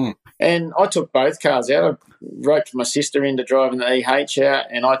 And I took both cars out. I roped my sister into driving the EH out,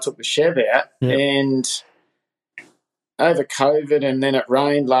 and I took the Chev out. Yep. And over COVID, and then it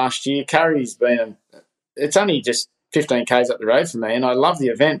rained last year, Curry's it's only just 15 k's up the road from me, and I love the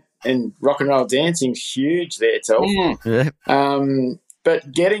event. And rock and roll dancing's huge there, Telf.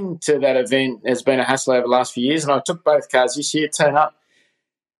 But getting to that event has been a hassle over the last few years, and I took both cars this year, turn up.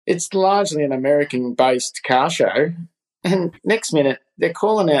 It's largely an American-based car show, and next minute they're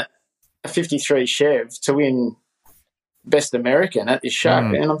calling out a 53 Chev to win Best American at this show.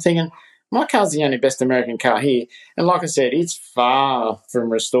 And I'm thinking, my car's the only Best American car here. And like I said, it's far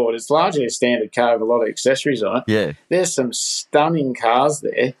from restored. It's largely a standard car with a lot of accessories on it. Yeah. There's some stunning cars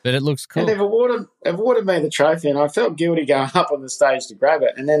there. But it looks cool. And they've awarded me the trophy, and I felt guilty going up on the stage to grab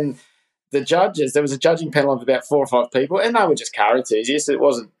it. And then the judges, there was a judging panel of about 4 or 5 people, and they were just car enthusiasts. It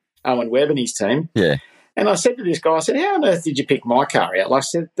wasn't Owen Webb and his team. Yeah. And I said to this guy, I said, how on earth did you pick my car out? Like I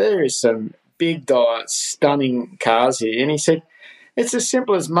said, there is some big, stunning cars here. And he said, it's as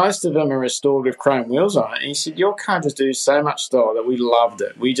simple as most of them are restored with chrome wheels on it. And he said, your car just do so much style that we loved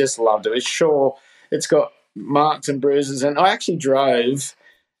it. We just loved it. It's sure it's got marks and bruises. And I actually drove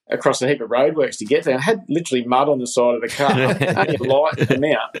across a heap of roadworks to get there. I had literally mud on the side of the car. I only lightened them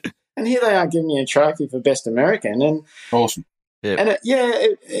out. And here they are giving me a trophy for Best American. And awesome. Yep. And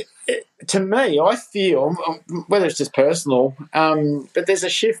to me, I feel, whether it's just personal, but there's a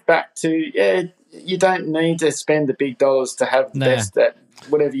shift back to, you don't need to spend the big dollars to have the best at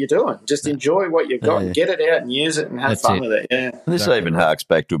whatever you're doing. Just enjoy what you've got and get it out and use it and have fun with it. Yeah. And this even harks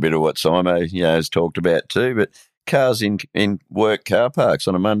back to a bit of what Simo has talked about too, but cars in work car parks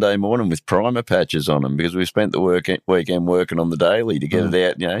on a Monday morning with primer patches on them because we spent the weekend working on the daily to get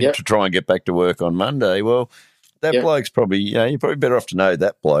it out, to try and get back to work on Monday. Well, that bloke's probably, you're probably better off to know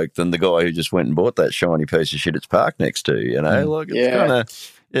that bloke than the guy who just went and bought that shiny piece of shit it's parked next to, Like it's kind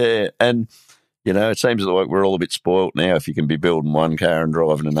of, and, it seems like we're all a bit spoilt now if you can be building one car and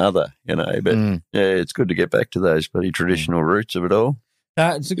driving another, but it's good to get back to those bloody traditional roots of it all.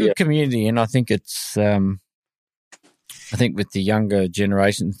 It's a good community, and I think it's, I think with the younger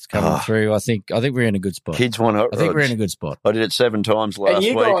generations coming through, I think we're in a good spot. Kids want hot rods. I think we're in a good spot. I did it 7 times last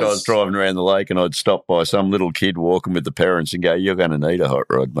week. I was driving around the lake and I'd stop by some little kid walking with the parents and go, "You're going to need a hot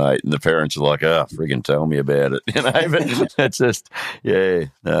rod, mate." And the parents are like, friggin' tell me about it. But it's just,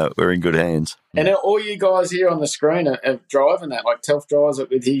 we're in good hands. And all you guys here on the screen are driving that. Like Telf drives it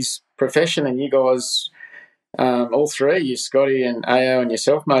with his profession, and you guys... all three, you, Scotty and AO and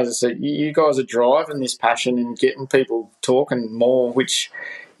yourself, Moses, so you guys are driving this passion and getting people talking more, which,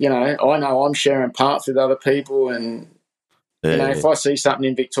 I know I'm sharing parts with other people. And, if I see something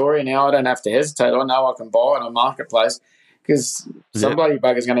in Victoria now, I don't have to hesitate. I know I can buy it on Marketplace because somebody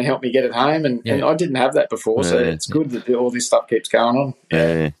bugger's going to help me get it home. And I didn't have that before, so it's good that all this stuff keeps going on.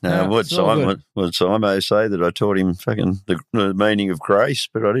 What Simo say that I taught him fucking the meaning of grace,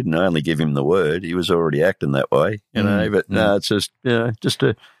 but I didn't only give him the word. He was already acting that way, But it's just, just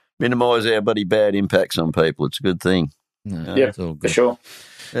to minimise our bloody bad impacts on people. It's a good thing. Yeah, for sure.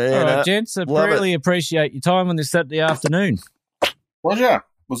 All right, gents, I really appreciate your time on this Saturday afternoon. Pleasure.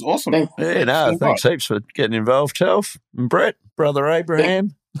 It was awesome. Thanks heaps for getting involved, Telf and Brett, brother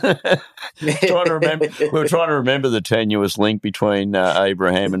Abraham. We were trying to remember the tenuous link between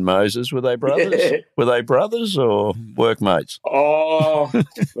Abraham and Moses. Were they brothers? Were they brothers or workmates? Oh, look,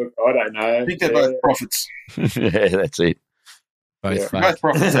 I don't know. I think they're both prophets. Yeah, that's it. Both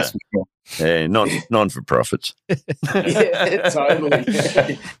prophets, that's for sure. Yeah, non-for-profits. Yeah,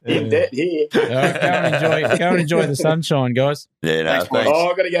 totally. In debt here. Go and enjoy the sunshine, guys. Yeah, thanks.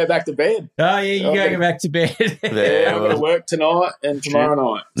 Oh, I've got to go back to bed. Oh, yeah, you're going back to bed. I've got to work tonight and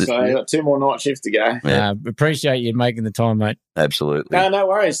tomorrow night. So I've got 2 more night shifts to go. Appreciate you making the time, mate. Absolutely. No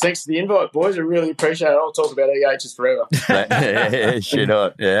worries. Thanks for the invite, boys. I really appreciate it. I'll talk about EHs forever. Shit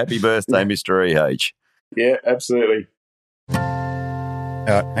on. Yeah, happy birthday, Mr. EH. Yeah, absolutely.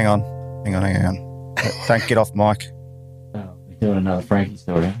 Hang on. Don't get off mic. Oh, we're doing another Frankie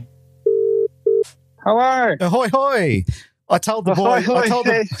story. Hello. Ahoy, hoy. I told the boys.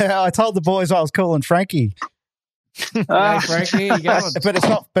 I told the boys I was calling Frankie. Hey, Frankie, you going?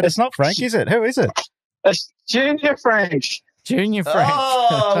 But it's not Frank, is it? Who is it? It's Junior Frank. Junior Frank.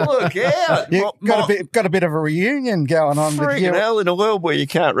 Oh, look out! Got a bit of a reunion going on. Freaking hell! In a world where you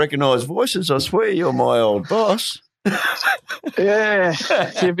can't recognise voices, I swear you're my old boss. Yeah,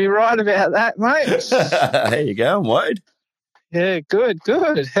 you'd be right about that, mate. How you going, Wade? Yeah, good.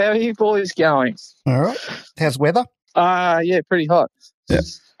 How are you boys going? All right. How's weather? Yeah, pretty hot. Yeah.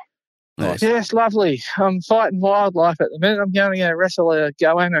 Nice. Yeah, it's lovely. I'm fighting wildlife at the minute. I'm going to go wrestle a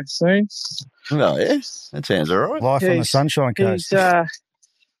goanna soon. Oh, yeah? That sounds all right. Life on the Sunshine Coast.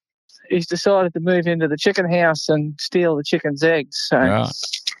 He's decided to move into the chicken house and steal the chicken's eggs. So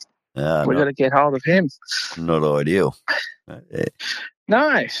we've got to get hold of him. Not ideal. Yeah.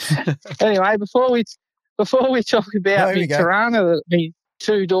 No. Anyway, before we talk about me Tirana, me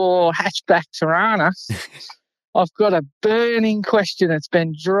two-door hatchback Tirana, I've got a burning question that's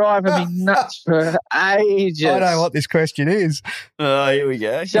been driving me nuts for ages. I know what this question is. Oh, here we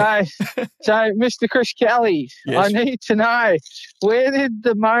go. So Mr. Chris Kelly, yes. I need to know, where did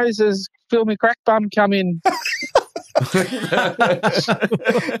the Moses Fill Me Crack Bum come in? Who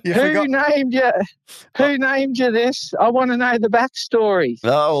named you this? I want to know the backstory.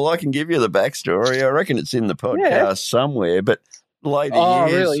 Oh, well, I can give you the backstory. I reckon it's in the podcast somewhere, but later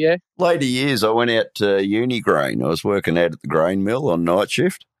years, I went out to Unigrain. I was working out at the grain mill on night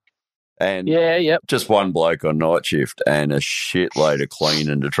shift. And just one bloke on night shift and a shitload of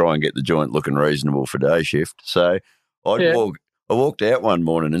cleaning to try and get the joint looking reasonable for day shift. So I walked out one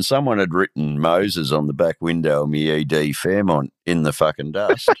morning and someone had written Moses on the back window of my ED Fairmont in the fucking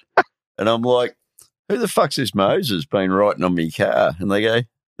dust. And I'm like, who the fuck's this Moses been writing on me car? And they go,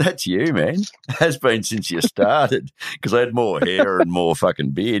 that's you, man. It has been since you started, because I had more hair and more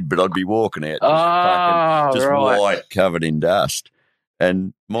fucking beard, but I'd be walking out just white, covered in dust.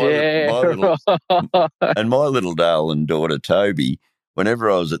 And my little darling daughter Toby,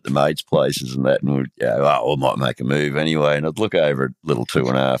 whenever I was at the mates' places and that, and we'd I might make a move anyway, and I'd look over at little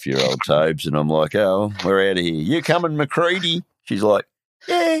 2.5-year-old Tobes, and I'm like, oh, we're out of here. You coming, McCready? She's like,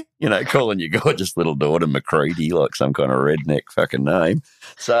 yeah, calling your gorgeous little daughter McCready like some kind of redneck fucking name.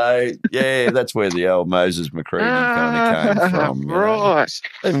 So, yeah, that's where the old Moses McCready kind of came from. Right.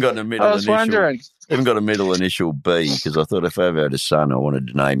 They haven't got a middle initial B, because I thought if I ever had a son, I wanted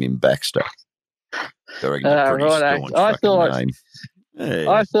to name him Baxter. I reckon a pretty staunch fucking name. Yeah.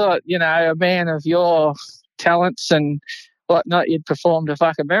 I thought, a man of your talents and whatnot, you'd performed a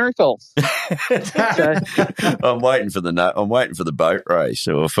fucking miracle. I'm waiting for the boat race,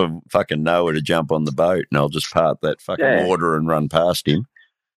 or for fucking Noah to jump on the boat, and I'll just part that fucking water and run past him.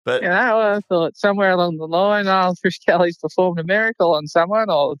 But I thought somewhere along the line, Chris Kelly's performed a miracle on someone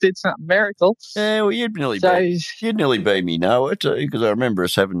or did something miracle. Yeah, well, you'd nearly be me Noah too, because I remember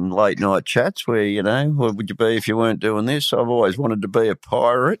us having late night chats where, what would you be if you weren't doing this? I've always wanted to be a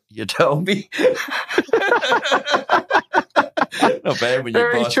pirate, you told me. Not bad when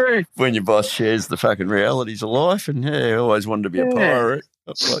your boss shares the fucking realities of life, and I always wanted to be a pirate.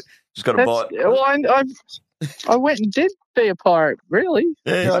 Just got to buy. Well, I went and did be a pirate, really.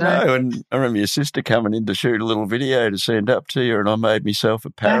 Yeah, I know. And I remember your sister coming in to shoot a little video to send up to you, and I made myself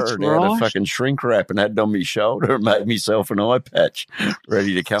a parrot out of fucking shrink wrap and had it on my shoulder and made myself an eye patch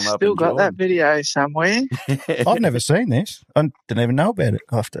ready to come up. Still got that video somewhere. I've never seen this. I didn't even know about it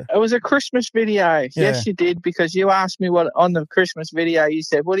after. It was a Christmas video. Yeah. Yes, you did, because you asked me what on the Christmas video. You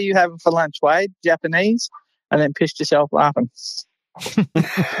said, "What are you having for lunch, Wade? Japanese?" And then pissed yourself laughing.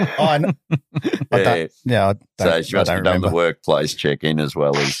 I know. I don't so she must have done the workplace check-in as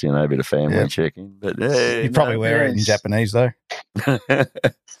well as, a bit of family check-in. But you probably wear it in Japanese, though.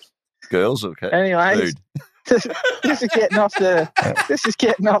 Girls, okay. Anyway, this is getting off the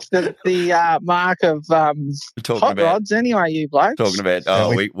mark of hot rods. Anyway, you blokes talking about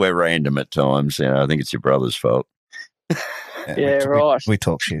we're random at times. I think it's your brother's fault. Right. We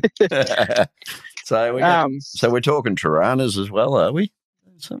talk shit. So we're talking Tiranas as well, are we?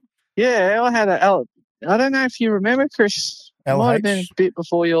 Yeah, I had I don't know if you remember, Chris. It might have been a bit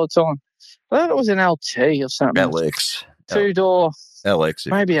before your time. I thought it was an LT or something. LX. Two-door. LX.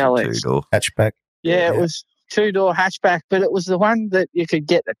 Maybe LX. Two-door. Hatchback. Yeah, it was two-door hatchback, but it was the one that you could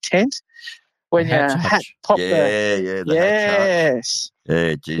get the tent when you pop the yes.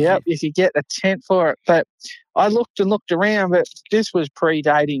 Yeah, geez. Yep, you could get the tent for it. But I looked around, but this was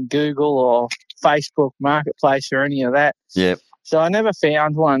predating Google or Facebook Marketplace or any of that. Yep. So I never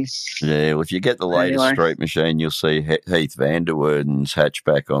found one. Yeah, well, if you get the latest Street Machine, you'll see Heath Vanderwoerden's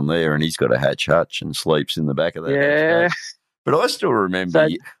hatchback on there, and he's got a hutch and sleeps in the back of that hatchback. But I still remember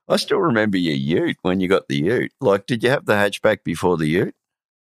your ute when you got the ute. Like, did you have the hatchback before the ute,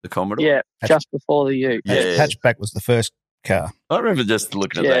 the Commodore? Yeah, just before the ute. Yeah, hatchback was the first car. I remember just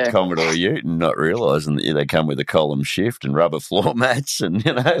looking at that Commodore Ute and not realising that they come with a column shift and rubber floor mats and,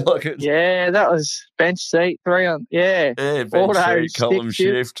 like it. Yeah, that was bench seat, 3 on, bench seat, column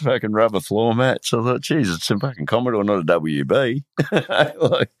shift, fucking rubber floor mats. I thought, geez, it's a fucking Commodore, not a WB.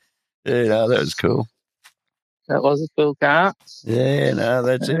 That was cool. That was a cool car. Yeah, no,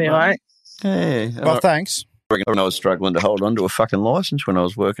 that's anyway. Yeah. Well, thanks. I was struggling to hold on to a fucking licence when I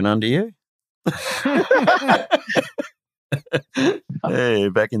was working under you. Hey,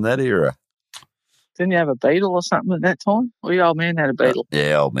 back in that era. Didn't you have a Beetle or something at that time? Well, your old man had a Beetle.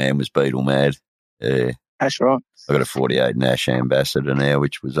 Old man was Beetle mad. Yeah. That's right. I got a 48 Nash Ambassador now,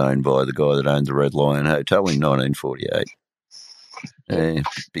 which was owned by the guy that owned the Red Lion Hotel in 1948. Yeah,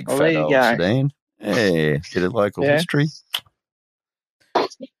 big fat old sedan. Yeah, bit of local history.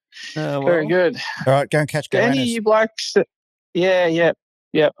 Very good. All right, go and catch Goannas. Any of you blokes that,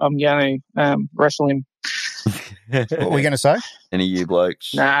 I'm going to wrestle him. What were we going to say? Any of you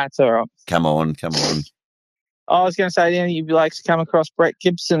blokes? Nah, it's all right. Come on. I was going to say, any of you blokes come across Brett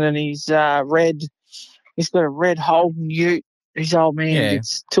Gibson and he's got a red Holden Ute. His old man, it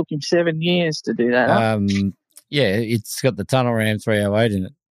took him 7 years to do that. Huh? It's got the Tunnel Ram 308 in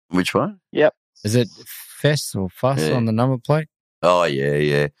it. Which one? Yep. Is it Fess or Fuss on the number plate? Oh,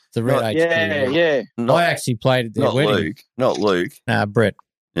 yeah. The red HQ. Yeah. I actually played at their wedding. Not Luke. Nah, Brett.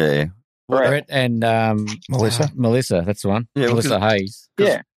 Yeah. Brett and Melissa. Melissa, that's the one. Yeah, Melissa Hayes.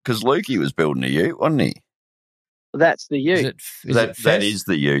 Yeah. Because Lukey was building a ute, wasn't he? That's the ute. That is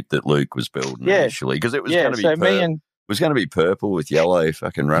the ute that Luke was building initially. Because it was going to be was going to be purple with yellow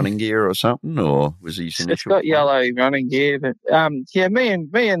fucking running gear or something, or was he? It's got yellow running gear, but me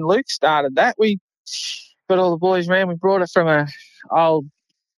and Luke started that. We got all the boys around. We brought it from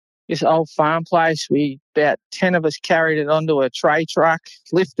this old farm place. About 10 of us carried it onto a tray truck,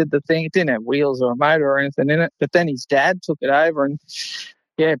 lifted the thing. It didn't have wheels or a motor or anything in it. But then his dad took it over, and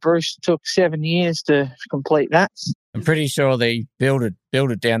Bruce took 7 years to complete that. I'm pretty sure they built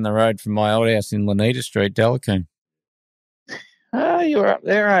it down the road from my old house in Lanita Street, Delacoon. Oh, you were up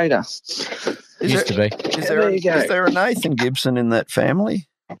there, Ada. Used to be. Is there a Nathan Gibson in that family?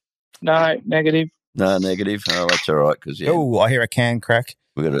 No, negative. No, negative. Oh, that's all right. Oh, I hear a can crack.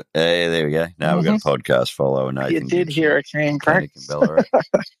 We got there we go. Now we've got a podcast follower, Nathan. You did Gibson. hear a can crack.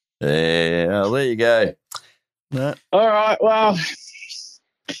 Yeah, there you go. No. All right, well,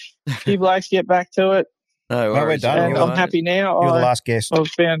 you blokes get back to it. No, we're done. And I'm happy now. You're the last guest. I've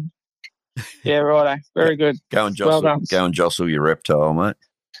found. Yeah, righto. Very good. Go and jostle your reptile, mate.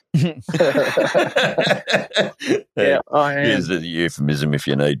 Yeah, I am. Here's the euphemism if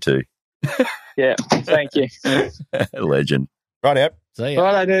you need to. Yeah, thank you. Legend. Right out. See ya.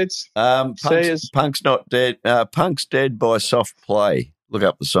 Righto, dudes. Punk's not dead. Punk's dead by Soft Play. Look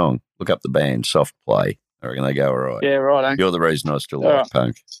up the song. Look up the band, Soft Play. I reckon they go all right. Yeah, righto. You're the reason I still like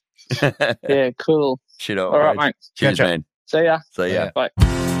Punk. Yeah, cool. Shit, all right, mate. Cheers, man. See ya. See ya. Bye.